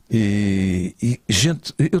 E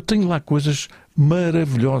gente, eu tenho lá coisas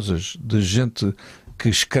maravilhosas de gente que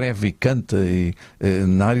escreve e canta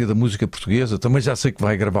na área da música portuguesa. Também já sei que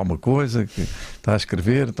vai gravar uma coisa, que está a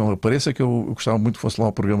escrever, então apareça que eu gostava muito que fosse lá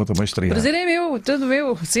o programa também estrear. Prazer é meu, tudo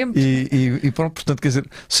meu, sempre. E pronto, portanto, quer dizer,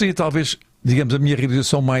 seria talvez, digamos, a minha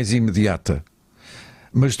realização mais imediata.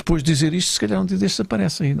 Mas depois de dizer isto, se calhar um dia destes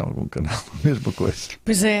aparece aí em algum canal, a mesma coisa.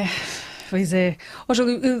 Pois é.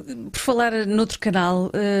 Júlio, por falar noutro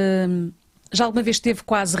canal, já alguma vez teve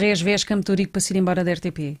quase resvés campetórico para se ir embora da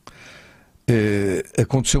RTP?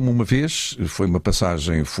 Aconteceu-me uma vez, foi uma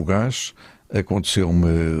passagem fugaz,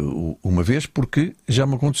 aconteceu-me uma vez porque já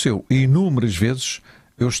me aconteceu inúmeras vezes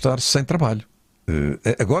eu estar sem trabalho.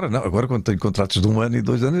 Agora não, agora quando tenho contratos de 1 ano e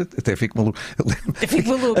 2 anos até fico maluco.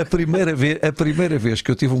 A primeira vez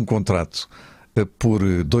que eu tive um contrato por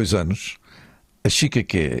 2 anos, a Chica,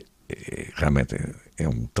 que realmente é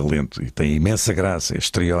um talento e tem imensa graça, é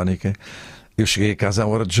histriónica. Eu cheguei a casa à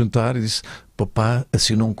hora de jantar e disse: papá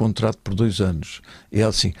assinou um contrato por 2 anos. E ela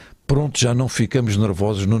assim: pronto, já não ficamos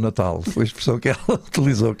nervosos no Natal. Foi a expressão que ela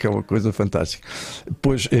utilizou, que é uma coisa fantástica.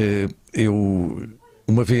 Depois, eu,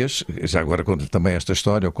 uma vez, já agora conto-vos também esta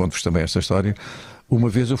história, uma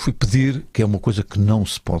vez eu fui pedir, que é uma coisa que não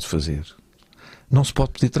se pode fazer. Não se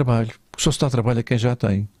pode pedir trabalho, porque só se dá trabalho a quem já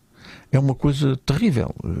tem. É uma coisa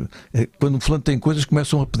terrível. Quando o fulano tem coisas,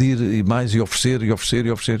 começam a pedir mais e oferecer.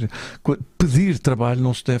 Pedir trabalho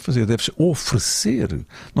não se deve fazer, deve-se oferecer.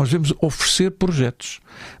 Nós devemos oferecer projetos.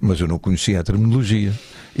 Mas eu não conhecia a terminologia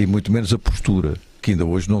e muito menos a postura, que ainda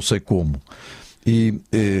hoje não sei como. E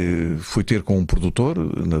fui ter com um produtor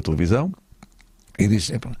na televisão e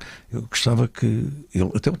disse: eu gostava que...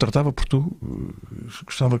 Ele até o tratava por tu.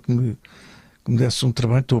 Gostava que me desse um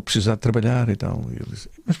trabalho, estou a precisar de trabalhar e tal. E ele disse: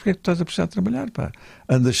 mas porquê é que tu estás a precisar de trabalhar, pá?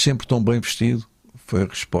 Andas sempre tão bem vestido. Foi a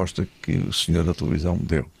resposta que o senhor da televisão me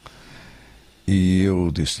deu. E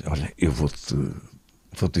eu disse: olha, eu vou-te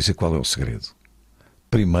dizer qual é o segredo.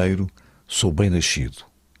 primeiro, sou bem nascido.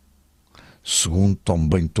 Segundo, tomo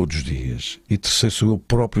banho todos os dias. E terceiro, sou eu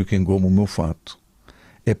próprio que engomo o meu fato.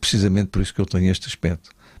 É precisamente por isso que eu tenho este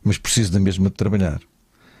aspecto. Mas preciso da mesma de trabalhar.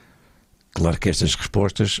 Claro que estas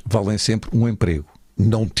respostas valem sempre um emprego.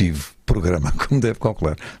 Não tive programa, como deve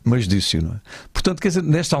calcular, mas disse-o, não é? Portanto, quer dizer,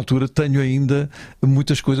 nesta altura tenho ainda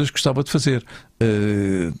muitas coisas que gostava de fazer.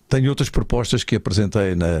 Tenho outras propostas que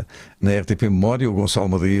apresentei na RTP Memória. O Gonçalo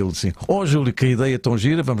Madeira disse assim: "Oh, Júlio, que ideia tão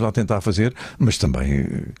gira, vamos lá tentar fazer", mas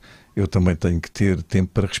também eu também tenho que ter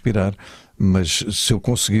tempo para respirar. Mas se eu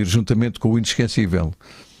conseguir, juntamente com o Inesquecível,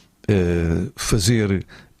 fazer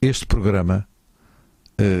este programa,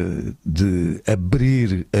 de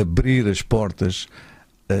abrir as portas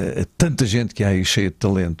a tanta gente que há aí cheia de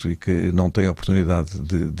talento e que não tem a oportunidade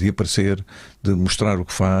de aparecer, de mostrar o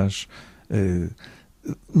que faz.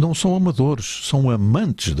 Não são amadores, são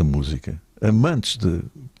amantes da música,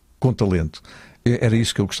 com talento. Era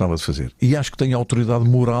isso que eu gostava de fazer. E acho que tenho autoridade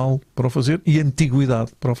moral para o fazer e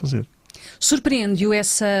antiguidade para o fazer. Surpreende-o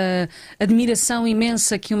essa admiração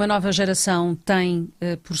imensa que uma nova geração tem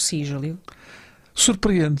por si, Júlio?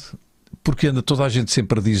 Surpreende, porque anda toda a gente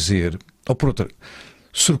sempre a dizer, ou por outra,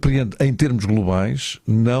 surpreende em termos globais,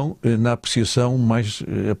 não na apreciação mais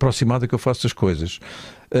aproximada que eu faço das coisas.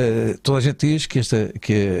 Toda a gente diz que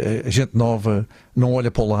a gente nova não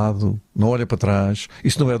olha para o lado, não olha para trás,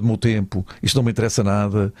 isso não é do meu tempo, isso não me interessa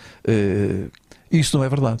nada. Isso não é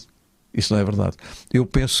verdade. Isso não é verdade. Eu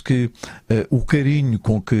penso que o carinho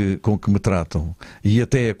com que me tratam e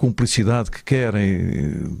até a cumplicidade que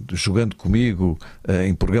querem jogando comigo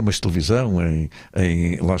em programas de televisão,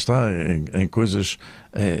 lá está, em coisas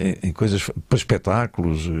para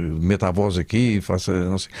espetáculos, meta a voz aqui, faça,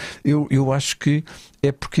 não sei. Eu acho que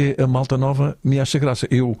é porque a malta nova me acha graça.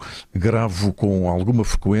 Eu gravo com alguma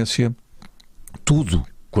frequência tudo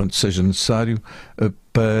quando seja necessário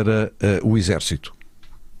para o Exército.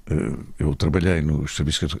 Eu trabalhei nos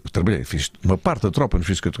serviços, fiz uma parte da tropa nos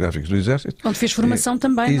serviços cartográficos do Exército. Onde fez formação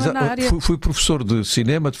também lá na área. Fui professor de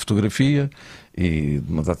cinema, de fotografia e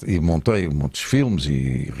montei montes de filmes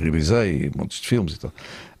e realizei montes de filmes e tal.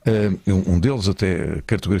 Um deles, até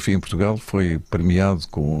cartografia em Portugal, foi premiado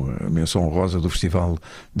com a menção honrosa do Festival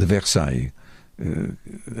de Versailles.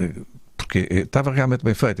 Porque estava realmente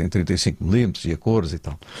bem feito, em 35mm e a cores e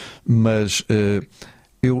tal. Mas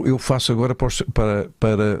eu faço agora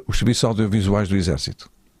para os serviços audiovisuais do Exército.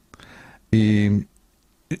 E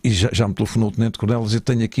já me telefonou o Tenente-Coronel e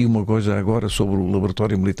tenho aqui uma coisa agora sobre o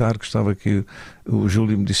laboratório militar. Gostava que o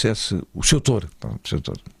Júlio me dissesse o seu doutor.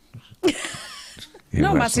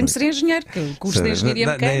 Não, o máximo seria engenheiro, que o curso de engenharia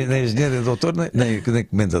mecânica. Nem engenheiro, nem doutor, nem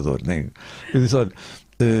comendador. Eu disse: olha,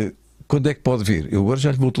 quando é que pode vir? Eu agora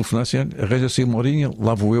já lhe vou telefonar assim: arranja-se uma horinha,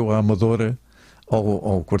 lá vou eu à Amadora,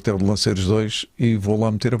 ao quartel de Lanceiros 2 e vou lá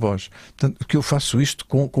meter a voz. Portanto, que eu faço isto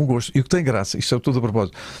com gosto. E o que tem graça, isto é tudo a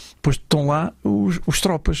propósito. Depois estão lá os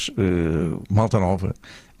tropas, malta nova.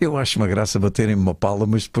 Eu acho uma graça baterem-me uma pala,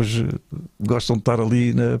 mas depois gostam de estar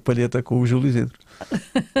ali na palheta com o Júlio Isidro.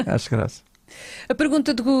 Acho graça. A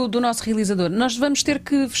pergunta do nosso realizador: nós vamos ter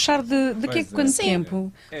que fechar daqui a quanto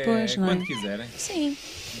tempo? Pois, não é? Quando quiserem. Sim.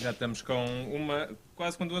 Já estamos com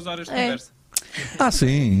quase com 2 horas de conversa.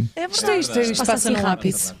 Sim. É verdade. Isto passa assim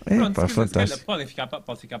rápido. Pronto, fantástico. Pode ficar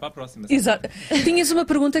para a próxima. Exato. Tinhas uma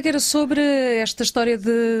pergunta que era sobre esta história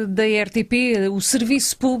da RTP, o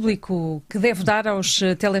serviço público que deve dar aos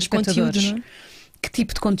telespectadores. Conteúdo, não é? Que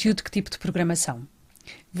tipo de conteúdo, que tipo de programação?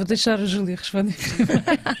 Vou deixar o Júlio responder.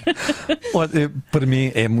 Olha, para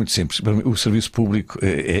mim é muito simples. Para mim, o serviço público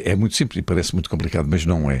é muito simples e parece muito complicado, mas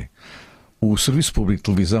não é. O serviço público de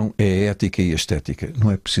televisão é a ética e a estética. Não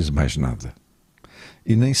é preciso mais nada.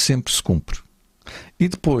 E nem sempre se cumpre. E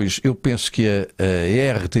depois, eu penso que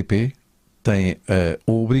a RTP tem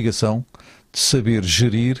a obrigação de saber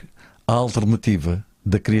gerir a alternativa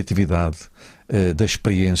da criatividade, da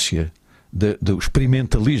experiência, do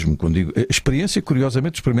experimentalismo. Quando digo experiência,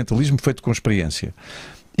 curiosamente, experimentalismo feito com experiência.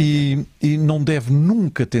 E não deve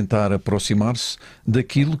nunca tentar aproximar-se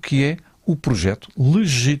daquilo que é o projeto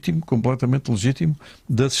legítimo, completamente legítimo,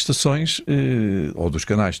 das estações ou dos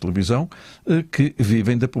canais de televisão que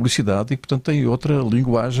vivem da publicidade e, portanto, têm outra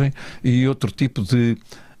linguagem e outro tipo de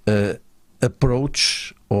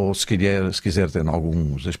approach, ou se quiser ter em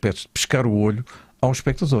alguns aspectos, de pescar o olho ao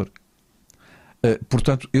espectador.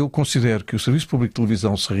 Portanto, eu considero que o Serviço Público de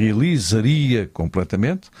Televisão se realizaria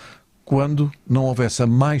completamente quando não houvesse a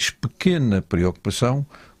mais pequena preocupação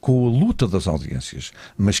com a luta das audiências,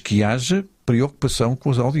 mas que haja preocupação com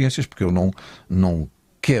as audiências, porque eu não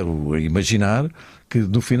quero imaginar que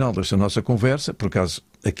no final desta nossa conversa, por acaso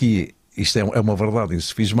aqui isto é uma verdade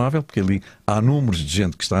insufismável, porque ali há números de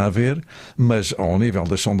gente que está a ver, mas ao nível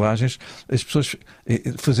das sondagens, as pessoas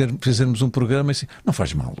fazermos um programa assim, não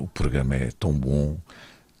faz mal, o programa é tão bom,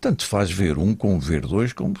 tanto faz ver um como ver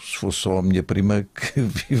dois, como se fosse só a minha prima que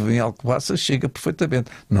vive em Alcobaça, chega perfeitamente.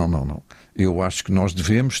 Não. Eu acho que nós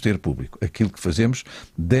devemos ter público. Aquilo que fazemos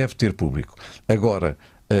deve ter público. Agora,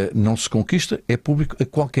 não se conquista, é público a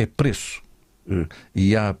qualquer preço.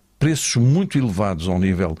 E há preços muito elevados ao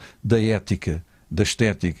nível da ética, da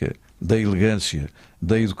estética, da elegância,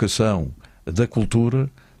 da educação, da cultura,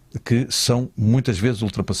 que são muitas vezes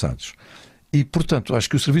ultrapassados. E, portanto, acho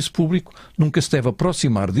que o serviço público nunca se deve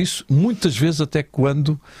aproximar disso, muitas vezes até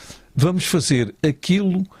quando vamos fazer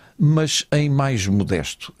aquilo, mas em mais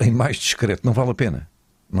modesto, em mais discreto. Não vale a pena.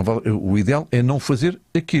 O ideal é não fazer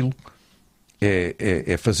aquilo.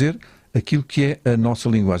 É fazer aquilo que é a nossa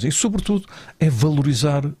linguagem. E, sobretudo, é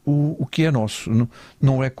valorizar o que é nosso.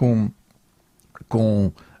 Não é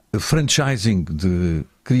com franchising de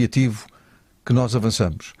criativo que nós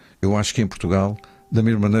avançamos. Eu acho que em Portugal, da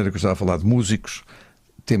mesma maneira que eu estava a falar de músicos,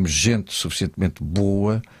 temos gente suficientemente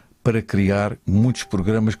boa para criar muitos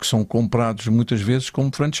programas que são comprados muitas vezes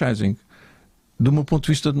como franchising. Do meu ponto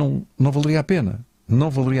de vista, não valeria a pena. Não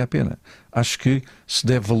valeria a pena. Acho que se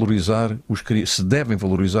devem valorizar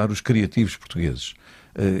os criativos portugueses.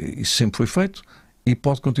 Isso sempre foi feito e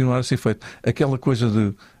pode continuar a ser feito. Aquela coisa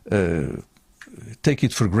de take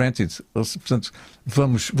it for granted, portanto,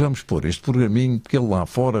 vamos pôr este programinho que ele lá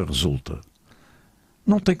fora resulta.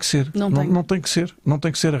 Não tem que ser. Não tem que ser. Não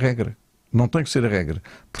tem que ser a regra. Não tem que ser a regra.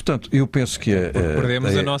 Portanto, eu penso que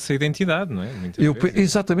perdemos a nossa identidade, não é?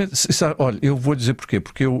 Exatamente. Olha, eu vou dizer porquê.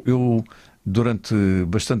 Porque eu durante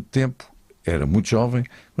bastante tempo, era muito jovem,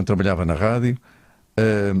 quando trabalhava na rádio,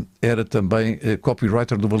 era também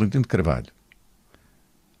copywriter do Valentim de Carvalho.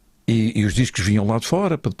 E os discos vinham lá de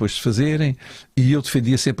fora para depois se fazerem, e eu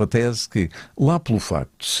defendia sempre a tese que, lá pelo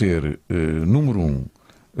facto de ser número 1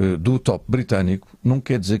 do top britânico, não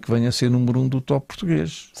quer dizer que venha a ser número 1 do top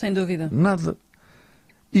português. Sem dúvida. Nada.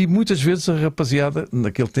 E muitas vezes a rapaziada,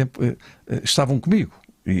 naquele tempo, estavam comigo.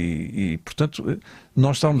 E, portanto,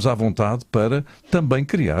 nós estávamos à vontade para também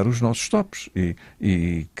criar os nossos tops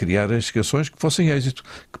e criar as canções que fossem êxito,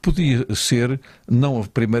 que podia ser não a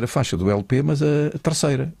primeira faixa do LP, mas a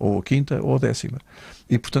terceira, ou a quinta, ou a 10ª.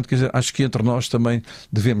 E, portanto, quer dizer, acho que entre nós também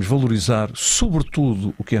devemos valorizar,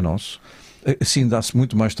 sobretudo, o que é nosso. Assim dá-se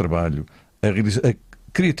muito mais trabalho a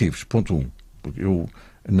criativos, ponto 1. Porque eu,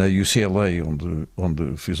 na UCLA,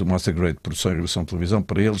 onde fiz o Master Grade de Produção e Realização de Televisão,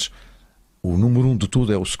 para eles o número 1 de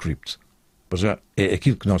tudo é o script. Já é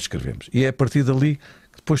aquilo que nós escrevemos. E é a partir dali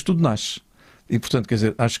que depois tudo nasce. E, portanto, quer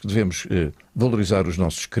dizer, acho que devemos valorizar os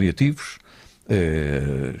nossos criativos,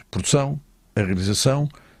 a produção, a realização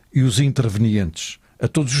e os intervenientes. A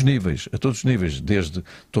todos os níveis, desde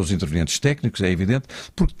todos os intervenientes técnicos, é evidente,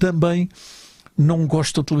 porque também não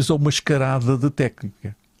gosto da televisão mascarada de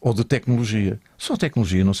técnica ou de tecnologia. Só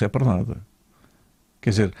tecnologia não serve para nada. Quer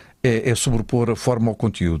dizer, é sobrepor a forma ao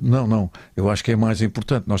conteúdo. Não. Eu acho que é mais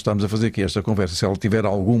importante nós estamos a fazer aqui esta conversa, se ela tiver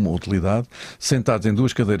alguma utilidade, sentados em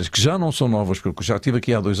duas cadeiras que já não são novas, porque eu já estive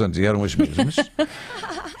aqui há 2 anos e eram as mesmas.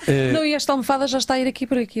 Não, e esta almofada já está a ir aqui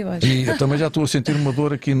por aqui abaixo. E eu também já estou a sentir uma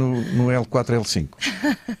dor aqui no L4, L5.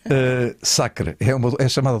 Sacra. É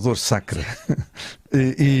chamada dor sacra.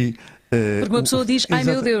 Porque uma pessoa diz, ai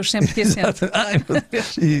meu Deus, sempre que assente.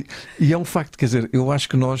 E é um facto, quer dizer, eu acho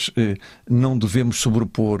que nós não devemos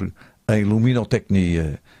sobrepor em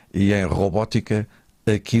luminotecnia e em robótica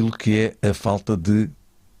aquilo que é a falta de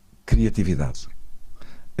criatividade.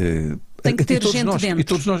 Tem que ter gente dentro. E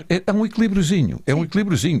todos nós, é um equilíbriozinho. É um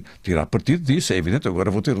equilíbriozinho. Tirar partido disso, é evidente.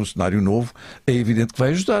 Agora vou ter um cenário novo, é evidente que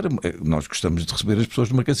vai ajudar. Nós gostamos de receber as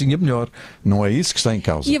pessoas numa casinha melhor. Não é isso que está em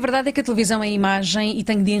causa. E a verdade é que a televisão é imagem e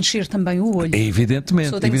tem de encher também o olho. Evidentemente.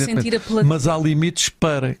 A pessoa tem de sentir Mas há limites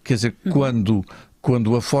para. Quer dizer,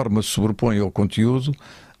 quando a forma se sobrepõe ao conteúdo,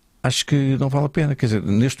 acho que não vale a pena. Quer dizer,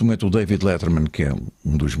 neste momento o David Letterman, que é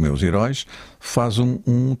um dos meus heróis, faz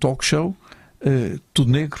um talk show,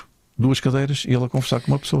 tudo negro, 2 cadeiras e ele a conversar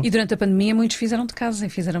com uma pessoa. E durante a pandemia muitos fizeram de casa e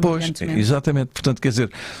fizeram brilhantemente. Exatamente. Portanto, quer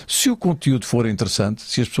dizer, se o conteúdo for interessante,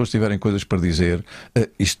 se as pessoas tiverem coisas para dizer,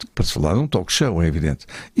 isto para se falar de um talk show, é evidente.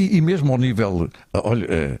 E mesmo ao nível,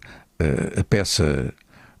 olha, a peça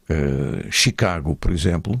Chicago, por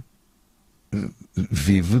exemplo,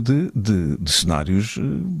 vive de cenários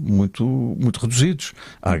muito reduzidos.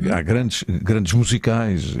 Há grandes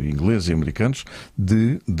musicais ingleses e americanos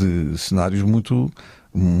de cenários muito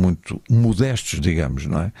modestos, digamos,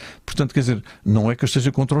 não é? Portanto, quer dizer, não é que eu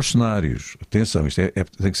esteja contra os cenários. Atenção, isto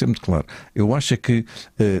tem que ser muito claro. Eu acho que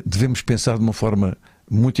devemos pensar de uma forma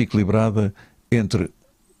muito equilibrada entre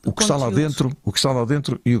o que está lá conteúdo. dentro, o que está lá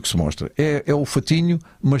dentro e o que se mostra. É o fatinho,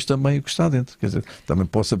 mas também o que está dentro. Quer dizer, também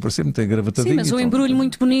possa parecer muito engravatadinho. Sim, mas um embrulho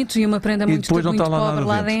muito bonito e uma prenda e muito, depois não muito está lá pobre nada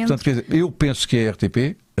lá dentro. dentro. Portanto, quer dizer, eu penso que a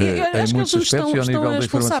RTP, Eu em acho que eles muitos nos aspectos, e ao nível estão a da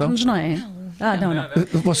informação... expulsar-nos, não é?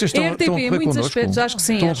 Não. Vocês estão, A RTP, estão a em correr muitos connosco. aspectos, acho que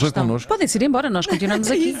sim. Estão a Acho que correr connosco. Podem-se ir embora, nós continuamos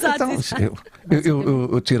aqui. Exato.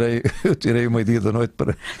 Eu tirei o meio-dia da noite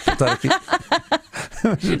para estar aqui.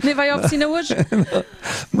 Nem vai à oficina hoje?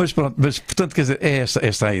 Mas pronto, portanto, quer dizer, é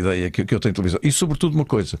esta a ideia que eu tenho de televisão. E sobretudo uma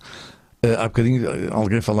coisa, há bocadinho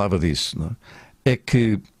alguém falava disso, não é? É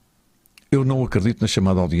que eu não acredito na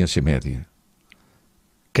chamada audiência média.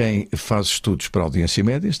 Quem faz estudos para a audiência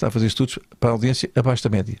média está a fazer estudos para a audiência abaixo da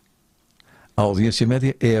média. A audiência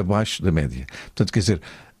média é abaixo da média. Portanto, quer dizer,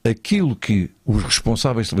 aquilo que os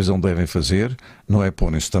responsáveis de televisão devem fazer não é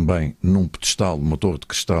porem-se também num pedestal, numa torre de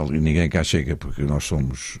cristal e ninguém cá chega porque nós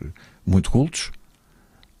somos muito cultos,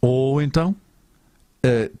 ou então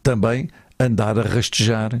também andar a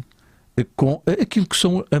rastejar com aquilo que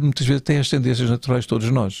são muitas vezes até as tendências naturais de todos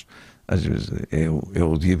nós. Às vezes é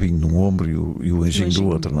o diabinho num ombro e o anjinho do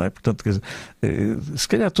outro, não é? Portanto, quer dizer, se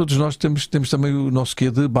calhar todos nós temos também o nosso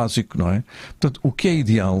quê de básico, não é? Portanto, o que é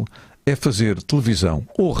ideal é fazer televisão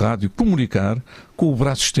ou rádio, comunicar com o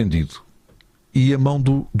braço estendido. E a mão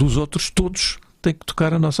dos outros todos tem que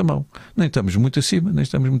tocar a nossa mão. Nem estamos muito acima, nem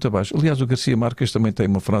estamos muito abaixo. Aliás, o Garcia Marques também tem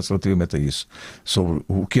uma frase relativamente a isso, sobre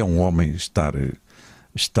o que é um homem estar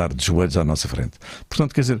de joelhos à nossa frente.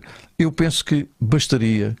 Portanto, quer dizer, eu penso que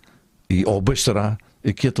bastaria... ou bastará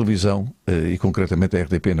que a televisão, e concretamente a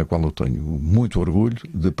RTP, na qual eu tenho muito orgulho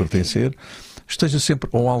de pertencer, esteja sempre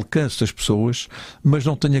ao alcance das pessoas, mas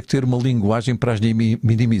não tenha que ter uma linguagem para as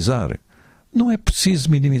minimizar. Não é preciso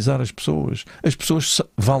minimizar as pessoas. As pessoas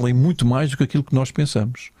valem muito mais do que aquilo que nós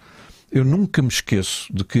pensamos. Eu nunca me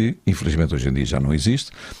esqueço de que, infelizmente hoje em dia já não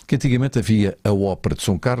existe, que antigamente havia a Ópera de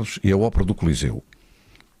São Carlos e a Ópera do Coliseu.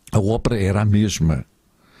 A ópera era a mesma.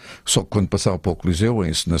 Só que quando passava para o Coliseu, a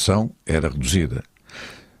encenação era reduzida.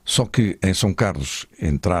 Só que em São Carlos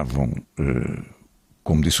entravam,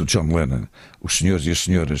 como disse o John Lennon, os senhores e as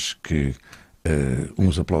senhoras que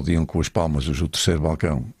uns aplaudiam com as palmas, os do terceiro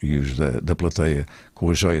balcão, e os da plateia com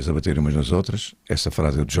as joias a baterem umas nas outras. Essa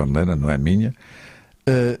frase é do John Lennon, não é minha.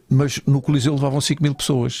 Mas no Coliseu levavam 5.000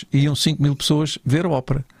 pessoas. E iam 5.000 pessoas ver a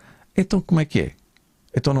ópera. Então como é que é?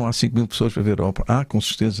 Então não há 5.000 pessoas para ver a ópera? Com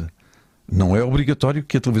certeza. Não é obrigatório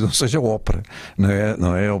que a televisão seja ópera.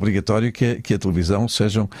 Não é obrigatório que a televisão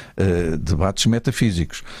sejam debates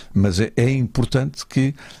metafísicos. Mas é importante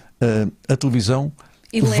que a televisão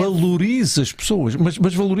valorize as pessoas, mas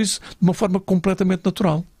valorize de uma forma completamente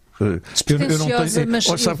natural. Eu não tenho, mas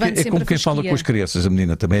sabe que é como quem fala com as crianças. A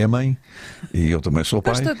menina também é mãe e eu também sou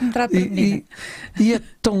pai. E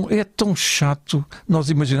é tão chato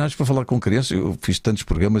nós imaginarmos para falar com crianças. Eu fiz tantos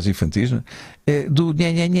programas infantis, do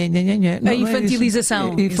a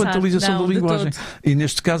infantilização. A infantilização da linguagem. E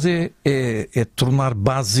neste caso é tornar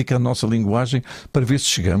básica a nossa linguagem para ver se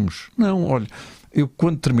chegamos. Não, olha. Eu,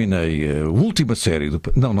 quando terminei a última série...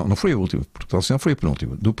 Não foi a última, porque tal cena foi a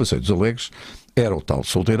penúltima. Do Passeio dos Alegres, era o tal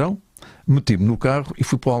solteirão, meti-me no carro e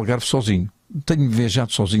fui para o Algarve sozinho. Tenho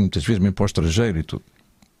viajado sozinho, muitas vezes mesmo para o estrangeiro e tudo.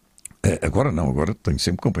 Agora não, agora tenho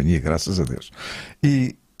sempre companhia, graças a Deus.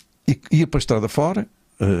 E ia para a estrada fora...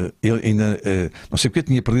 eu ainda não sei porque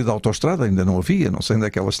tinha perdido a autoestrada, ainda não havia, não sei onde é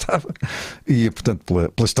que ela estava, e portanto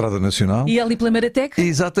pela Estrada Nacional. E ali pela Marateca?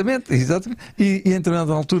 Exatamente. E em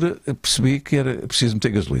determinada altura percebi que era preciso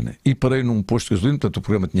meter gasolina. E parei num posto de gasolina, portanto o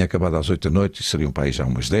programa tinha acabado às 8 da noite, e seriam para aí já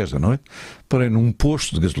umas 10 da noite. Parei num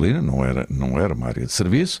posto de gasolina, não era uma área de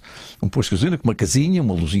serviço, um posto de gasolina com uma casinha,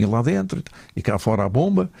 uma luzinha lá dentro, e cá fora a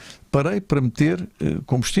bomba. Parei para meter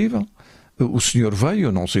combustível. O senhor veio,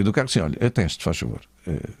 eu não saí do carro, assim, olha, ateste, faz favor.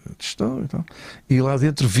 E lá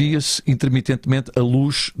dentro via-se intermitentemente a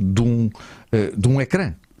luz de um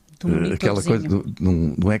ecrã. Aquela coisa de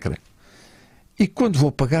um ecrã. E quando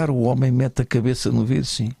vou pagar, o homem mete a cabeça no vidro,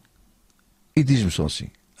 assim, e diz-me só assim,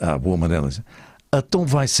 boa maneira, assim, então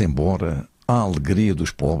vai-se embora a alegria dos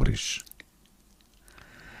pobres.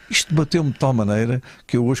 Isto bateu-me de tal maneira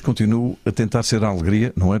que eu hoje continuo a tentar ser a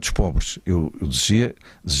alegria, não é dos pobres. Eu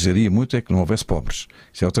desejaria muito é que não houvesse pobres.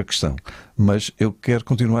 Isso é outra questão. Mas eu quero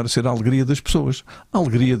continuar a ser a alegria das pessoas. A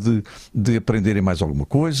alegria de aprenderem mais alguma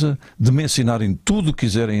coisa, de me ensinarem tudo o que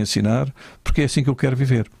quiserem ensinar, porque é assim que eu quero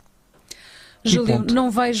viver. Júlio, ponto.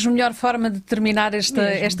 não vejo melhor forma de terminar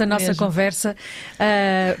esta nossa mesmo. conversa.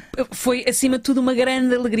 Foi, acima de tudo, uma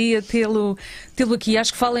grande alegria tê-lo aqui.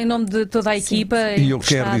 Acho que fala em nome de toda a equipa. E eu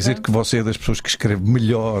quero gostada. dizer que você é das pessoas que escreve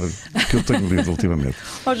melhor que eu tenho lido ultimamente.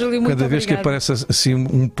 Oh, Júlio, muito Cada vez que obrigada. aparece assim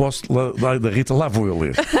um post lá da Rita, lá vou eu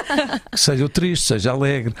ler. Que seja triste, seja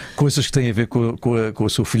alegre, coisas que têm a ver com a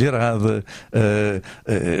sua filharada,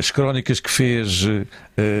 as crónicas que fez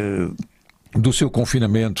do seu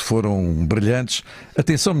confinamento foram brilhantes.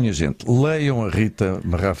 Atenção, minha gente, leiam a Rita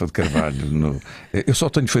Marrafa de Carvalho. Eu só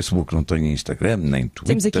tenho Facebook, não tenho Instagram, nem Twitter.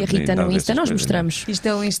 Temos aqui a nem Rita nada no Insta, dessas nós coisas. mostramos. Isto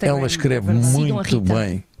é o Instagram. Ela escreve Sigam a muito Rita.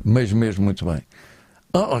 bem, mas mesmo muito bem.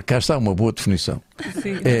 Cá está uma boa definição.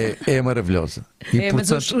 Sim. É maravilhosa. E, Mas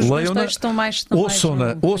portanto, os leiam-na, textos estão mais...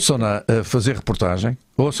 ouçam-na a fazer reportagem,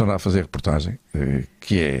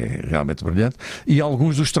 que é realmente brilhante, e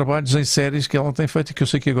alguns dos trabalhos em séries que ela tem feito e que eu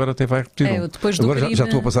sei que agora até vai repetir. o Depois do Agora Crime... já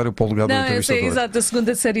estou a passar para o lugar do Não, eu sei, entrevistador. exato, a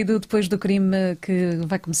segunda série do Depois do Crime que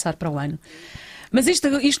vai começar para o ano. Mas isto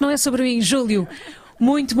não é sobre mim, Júlio.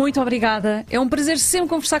 Muito, muito obrigada. É um prazer sempre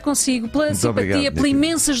conversar consigo, pela Muito simpatia, obrigado, pela Rita.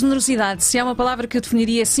 imensa generosidade. Se há uma palavra que eu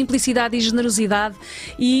definiria, é simplicidade e generosidade,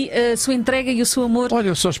 e a sua entrega e o seu amor. Olha,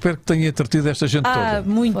 eu só espero que tenha entretido esta gente toda.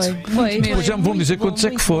 Muito, Foi. muito mesmo. Mas já me vão muito dizer bom, quantos é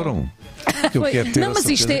que muito foram. Que eu quero ter Não, a mas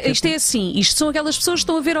isto certeza é assim, isto são aquelas pessoas que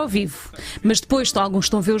estão a ver ao vivo, mas depois alguns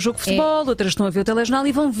estão a ver o jogo de futebol, outras estão a ver o telejornal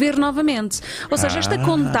e vão ver novamente. Ou seja, esta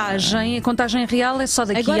contagem, a contagem real é só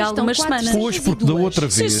daqui Agora a estão algumas 4 semanas. Pois, porque da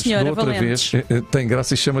outra Sim, vez, senhora, valentes. tem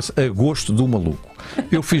graça e chama-se A Gosto do Maluco.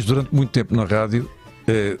 Eu fiz durante muito tempo na rádio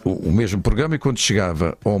o mesmo programa, e quando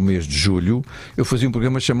chegava ao mês de julho, eu fazia um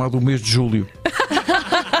programa chamado O Mês de Júlio.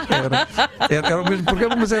 Era o mesmo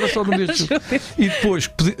programa, mas era só no mês de julho. E depois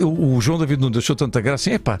o João David Nunes achou tanta graça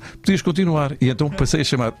assim, podias continuar. E então passei a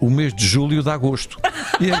chamar O Mês de Júlio de Agosto.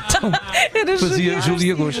 E então fazia Júlio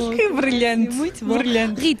e Agosto. Que brilhante, Muito bom.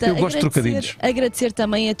 brilhante. Rita, Eu gosto de trocadilhos. agradecer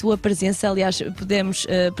também a tua presença. Aliás, podemos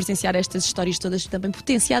presenciar estas histórias todas também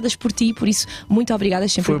potenciadas por ti, por isso, muito obrigada,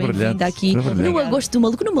 sempre Foi bem-vinda brilhante. aqui Foi brilhante. no Agosto do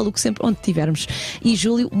Maluco, no Maluco sempre onde tivermos. E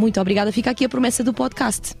Júlio, muito obrigada. Fica aqui a promessa do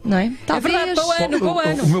podcast, não é? Talvez. verdade, para o ano, para o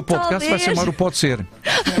ano. O meu podcast vai Talvez. chamar o Pode Ser.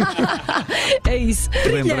 É isso.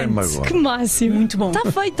 Lembrei-me Brilhante. agora. Que máximo. Muito bom.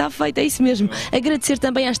 Está feito, é isso mesmo. Agradecer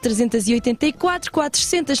também às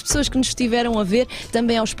 400 pessoas que nos estiveram a ver,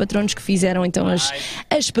 também aos patronos que fizeram então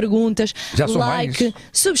as perguntas. Já são like, mais.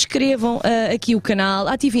 subscrevam aqui o canal,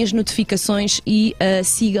 ativem as notificações e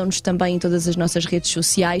sigam-nos também em todas as nossas redes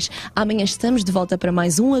sociais. Amanhã estamos de volta para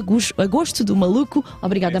mais um Agosto do Maluco.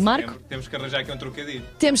 Obrigada, Marco. Temos que arranjar aqui um trocadilho.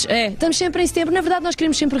 Estamos sempre em setembro. Na verdade, nós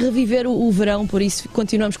queremos sempre reviver o verão, por isso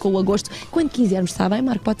continuamos com o agosto. Quando quisermos, está bem,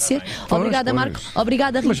 Marco? Pode ser? Obrigada, pois. Marco.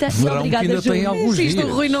 Obrigada, Mas Rita. E verão que obrigada, ainda tem Júlio. alguns Isto o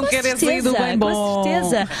dias. Rui não Com quer é sair do certeza, bem bom. Com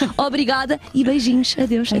certeza. Obrigada e beijinhos.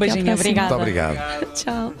 Adeus. Um Até à beijinho, próxima. obrigada. Muito obrigado.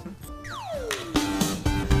 Tchau.